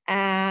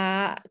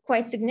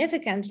quite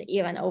significantly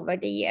even over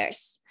the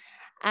years,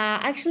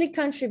 actually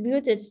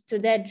contributed to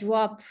the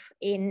drop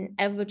in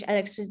average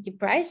electricity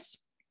price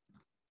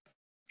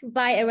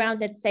by around,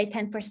 let's say,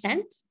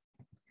 10%.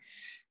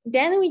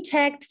 Then we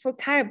checked for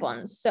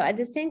carbon. So at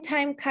the same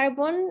time,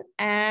 carbon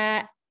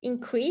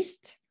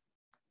increased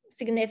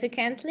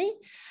significantly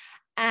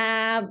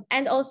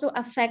and also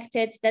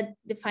affected that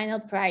the final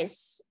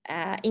price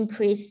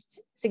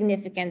increased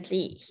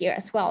significantly here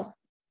as well.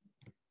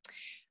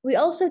 We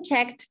also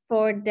checked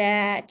for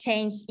the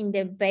change in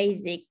the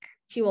basic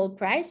fuel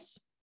price,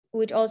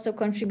 which also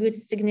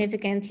contributes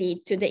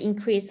significantly to the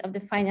increase of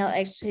the final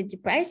electricity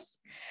price,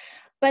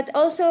 but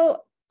also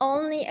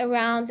only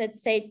around,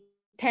 let's say,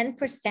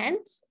 10%.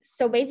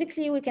 So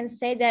basically we can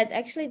say that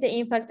actually the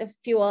impact of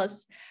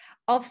fuels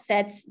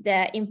offsets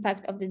the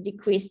impact of the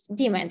decreased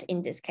demand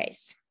in this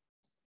case.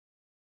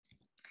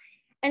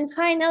 And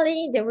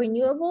finally, the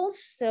renewables,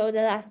 so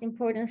the last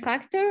important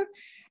factor.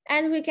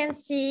 And we can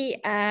see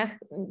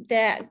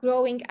the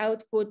growing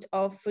output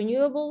of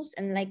renewables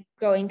and like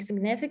growing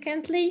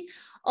significantly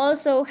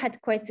also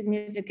had quite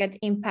significant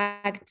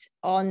impact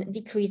on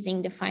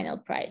decreasing the final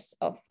price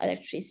of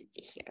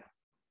electricity here.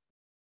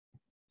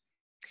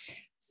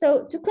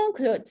 So to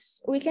conclude,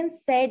 we can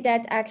say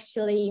that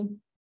actually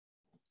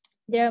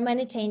there are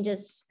many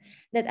changes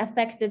that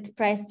affected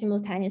price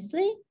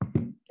simultaneously.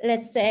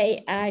 Let's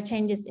say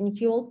changes in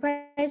fuel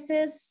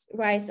prices,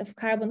 rise of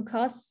carbon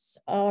costs,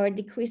 or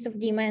decrease of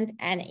demand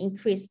and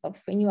increase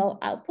of renewable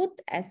output,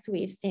 as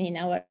we've seen in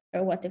our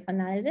what-if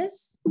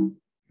analysis.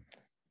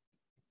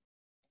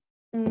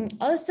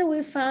 Also,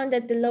 we found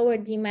that the lower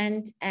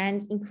demand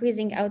and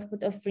increasing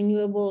output of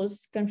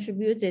renewables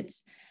contributed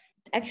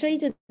actually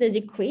to the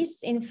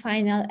decrease in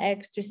final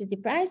electricity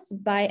price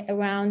by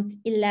around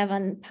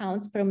 11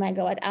 pounds per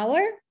megawatt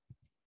hour.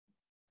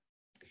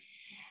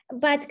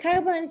 But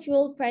carbon and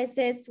fuel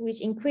prices, which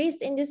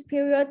increased in this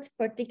period,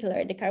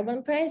 particularly the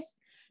carbon price,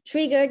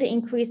 triggered the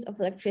increase of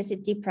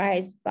electricity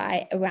price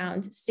by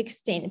around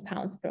 16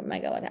 pounds per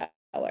megawatt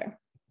hour.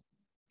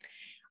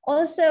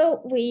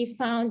 Also, we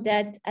found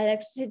that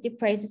electricity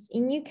prices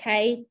in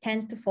UK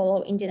tend to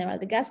follow in general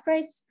the gas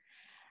price.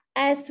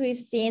 As we've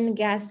seen,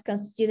 gas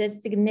constituted a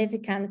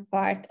significant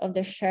part of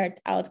the shared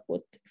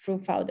output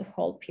throughout the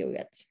whole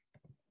period.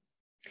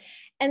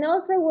 And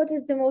also, what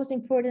is the most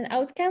important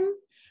outcome?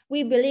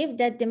 We believe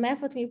that the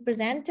method we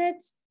presented,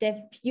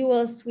 the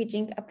fuel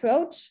switching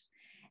approach,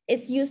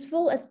 is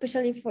useful,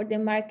 especially for the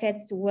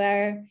markets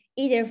where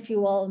either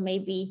fuel may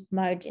be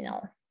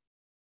marginal.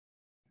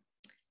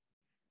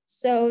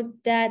 So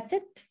that's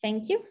it.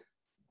 Thank you.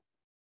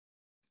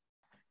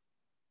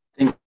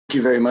 Thank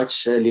you very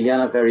much,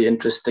 Liliana. Very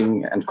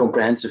interesting and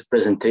comprehensive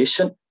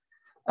presentation.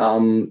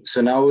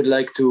 So now I would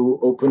like to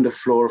open the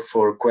floor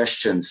for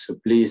questions. So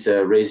please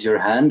raise your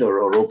hand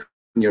or open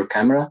your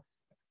camera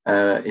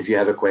if you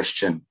have a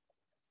question.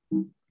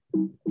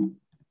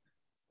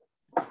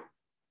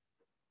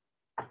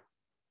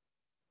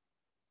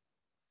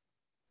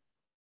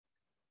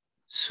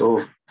 So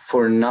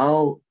for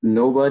now,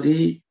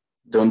 nobody.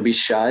 Don't be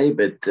shy,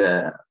 but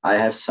I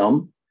have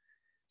some.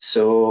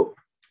 So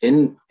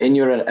in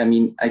your,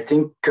 I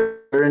think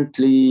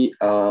currently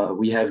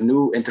we have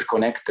new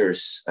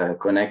interconnectors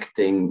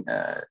connecting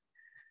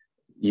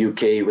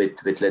UK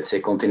with let's say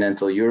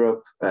continental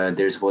Europe.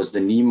 There was the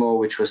NEMO,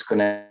 which was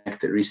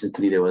connected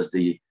recently.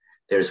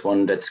 There's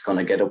one that's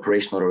gonna get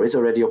operational or is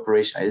already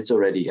operational. It's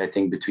already, I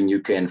think, between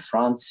UK and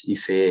France,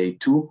 IFE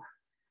 2.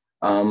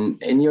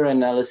 In your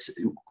analysis,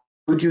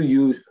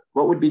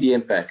 what would be the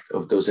impact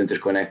of those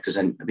interconnectors?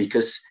 And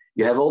because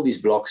you have all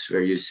these blocks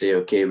where you say,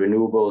 okay,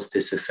 renewables,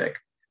 this effect,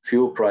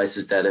 fuel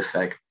prices, that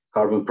effect,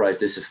 carbon price,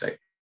 this effect.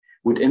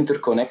 Would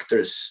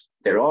interconnectors,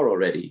 there are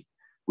already,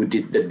 would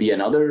that be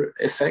another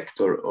effect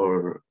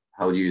or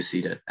how do you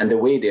see that? And the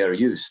way they are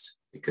used,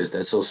 because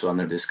that's also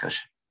under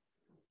discussion.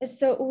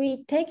 So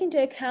we take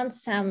into account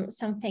some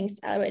things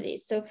already.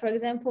 So for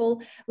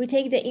example, we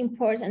take the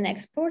imports and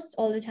exports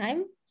all the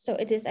time. So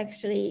it is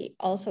actually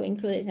also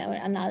included in our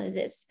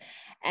analysis.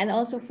 And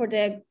also for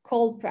the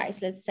coal price,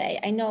 let's say,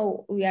 I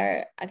know we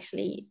are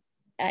actually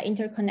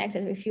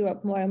interconnected with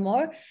Europe more and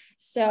more.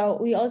 So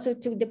we also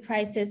took the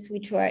prices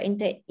which were in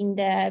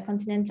the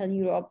continental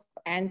Europe,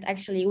 and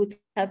actually we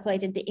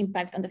calculated the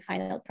impact on the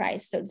final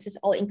price. So this is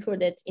all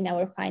included in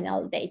our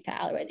final data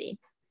already.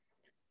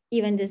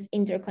 Even these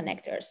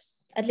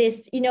interconnectors, at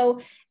least,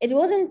 it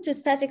wasn't to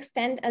such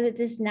extent as it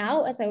is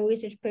now, as our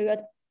research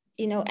period,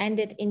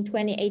 ended in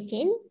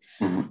 2018.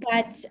 Mm-hmm.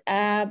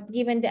 But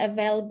given the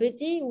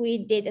availability, we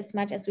did as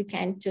much as we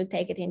can to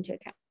take it into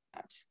account.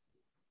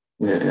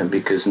 Yeah,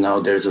 because now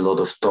there's a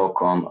lot of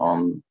talk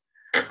on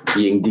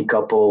being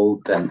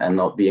decoupled and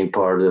not being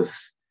part of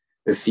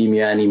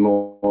EMIA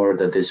anymore,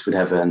 that this would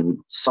have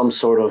some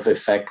sort of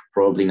effect,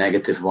 probably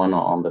negative one,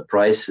 on the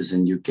prices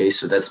in UK.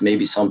 So that's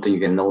maybe something you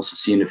can also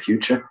see in the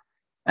future.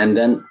 And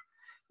then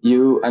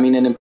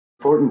an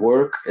important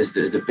work is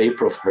the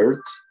paper of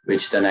Hurt,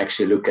 which then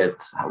actually look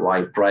at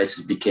why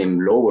prices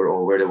became lower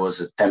or where there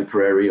was a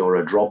temporary or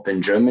a drop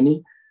in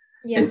Germany.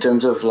 Yeah. In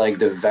terms of like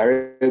the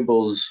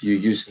variables you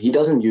use, he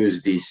doesn't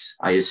use these,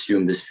 I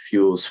assume, this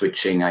fuel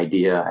switching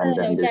idea and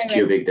then this direct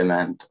cubic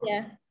demand.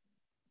 Yeah.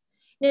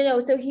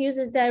 No. So he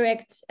uses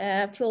direct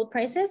fuel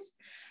prices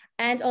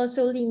and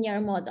also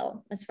linear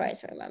model, as far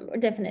as I remember.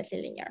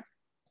 Definitely linear.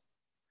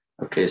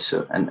 Okay,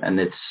 so and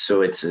it's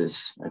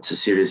a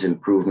serious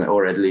improvement,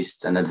 or at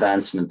least an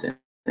advancement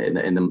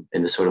in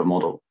the sort of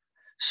model.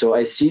 So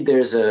I see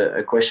there's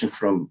a question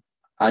from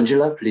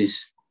Angela.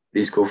 Please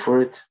go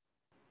for it.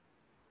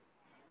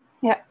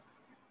 Yeah.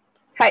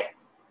 Hi.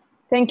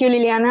 Thank you,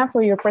 Liliana,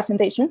 for your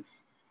presentation.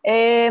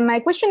 My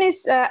question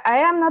is, I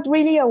am not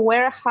really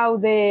aware how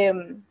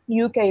the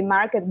UK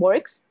market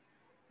works,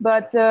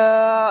 but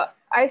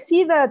I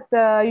see that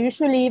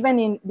usually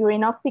even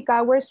during off-peak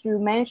hours, you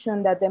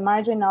mentioned that the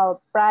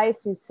marginal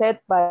price is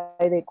set by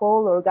the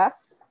coal or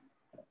gas.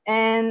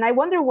 And I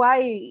wonder why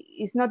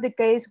it's not the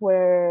case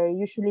where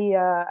usually,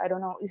 I don't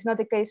know, it's not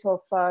the case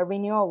of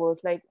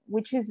renewables, like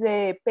which is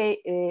the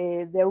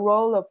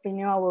role of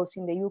renewables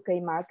in the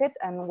UK market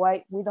and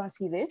why we don't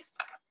see this?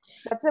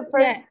 That's the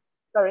first,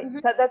 sorry,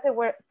 so that's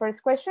the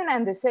first question.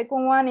 And the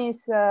second one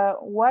is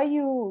why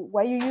you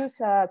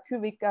use a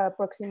cubic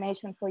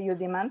approximation for your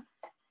demand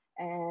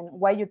and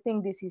why you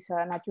think this is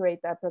an accurate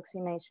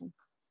approximation?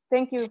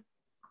 Thank you.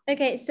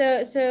 Okay,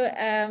 so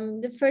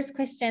the first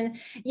question,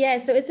 yeah,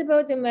 so it's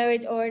about the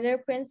merit order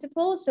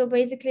principle. So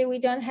basically we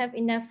don't have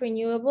enough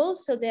renewables,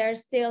 so they are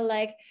still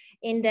like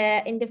in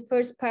the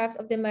first part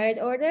of the merit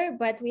order,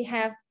 but we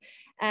have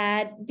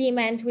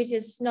demand which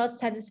is not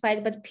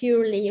satisfied but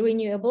purely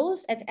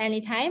renewables at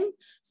any time.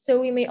 So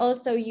we may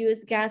also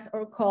use gas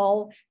or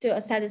coal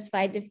to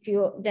satisfy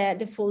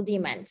the full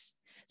demand.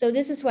 So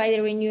this is why the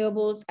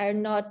renewables are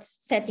not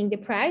setting the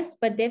price,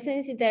 but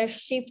definitely they're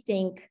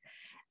shifting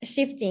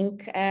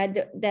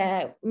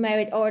the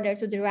merit order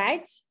to the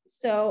right.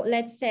 So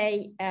let's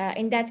say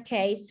in that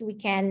case we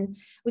can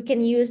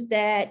use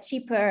the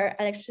cheaper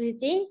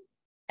electricity,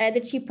 the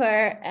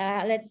cheaper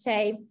let's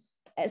say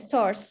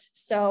source.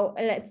 So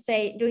let's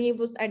say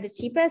renewables are the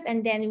cheapest,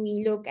 and then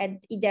we look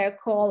at either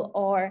coal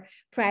or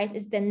price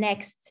is the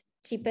next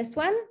cheapest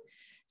one,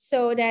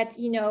 so that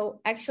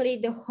actually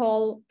the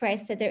whole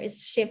price setter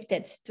is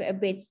shifted to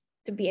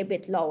be a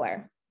bit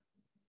lower.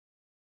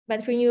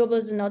 But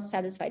renewables do not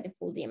satisfy the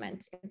full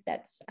demand, if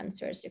that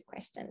answers your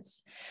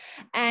questions.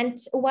 And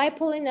why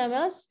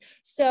polynomials?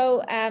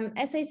 So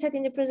as I said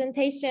in the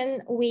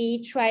presentation,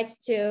 we tried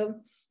to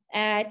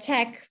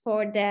check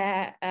for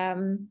the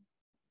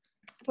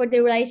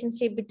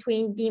relationship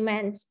between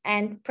demand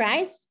and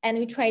price, and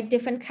we tried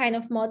different kind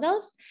of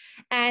models.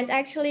 And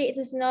actually it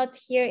is not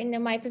here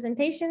in my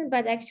presentation,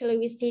 but actually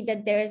we see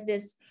that there is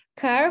this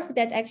curve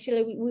that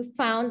actually we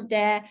found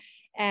the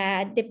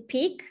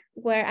peak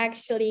where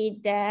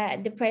actually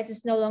the price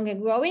is no longer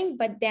growing,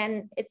 but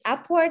then it's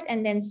upward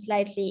and then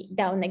slightly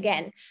down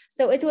again.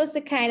 So it was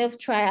a kind of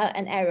trial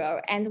and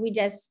error, and we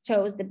just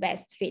chose the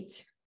best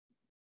fit.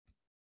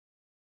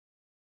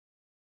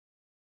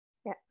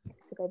 Yeah,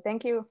 it's okay.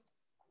 Thank you.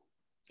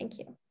 Thank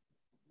you.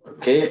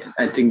 Okay,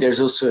 I think there's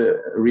also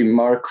a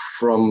remark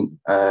from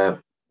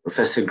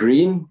Professor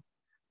Green.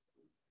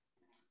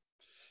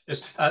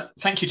 Yes,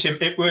 thank you, Tim.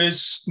 It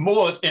was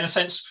more, in a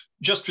sense,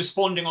 just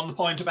responding on the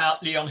point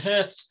about Leon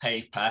Hirth's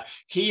paper.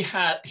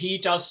 He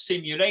does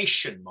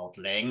simulation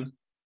modeling,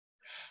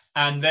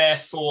 and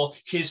therefore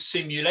his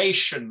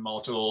simulation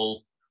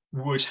model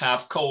would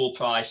have coal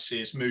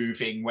prices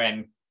moving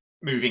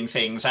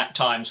things at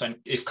times when,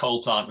 if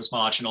coal plant was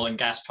marginal, and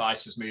gas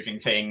prices moving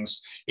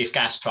things if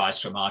gas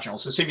price were marginal.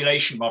 So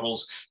simulation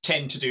models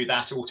tend to do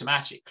that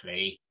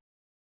automatically,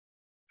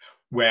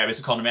 whereas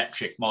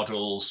econometric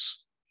models,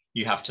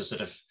 you have to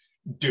sort of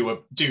do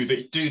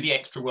the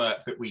extra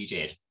work that we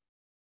did.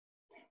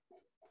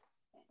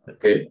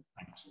 Okay,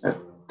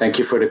 thank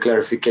you for the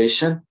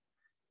clarification.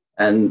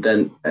 And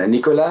then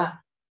Nicolas.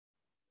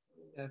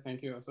 Yeah,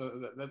 thank you.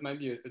 So that might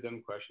be a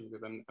dumb question,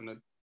 because I'm not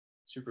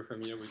super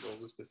familiar with all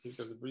the specifics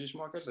of the British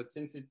market, but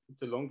since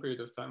it's a long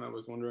period of time, I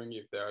was wondering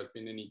if there has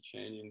been any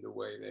change in the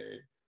way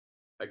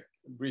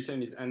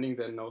Britain is ending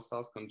their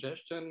north-south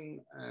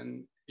congestion,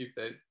 and if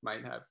that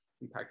might have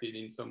impacted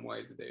in some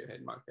ways the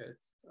day-ahead market.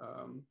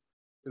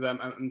 Because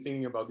I'm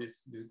thinking about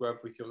this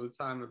graph we see all the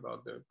time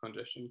about the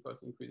congestion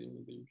cost increasing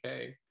in the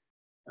UK.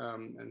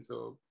 And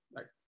so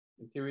like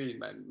in theory, it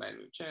might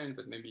not change,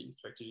 but maybe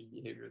strategic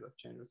behaviors have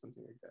changed or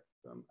something like that.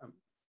 So I'm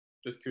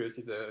just curious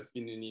if there has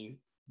been any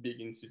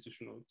big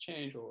institutional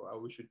change or how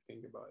we should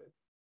think about it.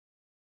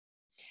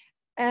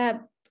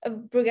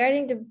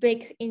 regarding the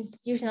big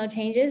institutional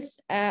changes,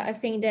 I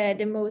think that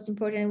the most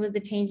important was the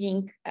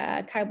changing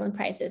carbon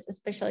prices,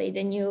 especially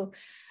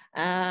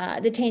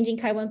the changing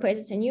carbon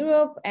prices in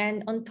Europe.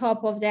 And on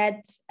top of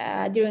that,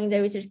 during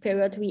the research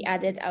period, we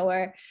added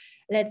our,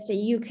 let's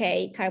say,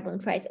 UK carbon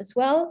price as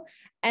well.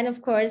 And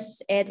of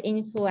course, it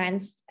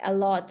influenced a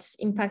lot,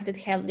 impacted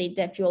heavily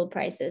the fuel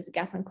prices,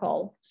 gas and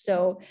coal.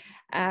 So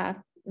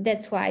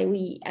that's why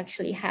we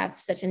actually have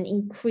such an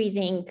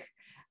increasing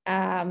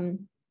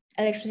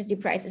electricity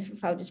prices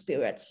throughout this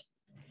period.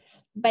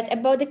 But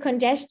about the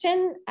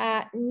congestion,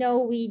 no,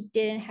 we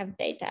didn't have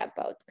data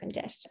about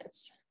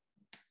congestions.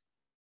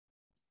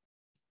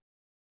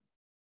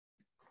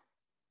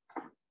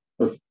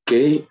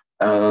 Okay,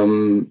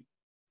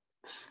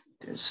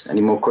 there's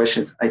any more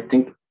questions? I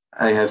think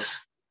I have.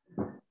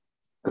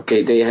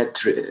 Okay, they had,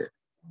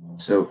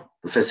 so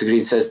Professor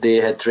Green says they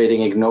had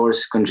trading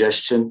ignores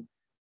congestion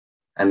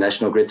and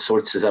National Grid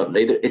sorts this out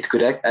later. It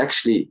could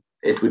actually,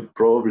 it would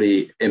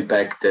probably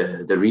impact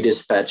the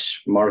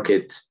redispatch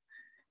market.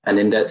 And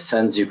in that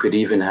sense, you could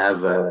even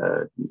have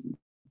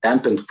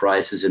dampened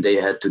prices and they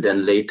had to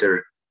then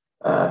later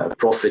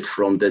profit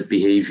from that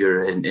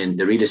behavior in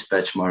the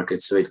redispatch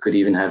market. So it could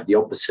even have the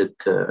opposite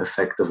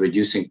effect of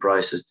reducing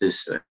prices,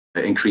 this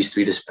increased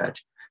redispatch.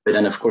 But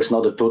then, of course,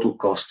 not a total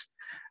cost.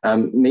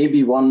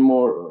 Maybe one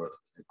more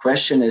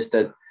question is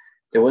that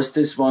there was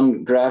this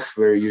one graph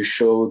where you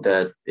show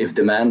that if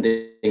demand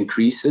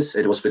increases,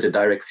 it was with the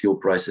direct fuel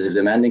prices. If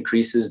demand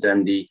increases,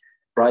 then the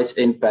price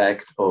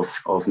impact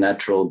of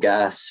natural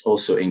gas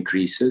also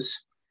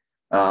increases.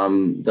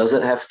 Does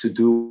it have to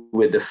do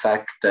with the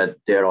fact that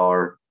there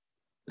are,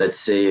 let's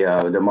say,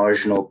 the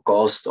marginal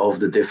cost of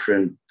the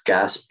different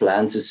gas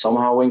plants is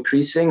somehow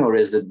increasing, or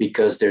is it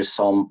because there's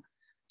some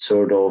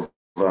sort of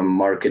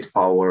market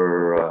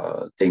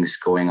power things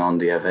going on?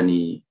 Do you have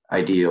any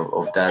idea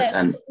of that?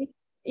 And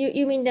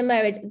you mean the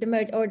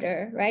merit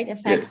order, right?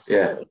 Effects.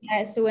 Yeah.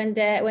 So when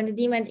the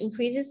demand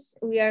increases,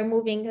 we are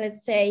moving,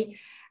 let's say,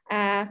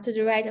 to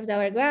the right of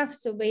our graph.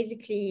 So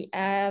basically,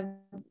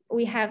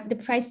 we have the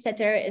price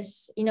setter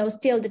is,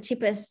 still the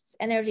cheapest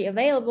energy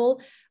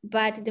available,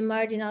 but the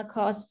marginal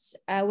costs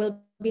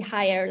will be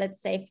higher,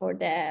 let's say, for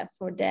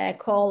the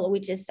coal,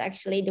 which is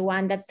actually the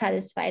one that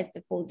satisfies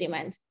the full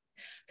demand.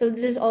 So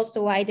this is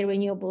also why the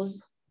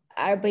renewables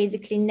are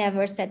basically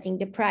never setting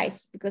the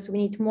price, because we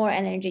need more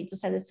energy to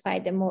satisfy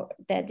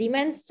the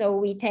demand. So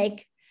we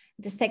take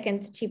the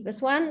second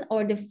cheapest one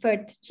or the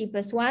third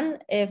cheapest one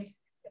if,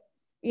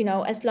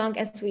 as long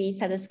as we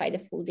satisfy the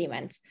full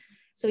demand.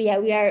 So yeah,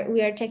 we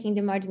are checking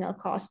the marginal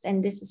cost,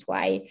 and this is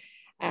why,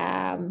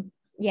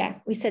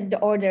 we set the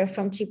order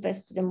from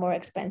cheapest to the more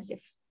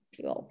expensive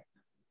fuel.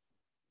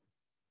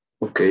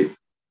 Okay,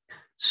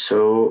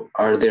 so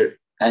are there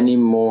any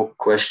more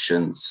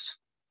questions?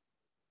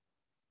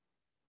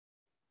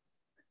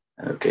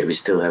 Okay, we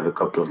still have a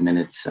couple of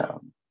minutes.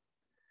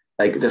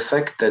 Like the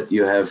fact that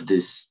you have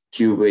this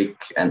cubic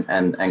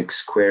and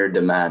square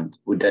demand,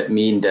 would that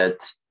mean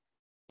that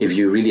if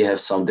you really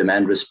have some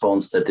demand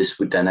response, that this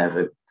would then have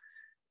a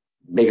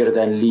bigger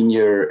than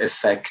linear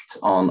effect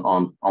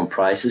on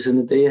prices in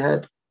the day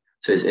ahead?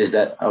 So is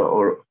that,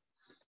 or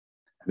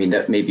I mean,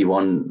 that may be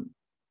one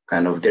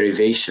kind of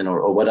derivation,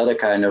 or what other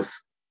kind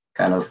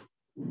of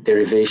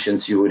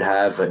derivations you would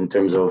have in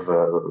terms of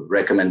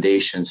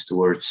recommendations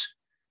towards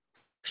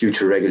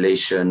future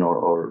regulation,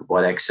 or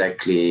what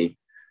exactly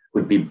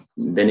would be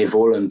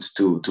benevolent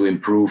to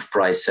improve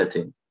price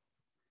setting?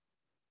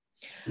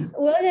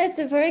 Well, that's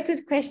a very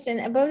good question.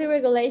 About the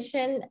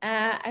regulation,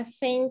 I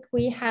think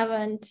we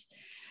haven't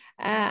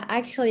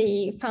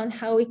actually found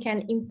how we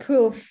can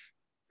improve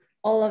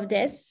all of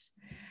this.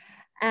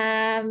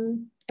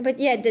 But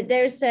yeah,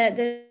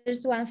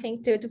 there's one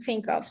thing to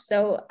think of.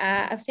 So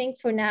I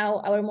think for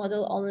now, our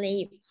model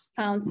only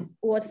found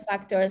what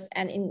factors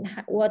and in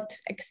what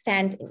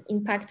extent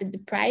impacted the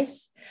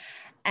price.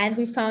 And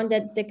we found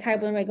that the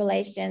carbon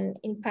regulation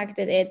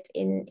impacted it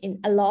in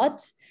a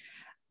lot.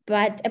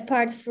 But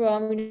apart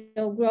from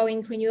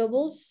growing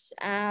renewables,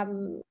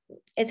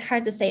 it's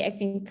hard to say, I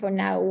think, for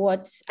now,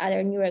 what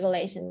other new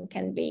regulation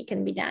can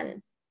be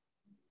done.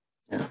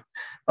 Yeah,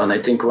 and I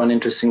think one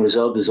interesting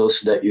result is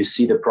also that you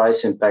see the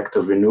price impact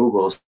of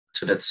renewables.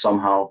 So that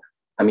somehow,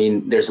 I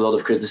mean, there's a lot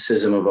of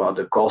criticism about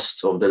the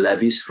costs of the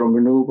levies from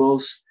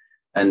renewables,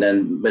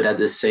 but at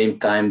the same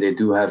time, they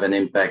do have an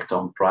impact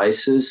on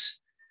prices,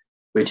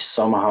 which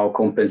somehow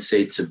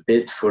compensates a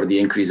bit for the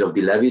increase of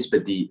the levies,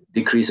 but the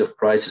decrease of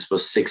prices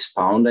was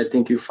 £6, I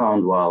think you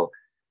found, while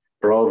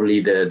probably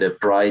the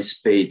price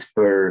paid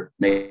per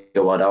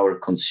megawatt hour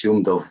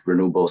consumed of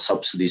renewable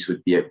subsidies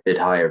would be a bit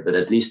higher, but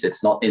at least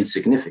it's not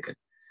insignificant.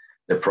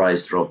 The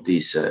price dropped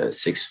these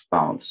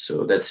 £6.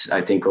 So that's,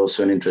 I think,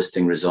 also an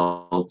interesting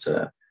result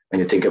when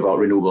you think about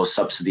renewable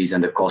subsidies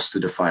and the cost to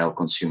the final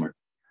consumer.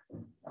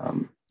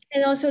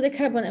 And also the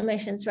carbon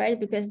emissions, right?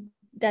 Because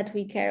that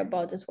we care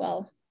about as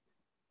well.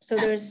 So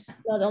there's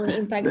not only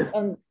impact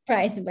on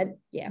price, but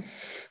yeah.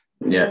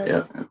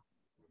 Yeah.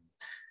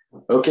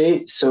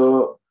 Okay,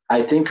 so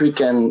I think we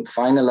can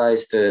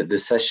finalize the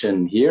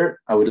session here.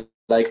 I would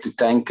like to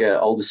thank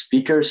all the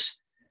speakers,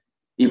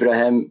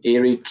 Ibrahim,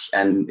 Erik,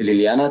 and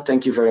Liliana.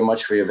 Thank you very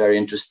much for your very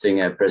interesting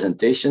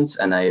presentations,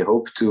 and I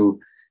hope to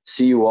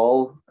see you all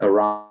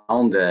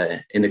around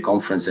in the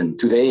conference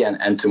today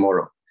and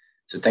tomorrow.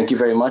 So thank you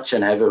very much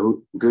and have a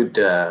good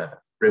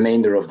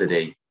remainder of the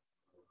day.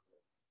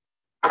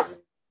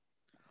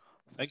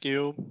 Thank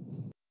you.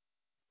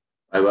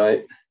 Bye-bye.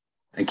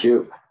 Thank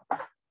you.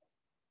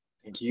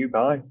 Thank you.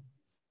 Bye.